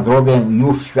wchodzi na drogę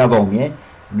już świadomie,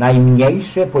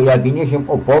 najmniejsze pojawienie się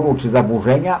oporu czy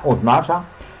zaburzenia oznacza,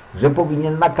 że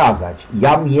powinien nakazać.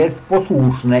 Jam jest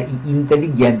posłuszne i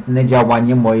inteligentne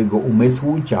działanie mojego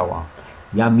umysłu i ciała.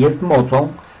 Jam jest mocą,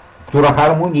 która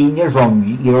harmonijnie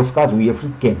rządzi i rozkazuje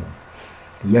wszystkiemu.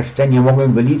 Jeszcze nie mogę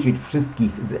wyliczyć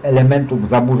wszystkich elementów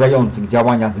zaburzających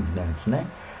działania zewnętrzne,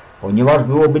 ponieważ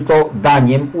byłoby to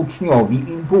daniem uczniowi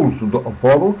impulsu do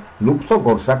oporu lub co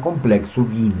gorsza kompleksu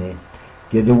winy.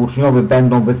 Kiedy uczniowie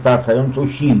będą wystarczająco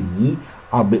silni,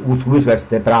 aby usłyszeć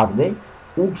te prawdy,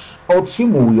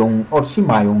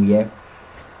 otrzymają je.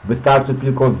 Wystarczy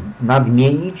tylko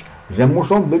nadmienić, że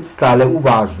muszą być stale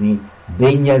uważni,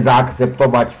 by nie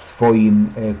zaakceptować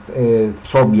w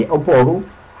sobie oporu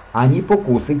ani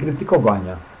pokusy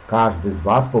krytykowania. Każdy z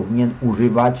was powinien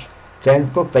używać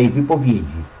często tej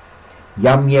wypowiedzi.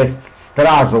 Jam jest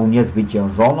strażą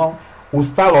niezwyciężoną,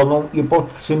 ustaloną i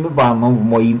podtrzymywaną w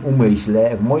moim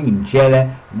umyśle, w moim ciele,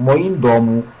 w moim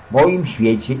domu, w moim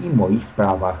świecie i moich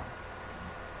sprawach.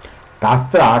 Ta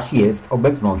straż jest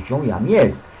obecnością Jam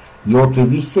jest i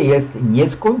oczywiście jest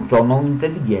nieskończoną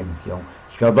inteligencją.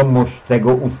 Świadomość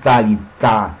tego ustali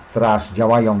ta straż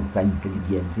działająca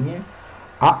inteligentnie,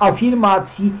 a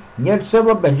afirmacji nie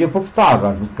trzeba będzie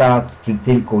powtarzać. Wystarczy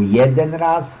tylko jeden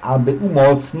raz, aby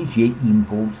umocnić jej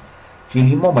impuls,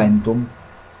 czyli momentum.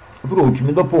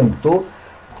 Wróćmy do punktu,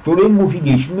 w którym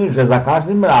mówiliśmy, że za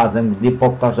każdym razem, gdy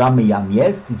powtarzamy Jam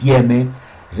jest, wiemy,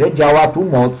 że działa tu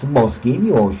moc boskiej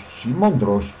miłości,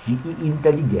 mądrości i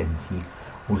inteligencji.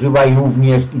 Używaj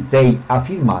również i tej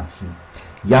afirmacji.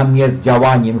 Jam jest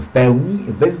działaniem w pełni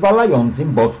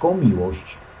wyzwalającym boską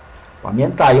miłość.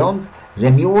 Pamiętając,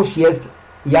 że miłość jest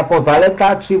jako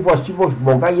zaleta czy właściwość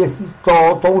Boga jest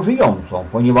istotą żyjącą,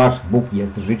 ponieważ Bóg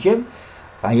jest życiem,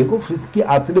 a Jego wszystkie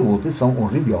atrybuty są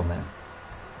ożywione.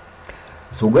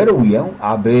 Sugeruję,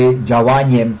 aby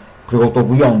działaniem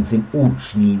przygotowującym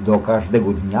uczniów do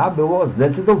każdego dnia było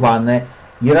zdecydowane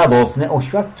i radosne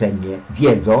oświadczenie,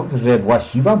 wiedząc, że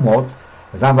właściwa moc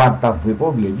zawarta w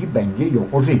wypowiedzi będzie ją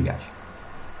ożywiać.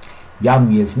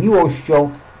 Jam jest miłością,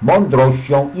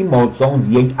 mądrością i mocą z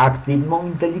jej aktywną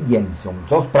inteligencją,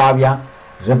 co sprawia,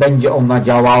 że będzie ona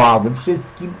działała we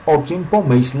wszystkim, o czym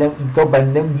pomyślę i co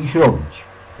będę dziś robić.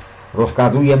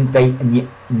 Rozkazuję tej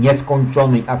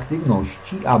nieskończonej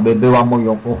aktywności, aby była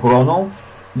moją ochroną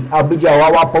i aby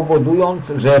działała, powodując,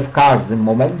 że w każdym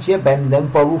momencie będę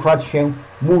poruszać się,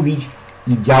 mówić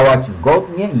i działać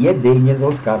zgodnie jedynie z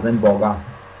rozkazem Boga.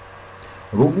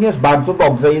 Również bardzo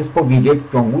dobrze jest powiedzieć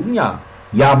w ciągu dnia: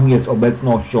 Jam jest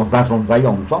obecnością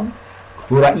zarządzającą,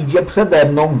 która idzie przede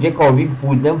mną, gdziekolwiek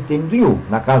pójdę w tym dniu,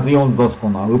 nakazując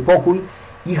doskonały pokój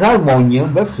i harmonię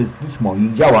we wszystkich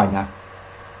moich działaniach.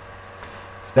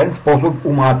 W ten sposób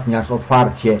umacniasz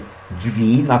otwarcie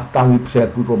drzwi na stały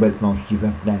przepływ obecności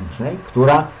wewnętrznej,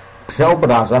 która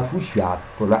przeobraża Twój świat,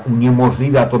 która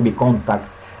uniemożliwia Tobie kontakt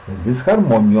z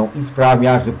dysharmonią i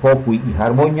sprawia, że pokój i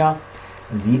harmonia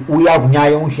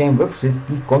ujawniają się we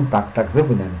wszystkich kontaktach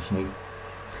zewnętrznych.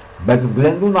 Bez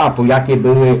względu na to, jakie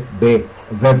byłyby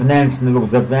wewnętrzne lub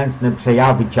zewnętrzne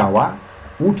przejawy ciała,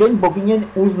 uczeń powinien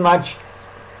uznać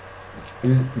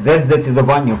ze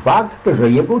zdecydowaniem fakt, że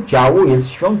jego ciało jest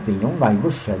świątynią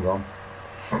Najwyższego.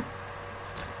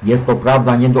 Jest to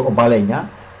prawda nie do obalenia,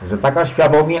 że taka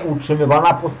świadomie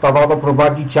utrzymywana postawa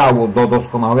doprowadzi ciało do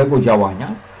doskonałego działania,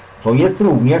 co jest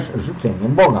również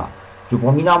życzeniem Boga.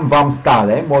 Przypominam Wam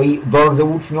stale, moi drodzy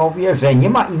uczniowie, że nie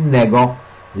ma innego,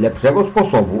 lepszego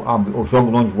sposobu, aby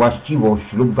osiągnąć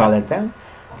właściwość lub zaletę,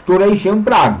 której się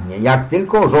pragnie, jak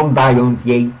tylko żądając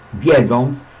jej,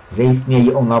 wiedząc, że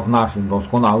istnieje ona w naszym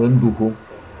doskonałym duchu.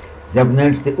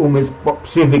 Zewnętrzny umysł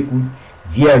przywykł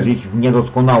wierzyć w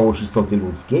niedoskonałość istoty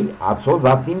ludzkiej, a co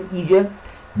za tym idzie,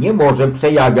 nie może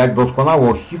przejawiać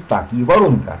doskonałości w takich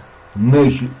warunkach.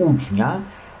 Myśl ucznia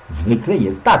zwykle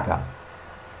jest taka: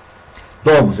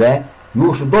 dobrze,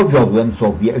 już dowiodłem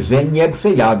sobie, że nie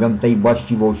przejawiam tej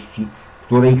właściwości,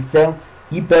 której chcę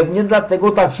i pewnie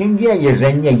dlatego tak się dzieje,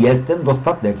 że nie jestem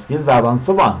dostatecznie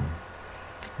zaawansowany.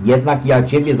 Jednak ja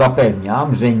Ciebie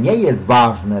zapewniam, że nie jest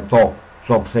ważne to,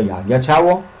 co przejawia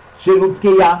ciało czy ludzkie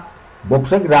ja, bo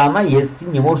przegrana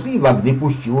jest niemożliwa, gdy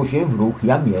puściło się w ruch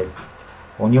Jam jest,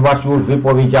 ponieważ już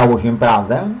wypowiedziało się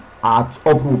prawdę, a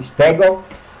oprócz tego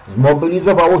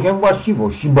zmobilizowało się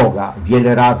właściwości Boga.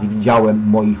 Wiele razy widziałem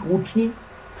moich uczniów,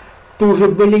 którzy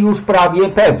byli już prawie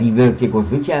pewni wielkiego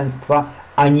zwycięstwa,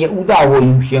 a nie udało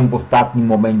im się w ostatnim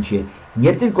momencie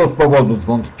nie tylko z powodu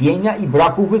zwątpienia i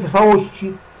braku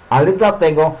wytrwałości, ale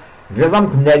dlatego, że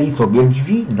zamknęli sobie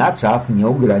drzwi na czas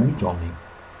nieograniczony.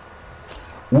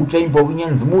 Uczeń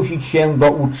powinien zmusić się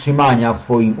do utrzymania w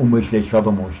swoim umyśle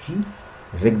świadomości,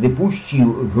 że gdy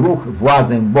puścił w ruch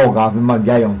władzę Boga,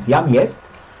 wymawiając Jam jest,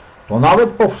 to nawet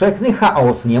powszechny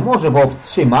chaos nie może go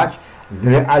wstrzymać z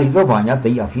realizowania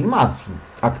tej afirmacji.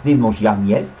 Aktywność Jam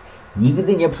jest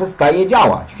nigdy nie przestaje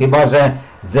działać, chyba że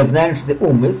zewnętrzny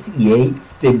umysł jej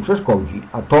w tym przeszkodzi,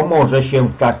 a to może się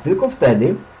stać tylko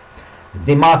wtedy,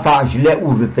 gdy masa źle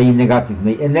użytej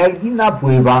negatywnej energii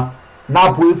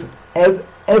napływ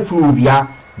efluwia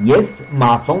jest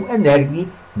masą energii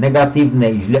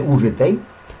negatywnej źle użytej,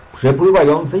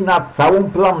 przepływającej nad całą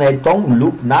planetą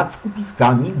lub nad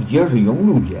skupiskami, gdzie żyją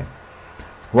ludzie.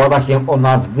 Składa się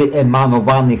ona z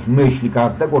wyemanowanych myśli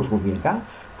każdego człowieka,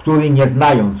 który nie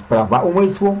znając prawa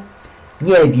umysłu,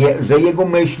 nie wie, że jego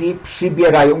myśli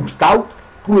przybierają kształt,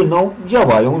 płyną,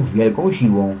 działają z wielką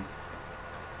siłą.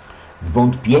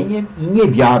 Zwątpieniem i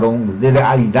niewiarą, gdy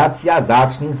realizacja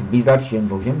zacznie zbliżać się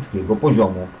do ziemskiego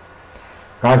poziomu.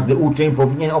 Każdy uczeń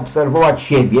powinien obserwować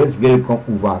siebie z wielką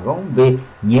uwagą, by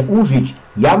nie użyć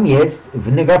jam jest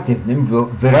w negatywnym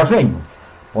wyrażeniu.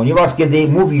 Ponieważ kiedy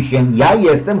mówi się ja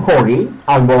jestem chory,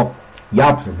 albo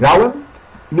ja przegrałem,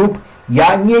 lub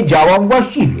ja nie działam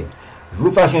właściwie,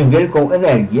 rzuca się wielką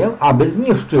energię, aby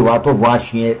zniszczyła to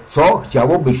właśnie, co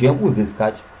chciałoby się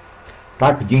uzyskać.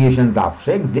 Tak dzieje się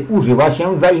zawsze, gdy używa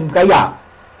się zaimka ja.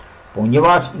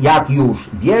 Ponieważ, jak już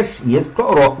wiesz, jest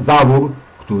to zawór,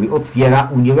 który otwiera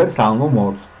uniwersalną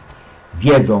moc.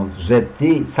 Wiedząc, że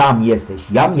ty sam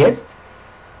jesteś jam jest,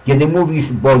 kiedy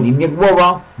mówisz boli mnie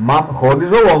głowa, mam chory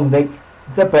żołądek,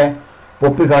 itp.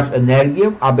 Popychasz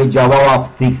energię, aby działała w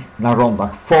tych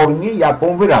narządach w formie,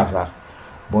 jaką wyrażasz.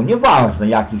 Bo nieważne,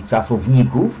 jakich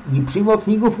czasowników i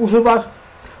przymiotników używasz,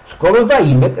 skoro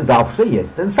zaimek zawsze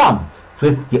jest ten sam.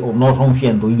 Wszystkie odnoszą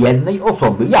się do jednej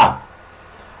osoby ja.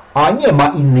 A nie ma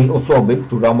innej osoby,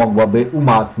 która mogłaby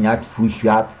umacniać swój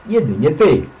świat, jedynie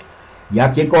ty.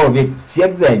 Jakiekolwiek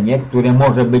stwierdzenie, które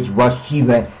może być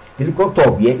właściwe tylko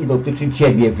tobie i dotyczy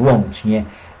ciebie wyłącznie,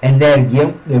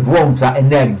 włącza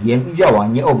energię i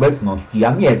działanie obecności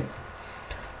jam jest.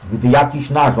 Gdy jakiś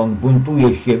narząd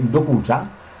buntuje się i dokucza,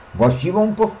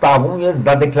 właściwą postawą jest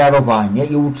zadeklarowanie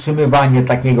i utrzymywanie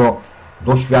takiego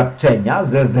doświadczenia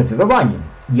ze zdecydowaniem.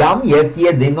 Jam jest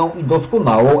jedyną i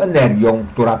doskonałą energią,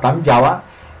 która tam działa,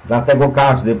 dlatego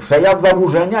każdy przejaw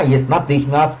zaburzenia jest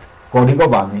natychmiast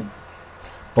korygowany.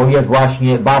 To jest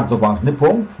właśnie bardzo ważny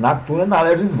punkt, na który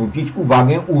należy zwrócić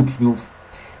uwagę uczniów.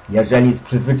 Jeżeli z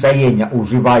przyzwyczajenia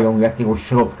używają jakiegoś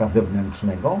środka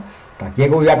zewnętrznego,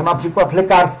 takiego jak na przykład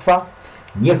lekarstwa,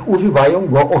 niech używają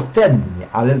go oszczędnie,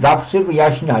 ale zawsze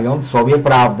wyjaśniając sobie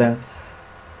prawdę,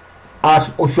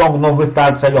 aż osiągną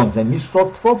wystarczające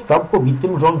mistrzostwo w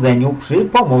całkowitym rządzeniu przy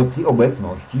pomocy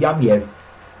obecności jam jest.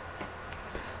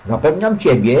 Zapewniam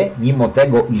Ciebie, mimo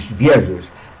tego, iż wierzysz,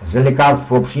 że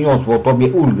lekarstwo przyniosło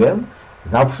Tobie ulgę,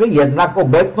 zawsze jednak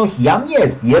obecność jam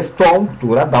jest tą,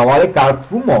 która dała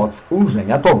lekarstwu moc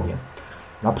ulżenia Tobie.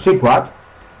 Na przykład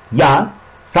ja,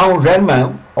 Saint-Germain,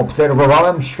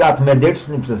 obserwowałem świat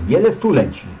medyczny przez wiele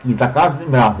stuleci i za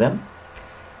każdym razem,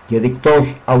 kiedy ktoś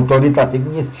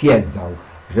autorytatywnie stwierdzał,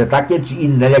 że takie czy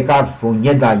inne lekarstwo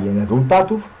nie daje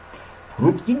rezultatów, w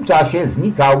krótkim czasie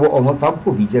znikało ono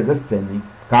całkowicie ze sceny.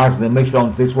 Każdy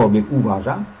myślący człowiek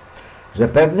uważa, że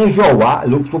pewne zioła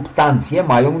lub substancje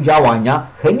mają działania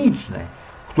chemiczne,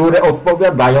 które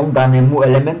odpowiadają danemu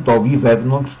elementowi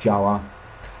wewnątrz ciała.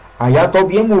 A ja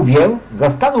Tobie mówię,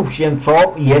 zastanów się, co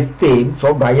jest tym,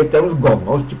 co daje tę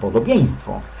zgodność i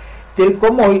podobieństwo.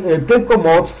 Tylko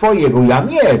moc Twojego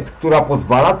jam jest, która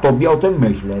pozwala Tobie o tym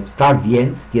myśleć. Tak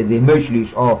więc, kiedy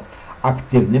myślisz o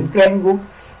aktywnym kręgu,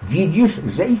 widzisz,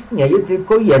 że istnieje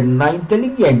tylko jedna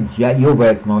inteligencja i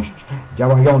obecność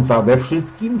działająca we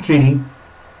wszystkim, czyli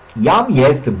jam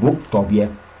jest Bóg w Tobie.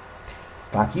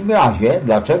 W takim razie,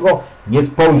 dlaczego nie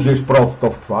spojrzysz prosto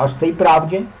w twarz tej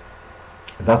prawdzie?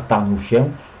 Zastanów się,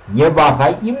 nie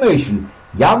wahaj i myśl,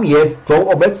 jam jest tą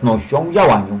obecnością w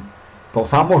działaniu. To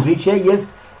samo życie jest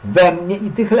we mnie i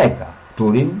tych lekach,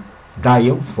 którym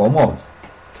daję swą moc.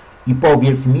 I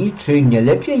powiedz mi, czy nie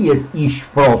lepiej jest iść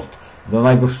wprost do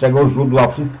najwyższego źródła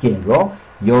wszystkiego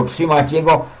i otrzymać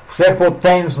Jego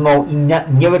wszechpotężną i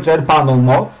niewyczerpaną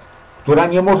moc, która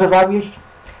nie może zawieść,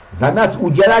 zamiast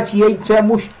udzielać jej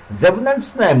czemuś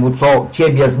zewnętrznemu, co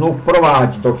Ciebie znów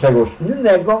prowadzi do czegoś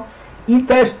innego i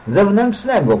też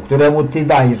zewnętrznego, któremu Ty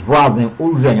dajesz władzę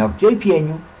ulżenia w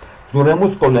cierpieniu, któremu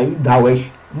z kolei dałeś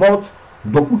moc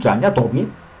dokuczania Tobie.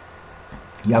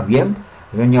 Ja wiem,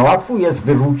 że niełatwo jest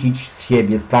wyrzucić z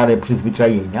siebie stare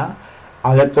przyzwyczajenia,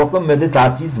 ale trochę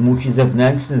medytacji zmusi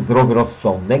zewnętrzny zdrowy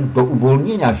rozsądek do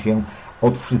uwolnienia się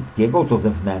od wszystkiego, co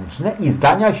zewnętrzne i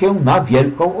zdania się na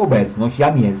wielką obecność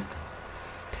jam jest.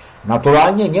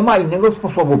 Naturalnie nie ma innego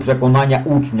sposobu przekonania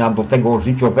ucznia do tego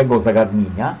życiowego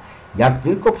zagadnienia, jak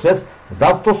tylko przez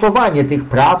zastosowanie tych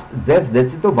prawd ze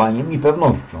zdecydowaniem i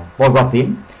pewnością. Poza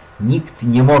tym nikt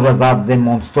nie może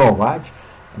zademonstrować,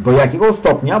 do jakiego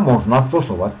stopnia można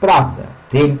stosować prawdę.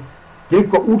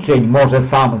 Tylko uczeń może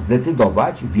sam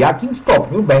zdecydować, w jakim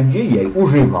stopniu będzie jej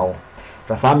używał.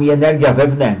 Czasami energia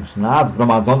wewnętrzna,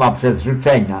 zgromadzona przez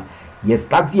życzenia, jest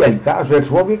tak wielka, że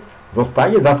człowiek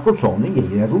zostaje zaskoczony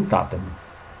jej rezultatem.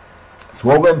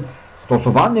 Słowem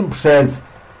stosowanym przez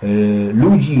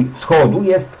ludzi wschodu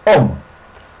jest on.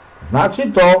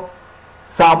 Znaczy to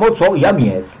samo, co jam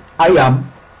jest, a jam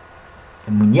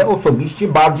mnie osobiście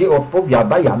bardziej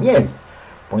odpowiada jam jest,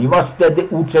 ponieważ wtedy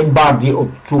uczeń bardziej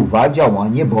odczuwa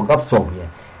działanie Boga w sobie.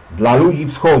 Dla ludzi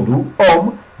wschodu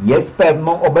jest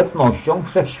pewną obecnością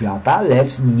wszechświata,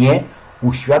 lecz nie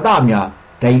uświadamia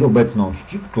tej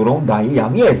obecności, którą daje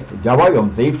jam jest,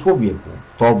 działającej w człowieku.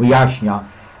 To wyjaśnia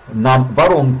nam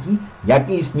warunki,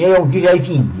 jakie istnieją dzisiaj w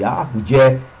Indiach,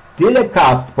 gdzie tyle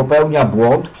kast popełnia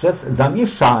błąd przez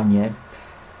zamieszanie,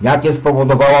 jakie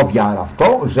spowodowała wiara w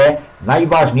to, że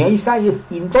najważniejsza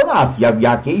jest intonacja, w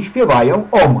jakiej śpiewają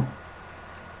Om.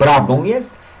 Prawdą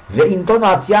jest, że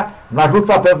intonacja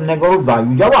narzuca pewnego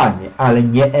rodzaju działanie, ale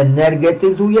nie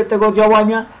energetyzuje tego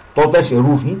działania, to też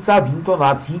różnica w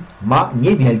intonacji ma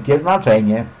niewielkie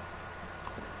znaczenie.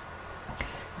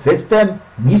 System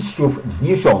mistrzów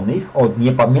wzniesionych od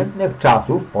niepamiętnych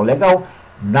czasów polegał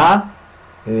na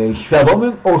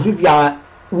świadomym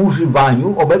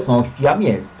używaniu obecności jam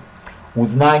jest.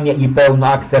 Uznanie i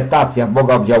pełna akceptacja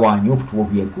Boga w działaniu w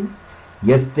człowieku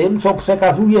jest tym, co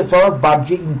przekazuje coraz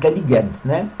bardziej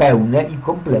inteligentne, pełne i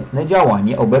kompletne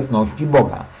działanie obecności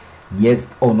Boga.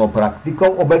 Jest ono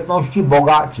praktyką obecności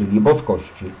Boga, czyli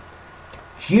boskości.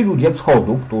 Ci ludzie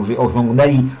wschodu, którzy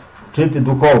osiągnęli szczyty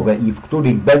duchowe i w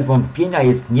których bez wątpienia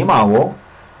jest niemało,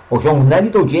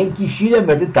 osiągnęli to dzięki sile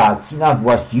medytacji nad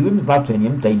właściwym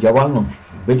znaczeniem tej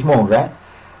działalności. Być może,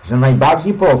 że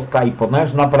najbardziej prosta i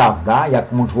potężna prawda,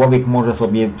 jaką człowiek może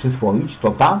sobie przyswoić,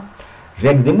 to ta,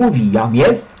 że gdy mówi jam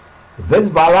jest,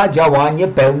 wezwala działanie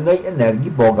pełnej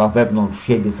energii Boga wewnątrz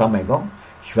siebie samego,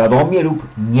 świadomie lub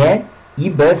nie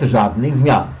i bez żadnych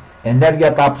zmian.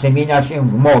 Energia ta przemienia się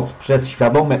w moc przez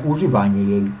świadome używanie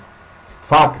jej.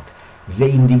 Fakt, że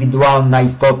indywidualna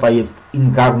istota jest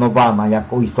inkarnowana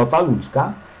jako istota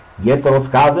ludzka, jest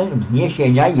rozkazem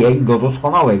wzniesienia jej do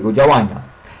doskonałego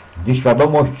działania. Gdy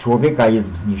świadomość człowieka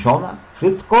jest wzniesiona,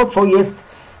 wszystko, co jest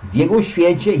w jego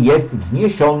świecie, jest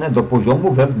wzniesione do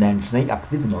poziomu wewnętrznej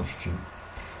aktywności.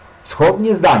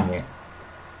 Wschodnie zdanie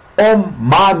Om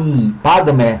Mani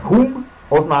Padme Hum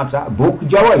oznacza Bóg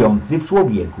działający w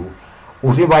człowieku.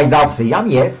 Używaj zawsze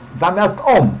jam jest zamiast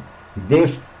Om,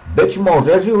 gdyż być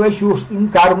może żyłeś już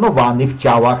inkarnowany w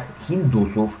ciałach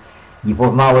Hindusów i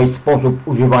poznałeś sposób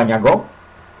używania go,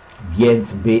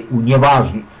 więc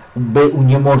by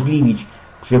uniemożliwić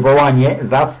przywołanie,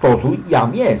 zastosuj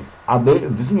jam jest, aby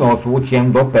wzniosło cię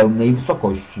do pełnej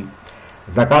wysokości.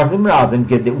 Za każdym razem,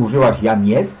 kiedy używasz jam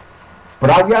jest,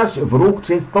 wprawiasz w ruch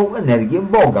czystą energię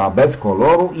Boga, bez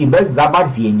koloru i bez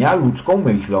zabarwienia ludzką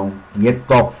myślą. Jest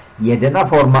to jedyna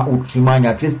forma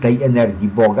utrzymania czystej energii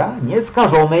Boga,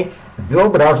 nieskażonej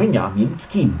wyobrażeniami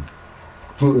ludzkimi.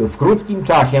 W krótkim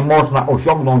czasie można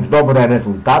osiągnąć dobre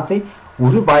rezultaty,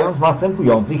 używając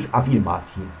następujących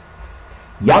afirmacji.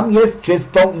 Jam jest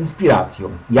czystą inspiracją.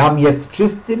 Jam jest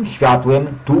czystym światłem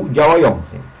tu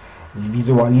działającym.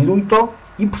 Zwizualizuj to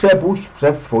i przepuść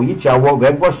przez swoje ciało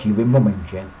we właściwym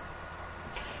momencie.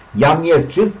 Jam jest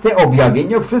czyste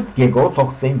objawienie wszystkiego, co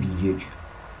chcę widzieć.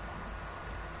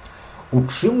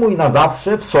 Utrzymuj na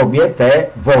zawsze w sobie tę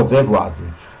wodzę władzy.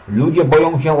 Ludzie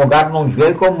boją się ogarnąć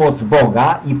wielką moc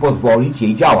Boga i pozwolić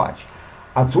jej działać.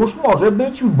 A cóż może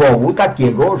być w Bogu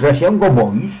takiego, że się go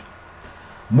boisz?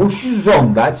 Musisz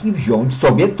żądać i wziąć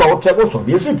sobie to, czego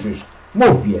sobie życzysz.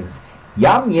 Mów więc,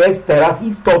 jam jest teraz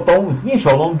istotą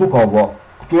wzniesioną duchowo,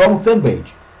 którą chcę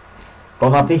być. To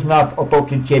natychmiast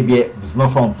otoczy ciebie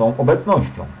wznoszącą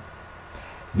obecnością.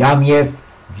 Jam jest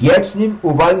wiecznym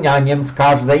uwalnianiem z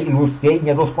każdej ludzkiej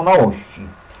niedoskonałości.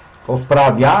 To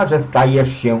sprawia, że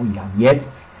stajesz się jam jest.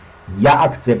 Ja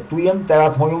akceptuję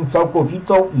teraz moją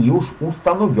całkowitą i już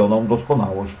ustanowioną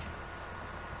doskonałość.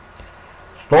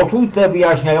 Stosuj te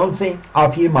wyjaśniające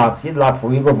afirmacje dla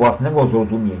twojego własnego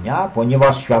zrozumienia,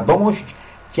 ponieważ świadomość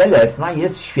cielesna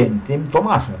jest świętym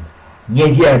Tomaszem,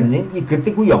 niewiernym i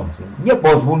krytykującym. Nie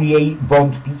pozwól jej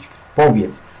wątpić.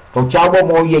 Powiedz, to ciało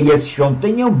moje jest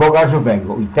świątynią Boga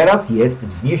żywego i teraz jest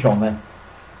wzniesione.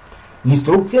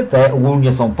 Instrukcje te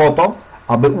ogólnie są po to,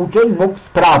 aby uczeń mógł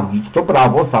sprawdzić to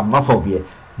prawo sam na sobie.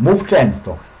 Mów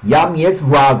często, jam jest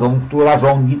władzą, która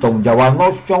rządzi tą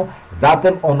działalnością,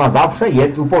 zatem ona zawsze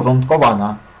jest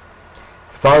uporządkowana.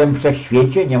 W całym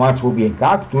wszechświecie nie ma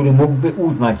człowieka, który mógłby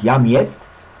uznać jam jest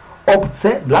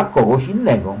obce dla kogoś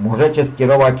innego. Możecie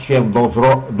skierować się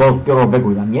do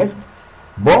zbiorowego jam jest,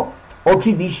 bo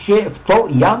oczywiście w to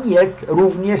jam jest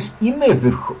również i my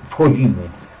wchodzimy,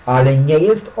 ale nie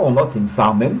jest ono tym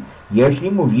samym,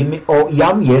 jeśli mówimy o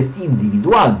jam jest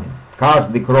indywidualnym.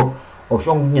 Każdy krok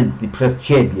osiągnięty przez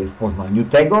ciebie w poznaniu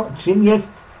tego,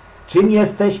 czym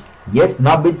jesteś, jest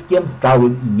nabytkiem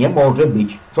stałym i nie może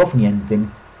być cofniętym.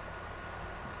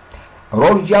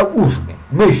 Rozdział 8.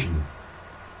 Myśli.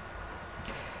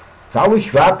 Cały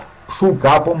świat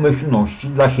szuka pomyślności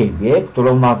dla siebie,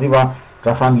 którą nazywa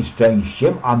czasami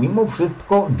szczęściem, a mimo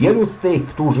wszystko wielu z tych,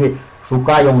 którzy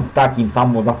szukają z takim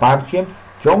samozaparciem,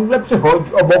 ciągle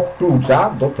przechodzi obok klucza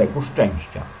do tego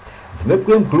szczęścia.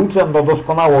 Zwykłym kluczem do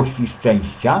doskonałości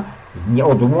szczęścia z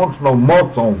nieodłączną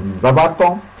mocą w nim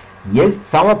zawartą jest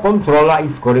samokontrola i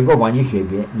skorygowanie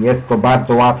siebie. Jest to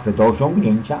bardzo łatwe do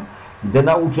osiągnięcia, gdy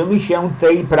nauczymy się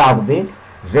tej prawdy,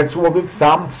 że człowiek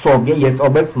sam w sobie jest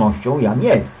obecnością jam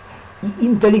jest i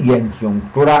inteligencją,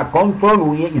 która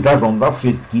kontroluje i zarządza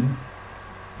wszystkim.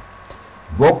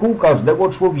 Wokół każdego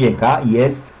człowieka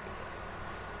jest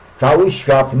cały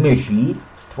świat myśli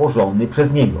stworzony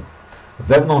przez niego.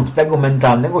 Wewnątrz tego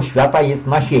mentalnego świata jest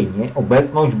nasienie,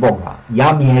 obecność Boga.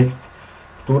 Jam jest,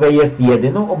 które jest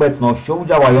jedyną obecnością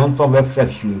działającą we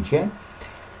wszechświecie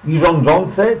i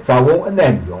rządzące całą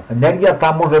energią. Energia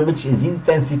ta może być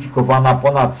zintensyfikowana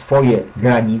ponad swoje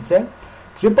granice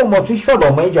przy pomocy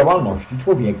świadomej działalności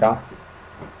człowieka.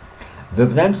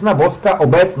 Wewnętrzna boska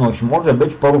obecność może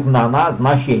być porównana z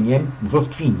nasieniem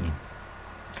brzoskwini.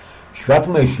 Świat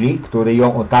myśli, który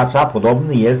ją otacza,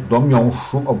 podobny jest do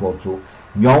miąższu owocu.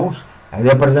 Miąższ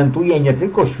reprezentuje nie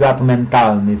tylko świat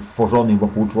mentalny stworzony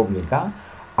wokół człowieka,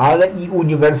 ale i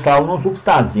uniwersalną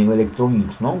substancję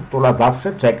elektroniczną, która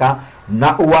zawsze czeka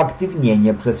na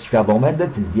uaktywnienie przez świadome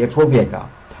decyzje człowieka,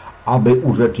 aby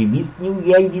urzeczywistnił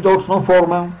jej widoczną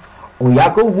formę, o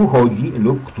jaką mu chodzi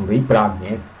lub której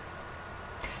pragnie.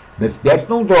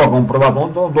 Bezpieczną drogą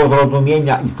prowadzącą do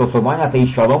zrozumienia i stosowania tej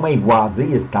świadomej władzy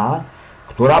jest ta,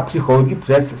 która przychodzi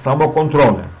przez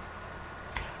samokontrolę.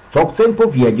 Co chcę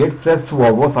powiedzieć przez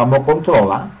słowo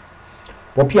samokontrola?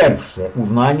 Po pierwsze,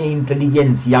 uznanie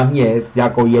inteligencji jam jest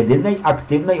jako jedynej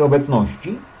aktywnej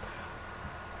obecności.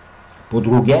 Po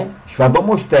drugie,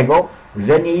 świadomość tego,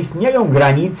 że nie istnieją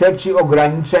granice czy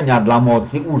ograniczenia dla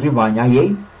mocy używania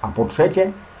jej. A po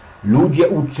trzecie, ludzie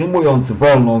utrzymując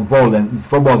wolną wolę i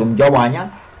swobodę działania,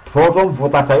 tworzą w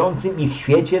otaczającym ich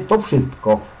świecie to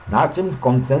wszystko, na czym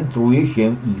koncentruje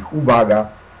się ich uwaga.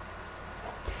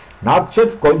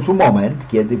 Nadszedł w końcu moment,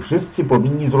 kiedy wszyscy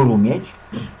powinni zrozumieć,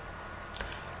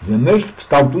 że myśl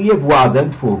kształtuje władzę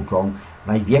twórczą,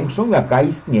 największą jaka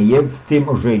istnieje w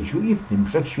tym życiu i w tym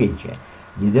wszechświecie.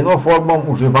 Jedyną formą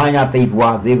używania tej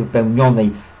władzy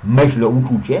wypełnionej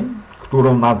myślą-uczuciem,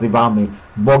 którą nazywamy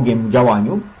Bogiem w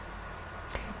działaniu,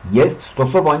 jest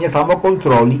stosowanie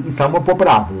samokontroli i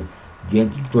samopoprawy,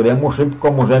 dzięki któremu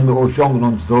szybko możemy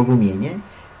osiągnąć zrozumienie,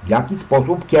 w jaki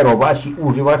sposób kierować i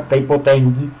używać tej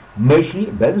potęgi myśli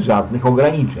bez żadnych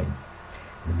ograniczeń.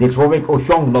 Gdy człowiek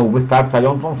osiągnął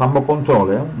wystarczającą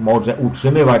samokontrolę, może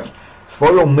utrzymywać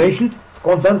swoją myśl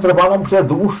skoncentrowaną przez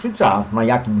dłuższy czas na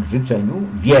jakimś życzeniu,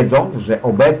 wiedząc, że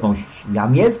obecność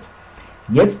jam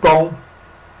jest tą,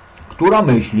 która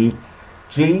myśli,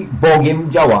 czyli Bogiem w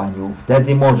działaniu.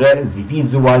 Wtedy może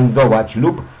zwizualizować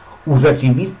lub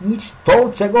urzeczywistnić to,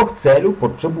 czego chce lub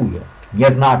potrzebuje.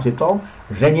 Nie znaczy to,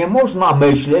 że nie można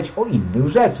myśleć o innych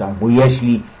rzeczach, bo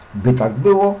jeśli by tak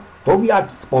było, to w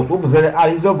jaki sposób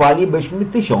zrealizowalibyśmy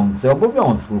tysiące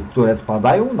obowiązków, które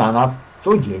spadają na nas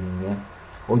codziennie.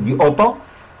 Chodzi o to,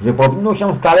 że powinno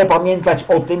się stale pamiętać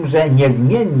o tym, że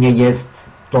niezmiennie jest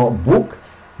to Bóg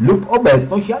lub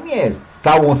obecność jam jest z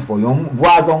całą swoją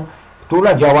władzą,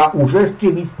 która działa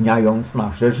urzeczywistniając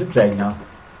nasze życzenia.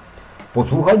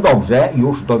 Posłuchaj dobrze,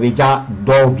 już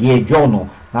dowiedziono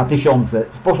na tysiące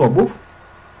sposobów,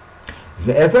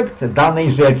 że efekt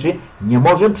danej rzeczy nie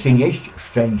może przynieść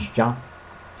szczęścia.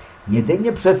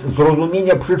 Jedynie przez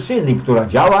zrozumienie przyczyny, która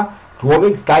działa,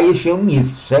 człowiek staje się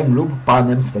mistrzem lub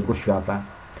panem swego świata.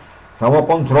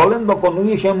 Samokontrolę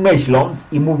dokonuje się myśląc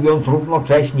i mówiąc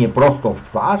równocześnie prosto w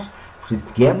twarz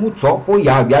wszystkiemu, co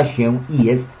pojawia się i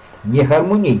jest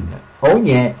nieharmonijne. O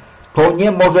nie, to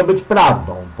nie może być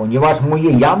prawdą, ponieważ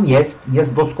moje jam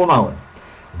jest doskonałe.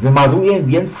 Wymazuję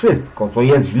więc wszystko, co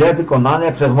jest źle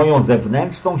wykonane przez moją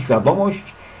zewnętrzną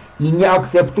świadomość i nie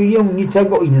akceptuję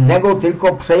niczego innego,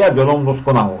 tylko przejawioną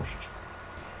doskonałość.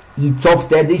 I co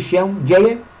wtedy się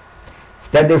dzieje?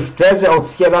 Wtedy szczerze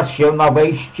otwierasz się na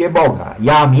wejście Boga.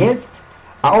 Jam jest,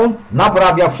 a On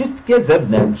naprawia wszystkie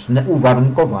zewnętrzne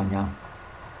uwarunkowania.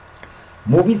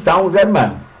 Mówi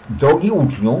Saint-Germain: drogi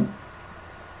uczniu,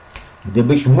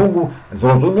 gdybyś mógł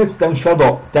zrozumieć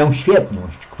tę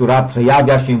świetność, która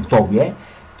przejawia się w Tobie,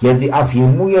 kiedy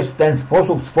afirmujesz w ten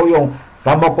sposób swoją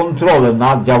samokontrolę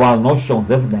nad działalnością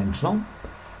zewnętrzną,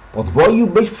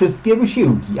 podwoiłbyś wszystkie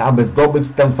wysiłki, aby zdobyć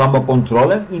tę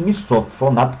samokontrolę i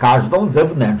mistrzostwo nad każdą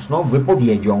zewnętrzną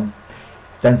wypowiedzią.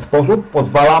 W ten sposób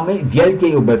pozwalamy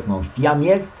wielkiej obecności jam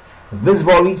jest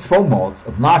wyzwolić swą moc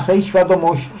w naszej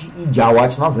świadomości i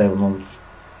działać na zewnątrz.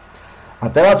 A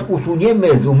teraz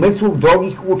usuniemy z umysłów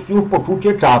drogich uczniów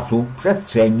poczucie czasu,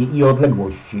 przestrzeni i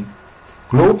odległości.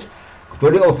 Klucz,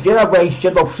 który otwiera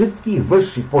wejście do wszystkich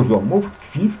wyższych poziomów,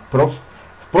 tkwi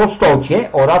w prostocie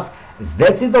oraz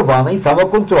zdecydowanej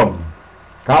samokontroli.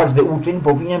 Każdy uczeń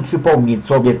powinien przypomnieć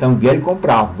sobie tę wielką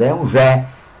prawdę, że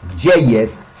gdzie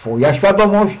jest Twoja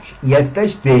świadomość,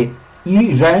 jesteś Ty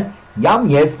i że jam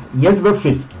jest we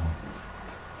wszystkim.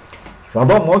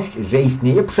 Świadomość, że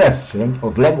istnieje przestrzeń,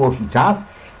 odległość i czas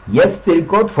jest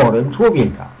tylko tworem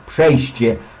człowieka.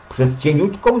 Przejście przez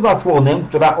cieniutką zasłonę,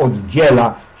 która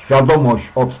oddziela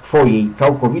świadomość od Twojej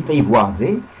całkowitej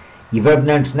władzy i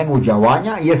wewnętrznego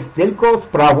działania jest tylko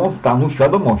sprawą stanu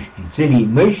świadomości, czyli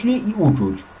myśli i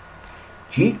uczuć.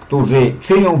 Ci, którzy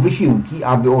czynią wysiłki,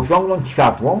 aby osiągnąć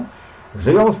światło,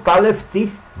 żyją stale w tych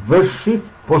wyższych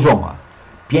poziomach.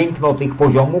 Piękno tych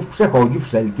poziomów przechodzi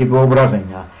wszelkie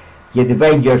wyobrażenia. Kiedy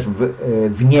wejdziesz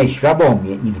w nie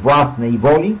świadomie i z własnej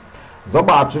woli,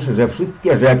 zobaczysz, że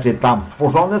wszystkie rzeczy tam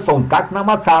stworzone są tak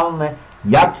namacalne,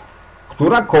 jak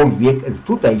którakolwiek z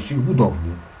tutejszych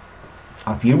budowli.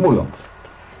 Afirmując,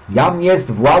 jam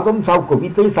jest władzą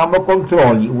całkowitej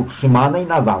samokontroli utrzymanej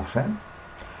na zawsze,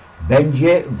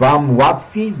 będzie wam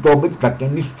łatwiej zdobyć takie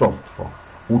mistrzostwo.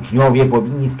 Uczniowie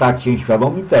powinni stać się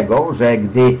świadomi tego, że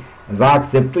gdy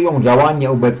zaakceptują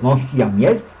działanie obecności jam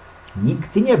jest,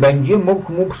 nikt nie będzie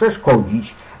mógł mu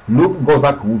przeszkodzić lub go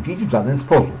zakłócić w żaden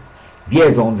sposób.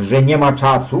 Wiedząc, że nie ma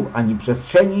czasu ani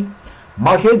przestrzeni,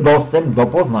 ma się dostęp do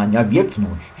poznania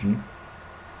wieczności.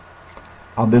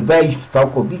 Aby wejść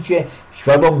całkowicie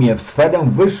świadomie w sferę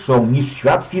wyższą niż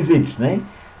świat fizyczny,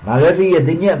 należy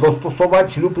jedynie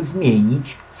dostosować lub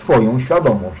zmienić swoją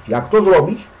świadomość. Jak to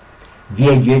zrobić?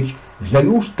 Wiedzieć, że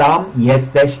już tam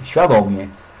jesteś świadomie.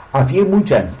 Afirmuj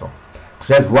często.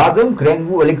 Przez władzę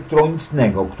kręgu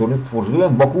elektronicznego, który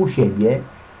stworzyłem wokół siebie,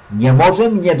 nie może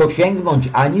mnie dosięgnąć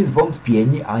ani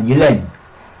zwątpienie, ani lęk.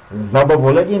 Z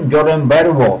zadowoleniem biorę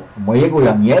berło mojego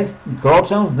jam jest i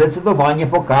kroczę zdecydowanie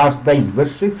po każdej z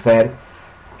wyższych sfer,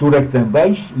 w które chcę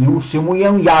wejść i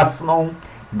utrzymuję jasną,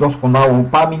 doskonałą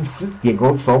pamięć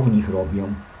wszystkiego, co w nich robię.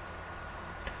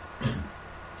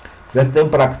 Przez tę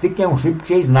praktykę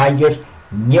szybciej znajdziesz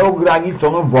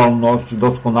nieograniczoną wolność i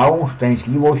doskonałą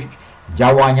szczęśliwość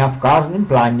działania w każdym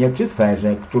planie czy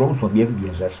sferze, którą sobie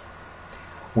wybierzesz.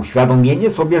 Uświadomienie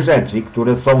sobie rzeczy,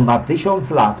 które są na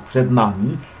 1000 lat przed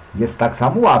nami, jest tak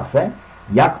samo łatwe,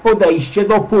 jak podejście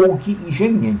do półki i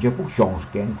sięgnięcie po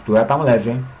książkę, która tam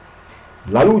leży.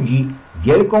 Dla ludzi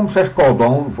wielką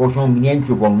przeszkodą w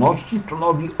osiągnięciu wolności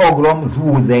stanowi ogrom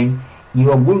złudzeń i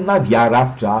ogólna wiara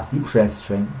w czas i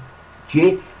przestrzeń.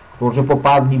 Ci, którzy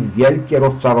popadli w wielkie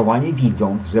rozczarowanie,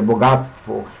 widząc, że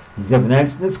bogactwo i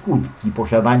zewnętrzne skutki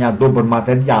posiadania dóbr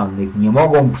materialnych nie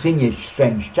mogą przynieść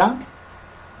szczęścia,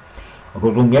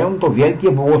 rozumieją to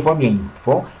wielkie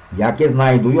błogosławieństwo, jakie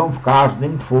znajdują w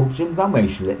każdym twórczym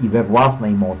zamyśle i we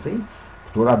własnej mocy,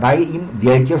 która daje im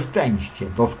wielkie szczęście,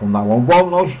 doskonałą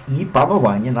wolność i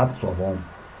panowanie nad sobą.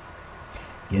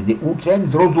 Kiedy uczeń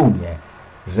zrozumie,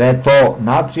 że to,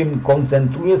 na czym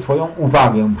koncentruje swoją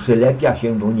uwagę, przylepia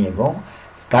się do niego,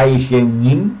 staje się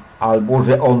nim, albo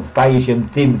że on staje się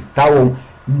tym z całą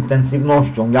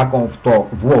intensywnością, jaką w to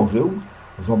włożył,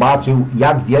 zobaczył,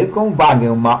 jak wielką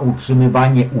wagę ma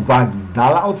utrzymywanie uwagi z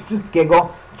dala od wszystkiego,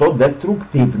 co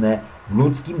destruktywne w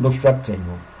ludzkim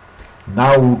doświadczeniu.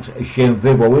 Naucz się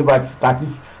wywoływać w takich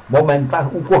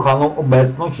momentach ukochaną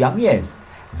obecność jam jest,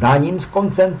 zanim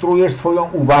skoncentrujesz swoją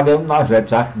uwagę na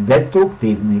rzeczach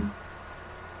destruktywnych.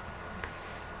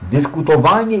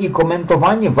 Dyskutowanie i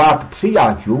komentowanie wad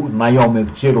przyjaciół,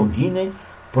 znajomych czy rodziny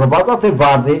wprowadza te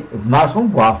wady w naszą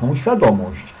własną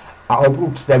świadomość, a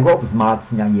oprócz tego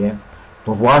wzmacnia je.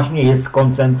 To właśnie jest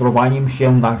skoncentrowaniem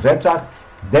się na rzeczach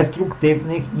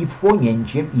destruktywnych i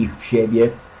wchłonięciem ich w siebie.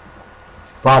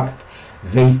 Fakt,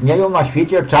 że istnieją na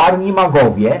świecie czarni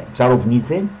magowie,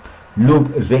 czarownicy, lub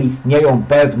że istnieją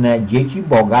pewne dzieci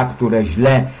Boga, które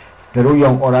źle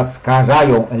sterują oraz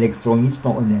skażają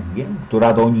elektroniczną energię,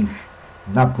 która do nich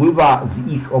napływa z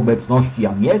ich obecności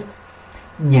jam jest,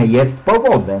 nie jest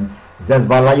powodem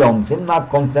zezwalającym na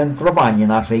koncentrowanie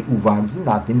naszej uwagi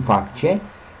na tym fakcie,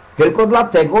 tylko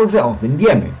dlatego, że o tym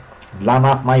wiemy. Dla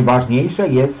nas najważniejsze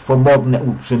jest swobodne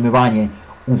utrzymywanie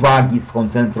uwagi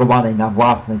skoncentrowanej na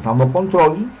własnej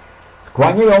samokontroli,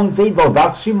 skłaniającej do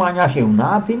zatrzymania się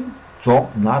na tym, co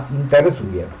nas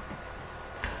interesuje.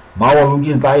 Mało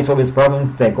ludzi zdaje sobie sprawę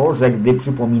z tego, że gdy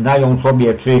przypominają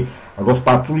sobie, czy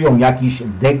rozpatrują jakiś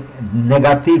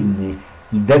negatywny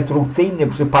i destrukcyjny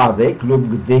przypadek lub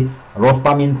gdy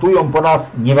rozpamiętują po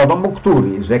raz nie wiadomo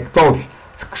który, że ktoś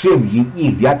skrzywdził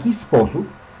ich w jakiś sposób,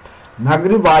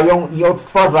 nagrywają i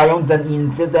odtwarzają ten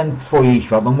incydent w swojej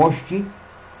świadomości,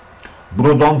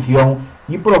 brudząc ją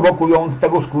i prowokując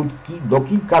tego skutki do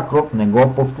kilkakrotnego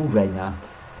powtórzenia.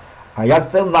 A ja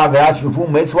chcę nagrać w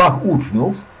umysłach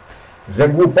uczniów, że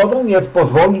głupotą jest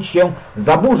pozwolić się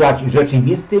zaburzać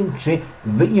rzeczywistym czy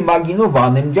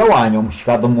wyimaginowanym działaniom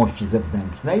świadomości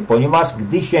zewnętrznej, ponieważ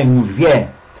gdy się już wie,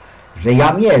 że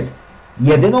jam jest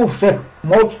jedyną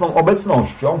wszechmocną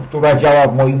obecnością, która działa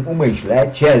w moim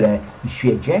umyśle, ciele i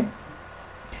świecie,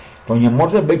 to nie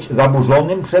może być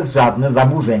zaburzonym przez żadne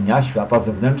zaburzenia świata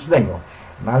zewnętrznego.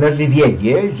 Należy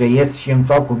wiedzieć, że jest się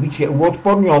całkowicie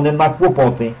uodpornionym na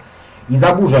kłopoty i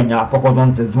zaburzenia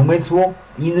pochodzące z umysłu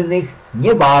innych,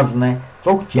 nieważne,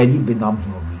 co chcieliby nam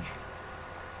zrobić.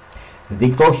 Gdy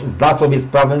ktoś zda sobie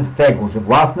sprawę z tego, że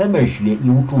własne myśli i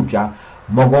uczucia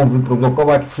mogą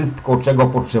wyprodukować wszystko, czego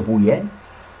potrzebuje,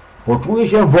 poczuje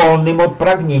się wolnym od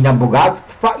pragnienia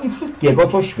bogactwa i wszystkiego,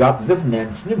 co świat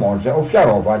zewnętrzny może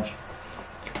ofiarować.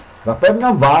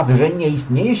 Zapewniam Was, że nie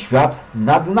istnieje świat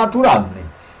nadnaturalny.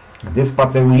 Gdy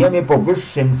spacerujemy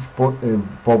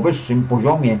po wyższym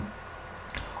poziomie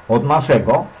od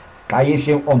naszego, staje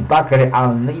się on tak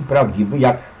realny i prawdziwy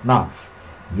jak nasz.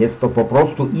 Jest to po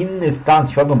prostu inny stan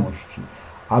świadomości.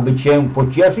 Aby Cię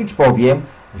pocieszyć, powiem,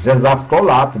 że za 100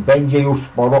 lat będzie już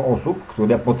sporo osób,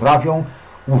 które potrafią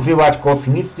używać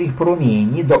kosmicznych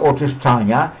promieni do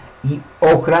oczyszczania i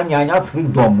ochraniania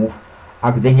swych domów,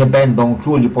 a gdy nie będą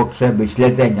czuli potrzeby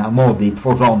śledzenia mody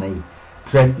tworzonej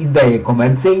przez idee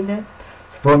komercyjne,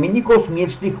 z promieni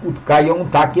kosmicznych utkają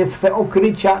takie swe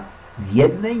okrycia z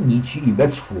jednej nici i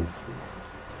bez szwów.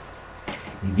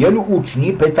 Wielu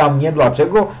uczniów pyta mnie,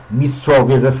 dlaczego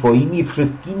mistrzowie ze swoimi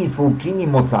wszystkimi twórczymi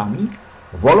mocami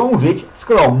wolą żyć w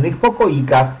skromnych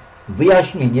pokoikach.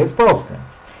 Wyjaśnienie jest proste.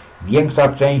 Większa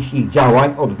część ich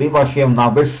działań odbywa się na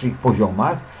wyższych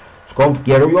poziomach, skąd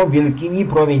kierują wielkimi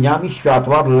promieniami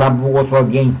światła dla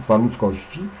błogosławieństwa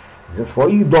ludzkości ze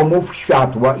swoich domów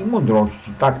światła i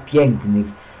mądrości, tak pięknych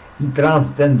i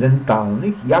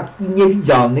transcendentalnych, jak i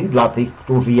niewidzialnych dla tych,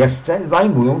 którzy jeszcze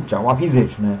zajmują ciała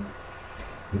fizyczne.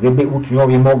 Gdyby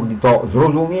uczniowie mogli to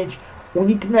zrozumieć,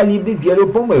 uniknęliby wielu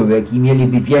pomyłek i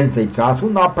mieliby więcej czasu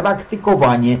na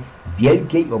praktykowanie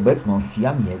wielkiej obecności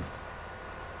jam jest.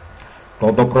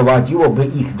 To doprowadziłoby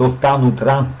ich do stanu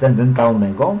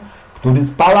transcendentalnego, który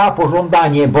spala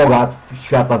pożądanie bogactw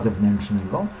świata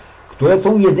zewnętrznego, które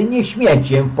są jedynie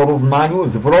śmieciem w porównaniu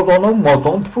z wrodzoną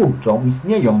mocą twórczą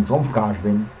istniejącą w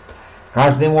każdym.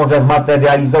 Każdy może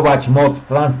zmaterializować moc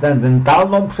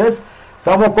transcendentalną przez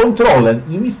samokontrolę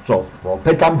i mistrzostwo.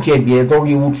 Pytam Ciebie,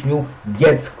 drogi uczniu,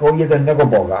 dziecko jedynego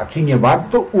Boga, czy nie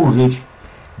warto użyć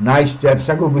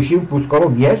najszczerszego wysiłku, skoro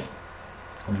wiesz,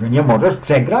 że nie możesz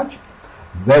przegrać?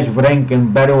 Weź w rękę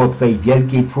berło Twej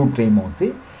wielkiej twórczej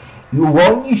mocy i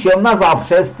uwolnij się na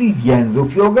zawsze z tych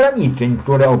więzów i ograniczeń,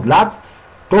 które od lat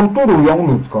torturują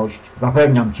ludzkość.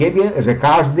 Zapewniam Ciebie, że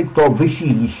każdy, kto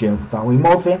wysili się z całej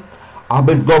mocy,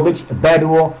 aby zdobyć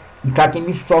berło i takie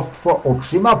mistrzostwo,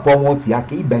 otrzyma pomoc,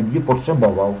 jakiej będzie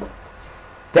potrzebował.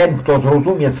 Ten, kto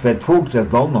zrozumie swe twórcze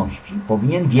zdolności,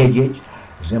 powinien wiedzieć,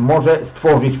 że może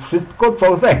stworzyć wszystko,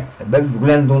 co zechce, bez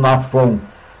względu na swą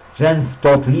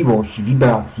częstotliwość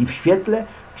wibracji w świetle,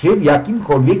 czy w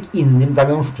jakimkolwiek innym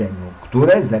zagęszczeniu,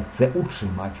 które zechce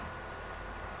utrzymać.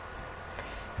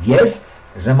 Wiesz,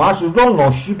 że masz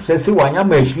zdolności przesyłania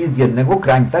myśli z jednego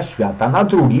krańca świata na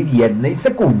drugi w jednej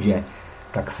sekundzie.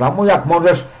 Tak samo jak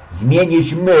możesz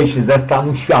zmienić myśl ze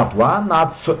stanu światła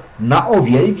na o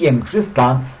wiele większy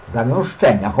stan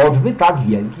zagęszczenia, choćby tak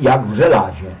wielki jak w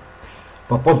żelazie.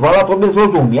 To pozwala Tobie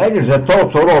zrozumieć, że to,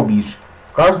 co robisz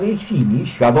w każdej chwili,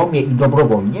 świadomie i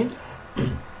dobrowolnie,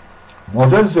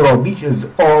 możesz zrobić z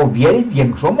o wiele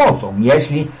większą mocą,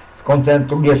 jeśli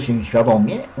skoncentrujesz się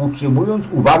świadomie, utrzymując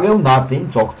uwagę na tym,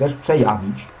 co chcesz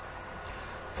przejawić.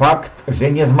 Fakt,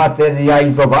 że nie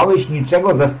zmaterializowałeś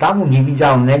niczego ze stanu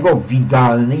niewidzialnego w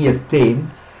widzialny, jest tym,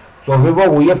 co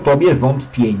wywołuje w Tobie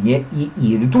zwątpienie i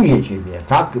irytuje Ciebie.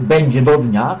 Tak będzie do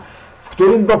dnia, w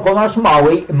którym dokonasz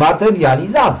małej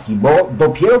materializacji, bo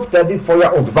dopiero wtedy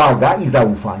Twoja odwaga i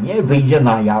zaufanie wyjdzie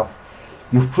na jaw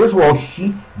i w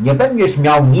przyszłości nie będziesz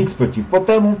miał nic przeciwko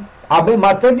temu, aby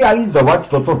materializować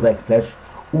to, co zechcesz.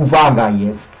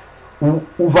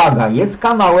 Uwaga jest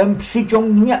kanałem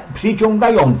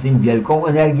przyciągającym wielką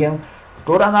energię,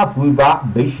 która napływa,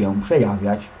 by się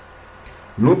przejawiać.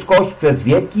 Ludzkość przez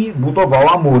wieki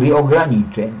budowała mury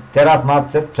ograniczeń. Teraz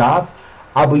nadszedł czas,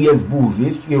 aby je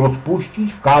zburzyć i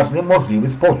rozpuścić w każdy możliwy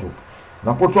sposób.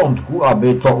 Na początku,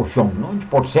 aby to osiągnąć,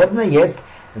 potrzebne jest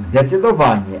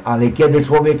zdecydowanie, ale kiedy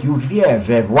człowiek już wie,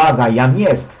 że władza jam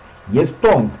jest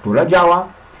tą, która działa,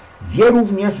 wie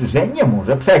również, że nie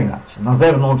może przegrać. Na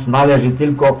zewnątrz należy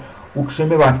tylko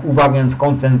utrzymywać uwagę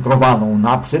skoncentrowaną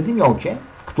na przedmiocie,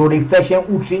 który chce się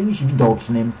uczynić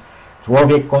widocznym.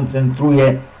 Człowiek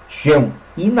koncentruje się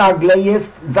i nagle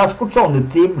jest zaskoczony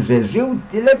tym, że żył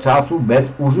tyle czasu bez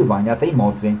używania tej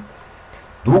mocy.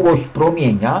 Długość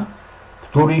promienia,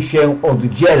 który się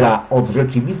oddziela od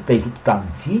rzeczywistej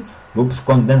substancji lub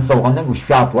skondensowanego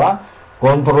światła,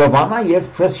 kontrolowana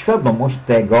jest przez świadomość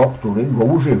tego, który go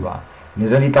używa.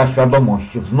 Jeżeli ta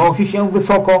świadomość wznosi się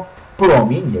wysoko,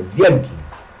 promień jest wielki.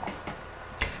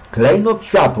 Klejnot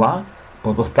światła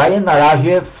pozostaje na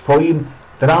razie w swoim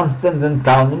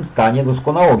transcendentalnym stanie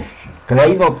doskonałości.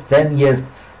 Klejnot ten jest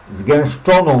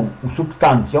zgęszczoną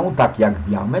substancją, tak jak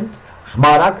diament,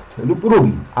 szmaragd lub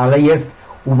rubin, ale jest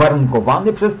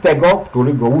uwarunkowany przez tego,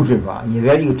 który go używa.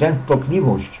 Jeżeli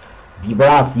częstotliwość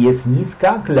wibracji jest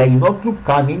niska, klejnot lub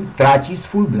kamień straci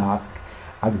swój blask,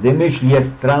 a gdy myśl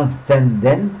jest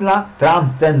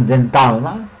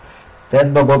transcendentalna,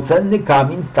 ten drogocenny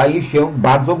kamień staje się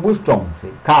bardzo błyszczący.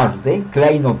 Każdy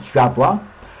klejnot światła,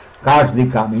 każdy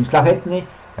kamień szlachetny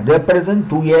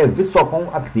reprezentuje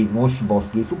wysoką aktywność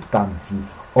boskiej substancji.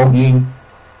 Ogień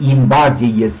im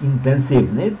bardziej jest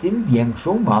intensywny, tym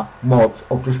większą ma moc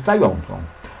oczyszczającą.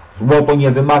 Złoto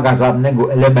nie wymaga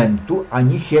żadnego elementu,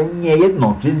 ani się nie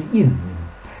jednoczy z innym.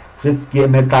 Wszystkie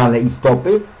metale i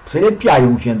stopy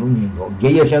przylepiają się do niego.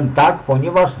 Dzieje się tak,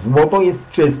 ponieważ złoto jest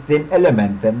czystym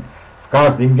elementem. W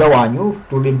każdym działaniu, w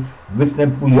którym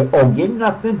występuje ogień,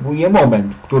 następuje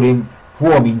moment, w którym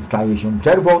płomień staje się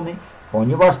czerwony,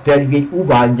 ponieważ czerwień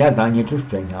uwalnia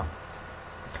zanieczyszczenia.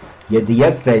 Kiedy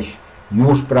jesteś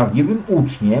już prawdziwym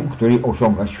uczniem, który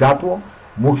osiąga światło,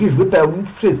 musisz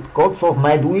wypełnić wszystko, co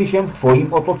znajduje się w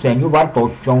Twoim otoczeniu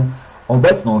wartością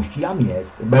obecności, jam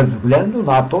jest, bez względu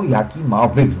na to, jaki ma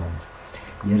wygląd.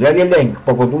 Jeżeli lęk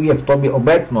powoduje w Tobie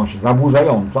obecność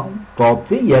zaburzającą, to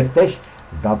Ty jesteś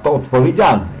za to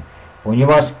odpowiedzialny,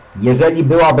 ponieważ jeżeli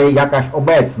byłaby jakaś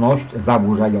obecność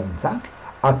zaburzająca,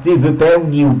 a Ty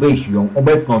wypełniłbyś ją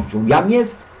obecnością jam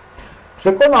jest,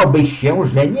 przekonałbyś się,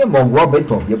 że nie mogłaby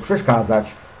Tobie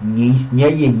przeszkadzać. Nie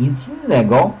istnieje nic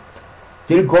innego,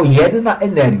 tylko jedna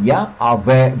energia, a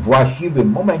we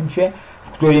właściwym momencie, w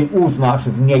którym uznasz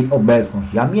w niej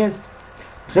obecność jam jest,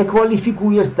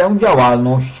 przekwalifikujesz tę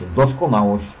działalność w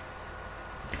doskonałość.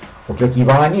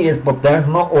 Oczekiwanie jest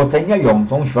potężną,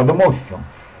 oceniającą świadomością.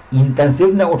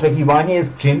 Intensywne oczekiwanie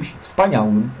jest czymś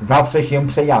wspaniałym, zawsze się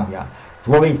przejawia.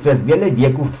 Człowiek przez wiele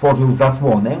wieków tworzył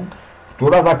zasłonę,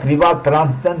 która zakrywa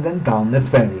transcendentalne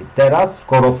sfery. Teraz,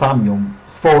 skoro sam ją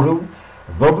stworzył,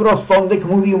 zdrowy rozsądek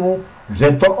mówi mu,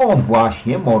 że to on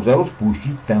właśnie może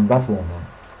rozpuścić tę zasłonę.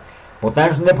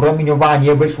 Potężne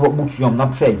promieniowanie wyszło uczniom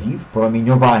naprzeciw,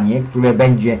 promieniowanie, które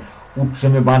będzie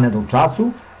utrzymywane do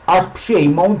czasu, aż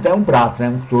przyjmą tę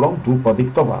pracę, którą tu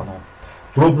podyktowano.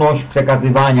 Trudność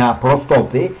przekazywania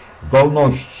prostoty,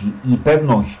 zdolności i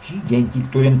pewności, dzięki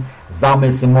którym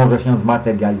zamysł może się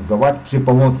zmaterializować przy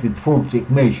pomocy twórczych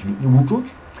myśli i uczuć,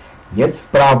 jest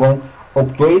sprawą, o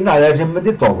której należy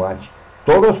medytować.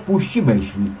 To rozpuści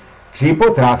myśli. Czy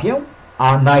potrafię?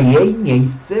 A na jej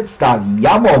miejsce wstawi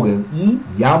ja mogę i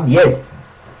jam jest.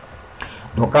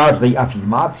 Do każdej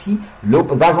afirmacji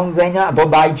lub zarządzenia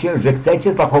dodajcie, że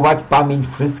chcecie zachować pamięć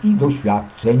wszystkich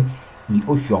doświadczeń i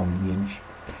osiągnięć.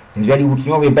 Jeżeli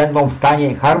uczniowie będą w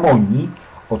stanie harmonii,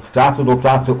 od czasu do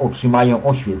czasu otrzymają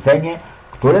oświecenie,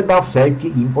 które da wszelkie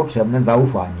im potrzebne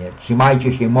zaufanie.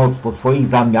 Trzymajcie się mocno swoich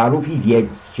zamiarów i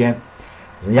wiedzcie,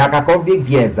 że jakakolwiek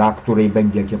wiedza, której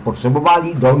będziecie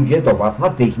potrzebowali, dojdzie do Was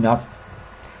natychmiast.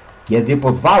 Kiedy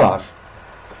pozwalasz,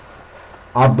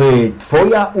 aby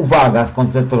Twoja uwaga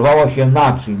skoncentrowała się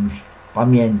na czymś,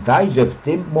 pamiętaj, że w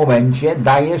tym momencie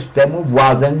dajesz temu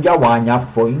władzę działania w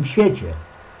Twoim świecie.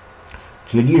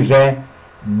 Czyli, że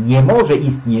nie może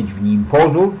istnieć w nim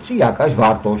pozór czy jakaś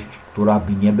wartość, która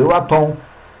by nie była tą,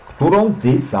 którą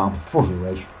Ty sam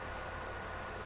stworzyłeś.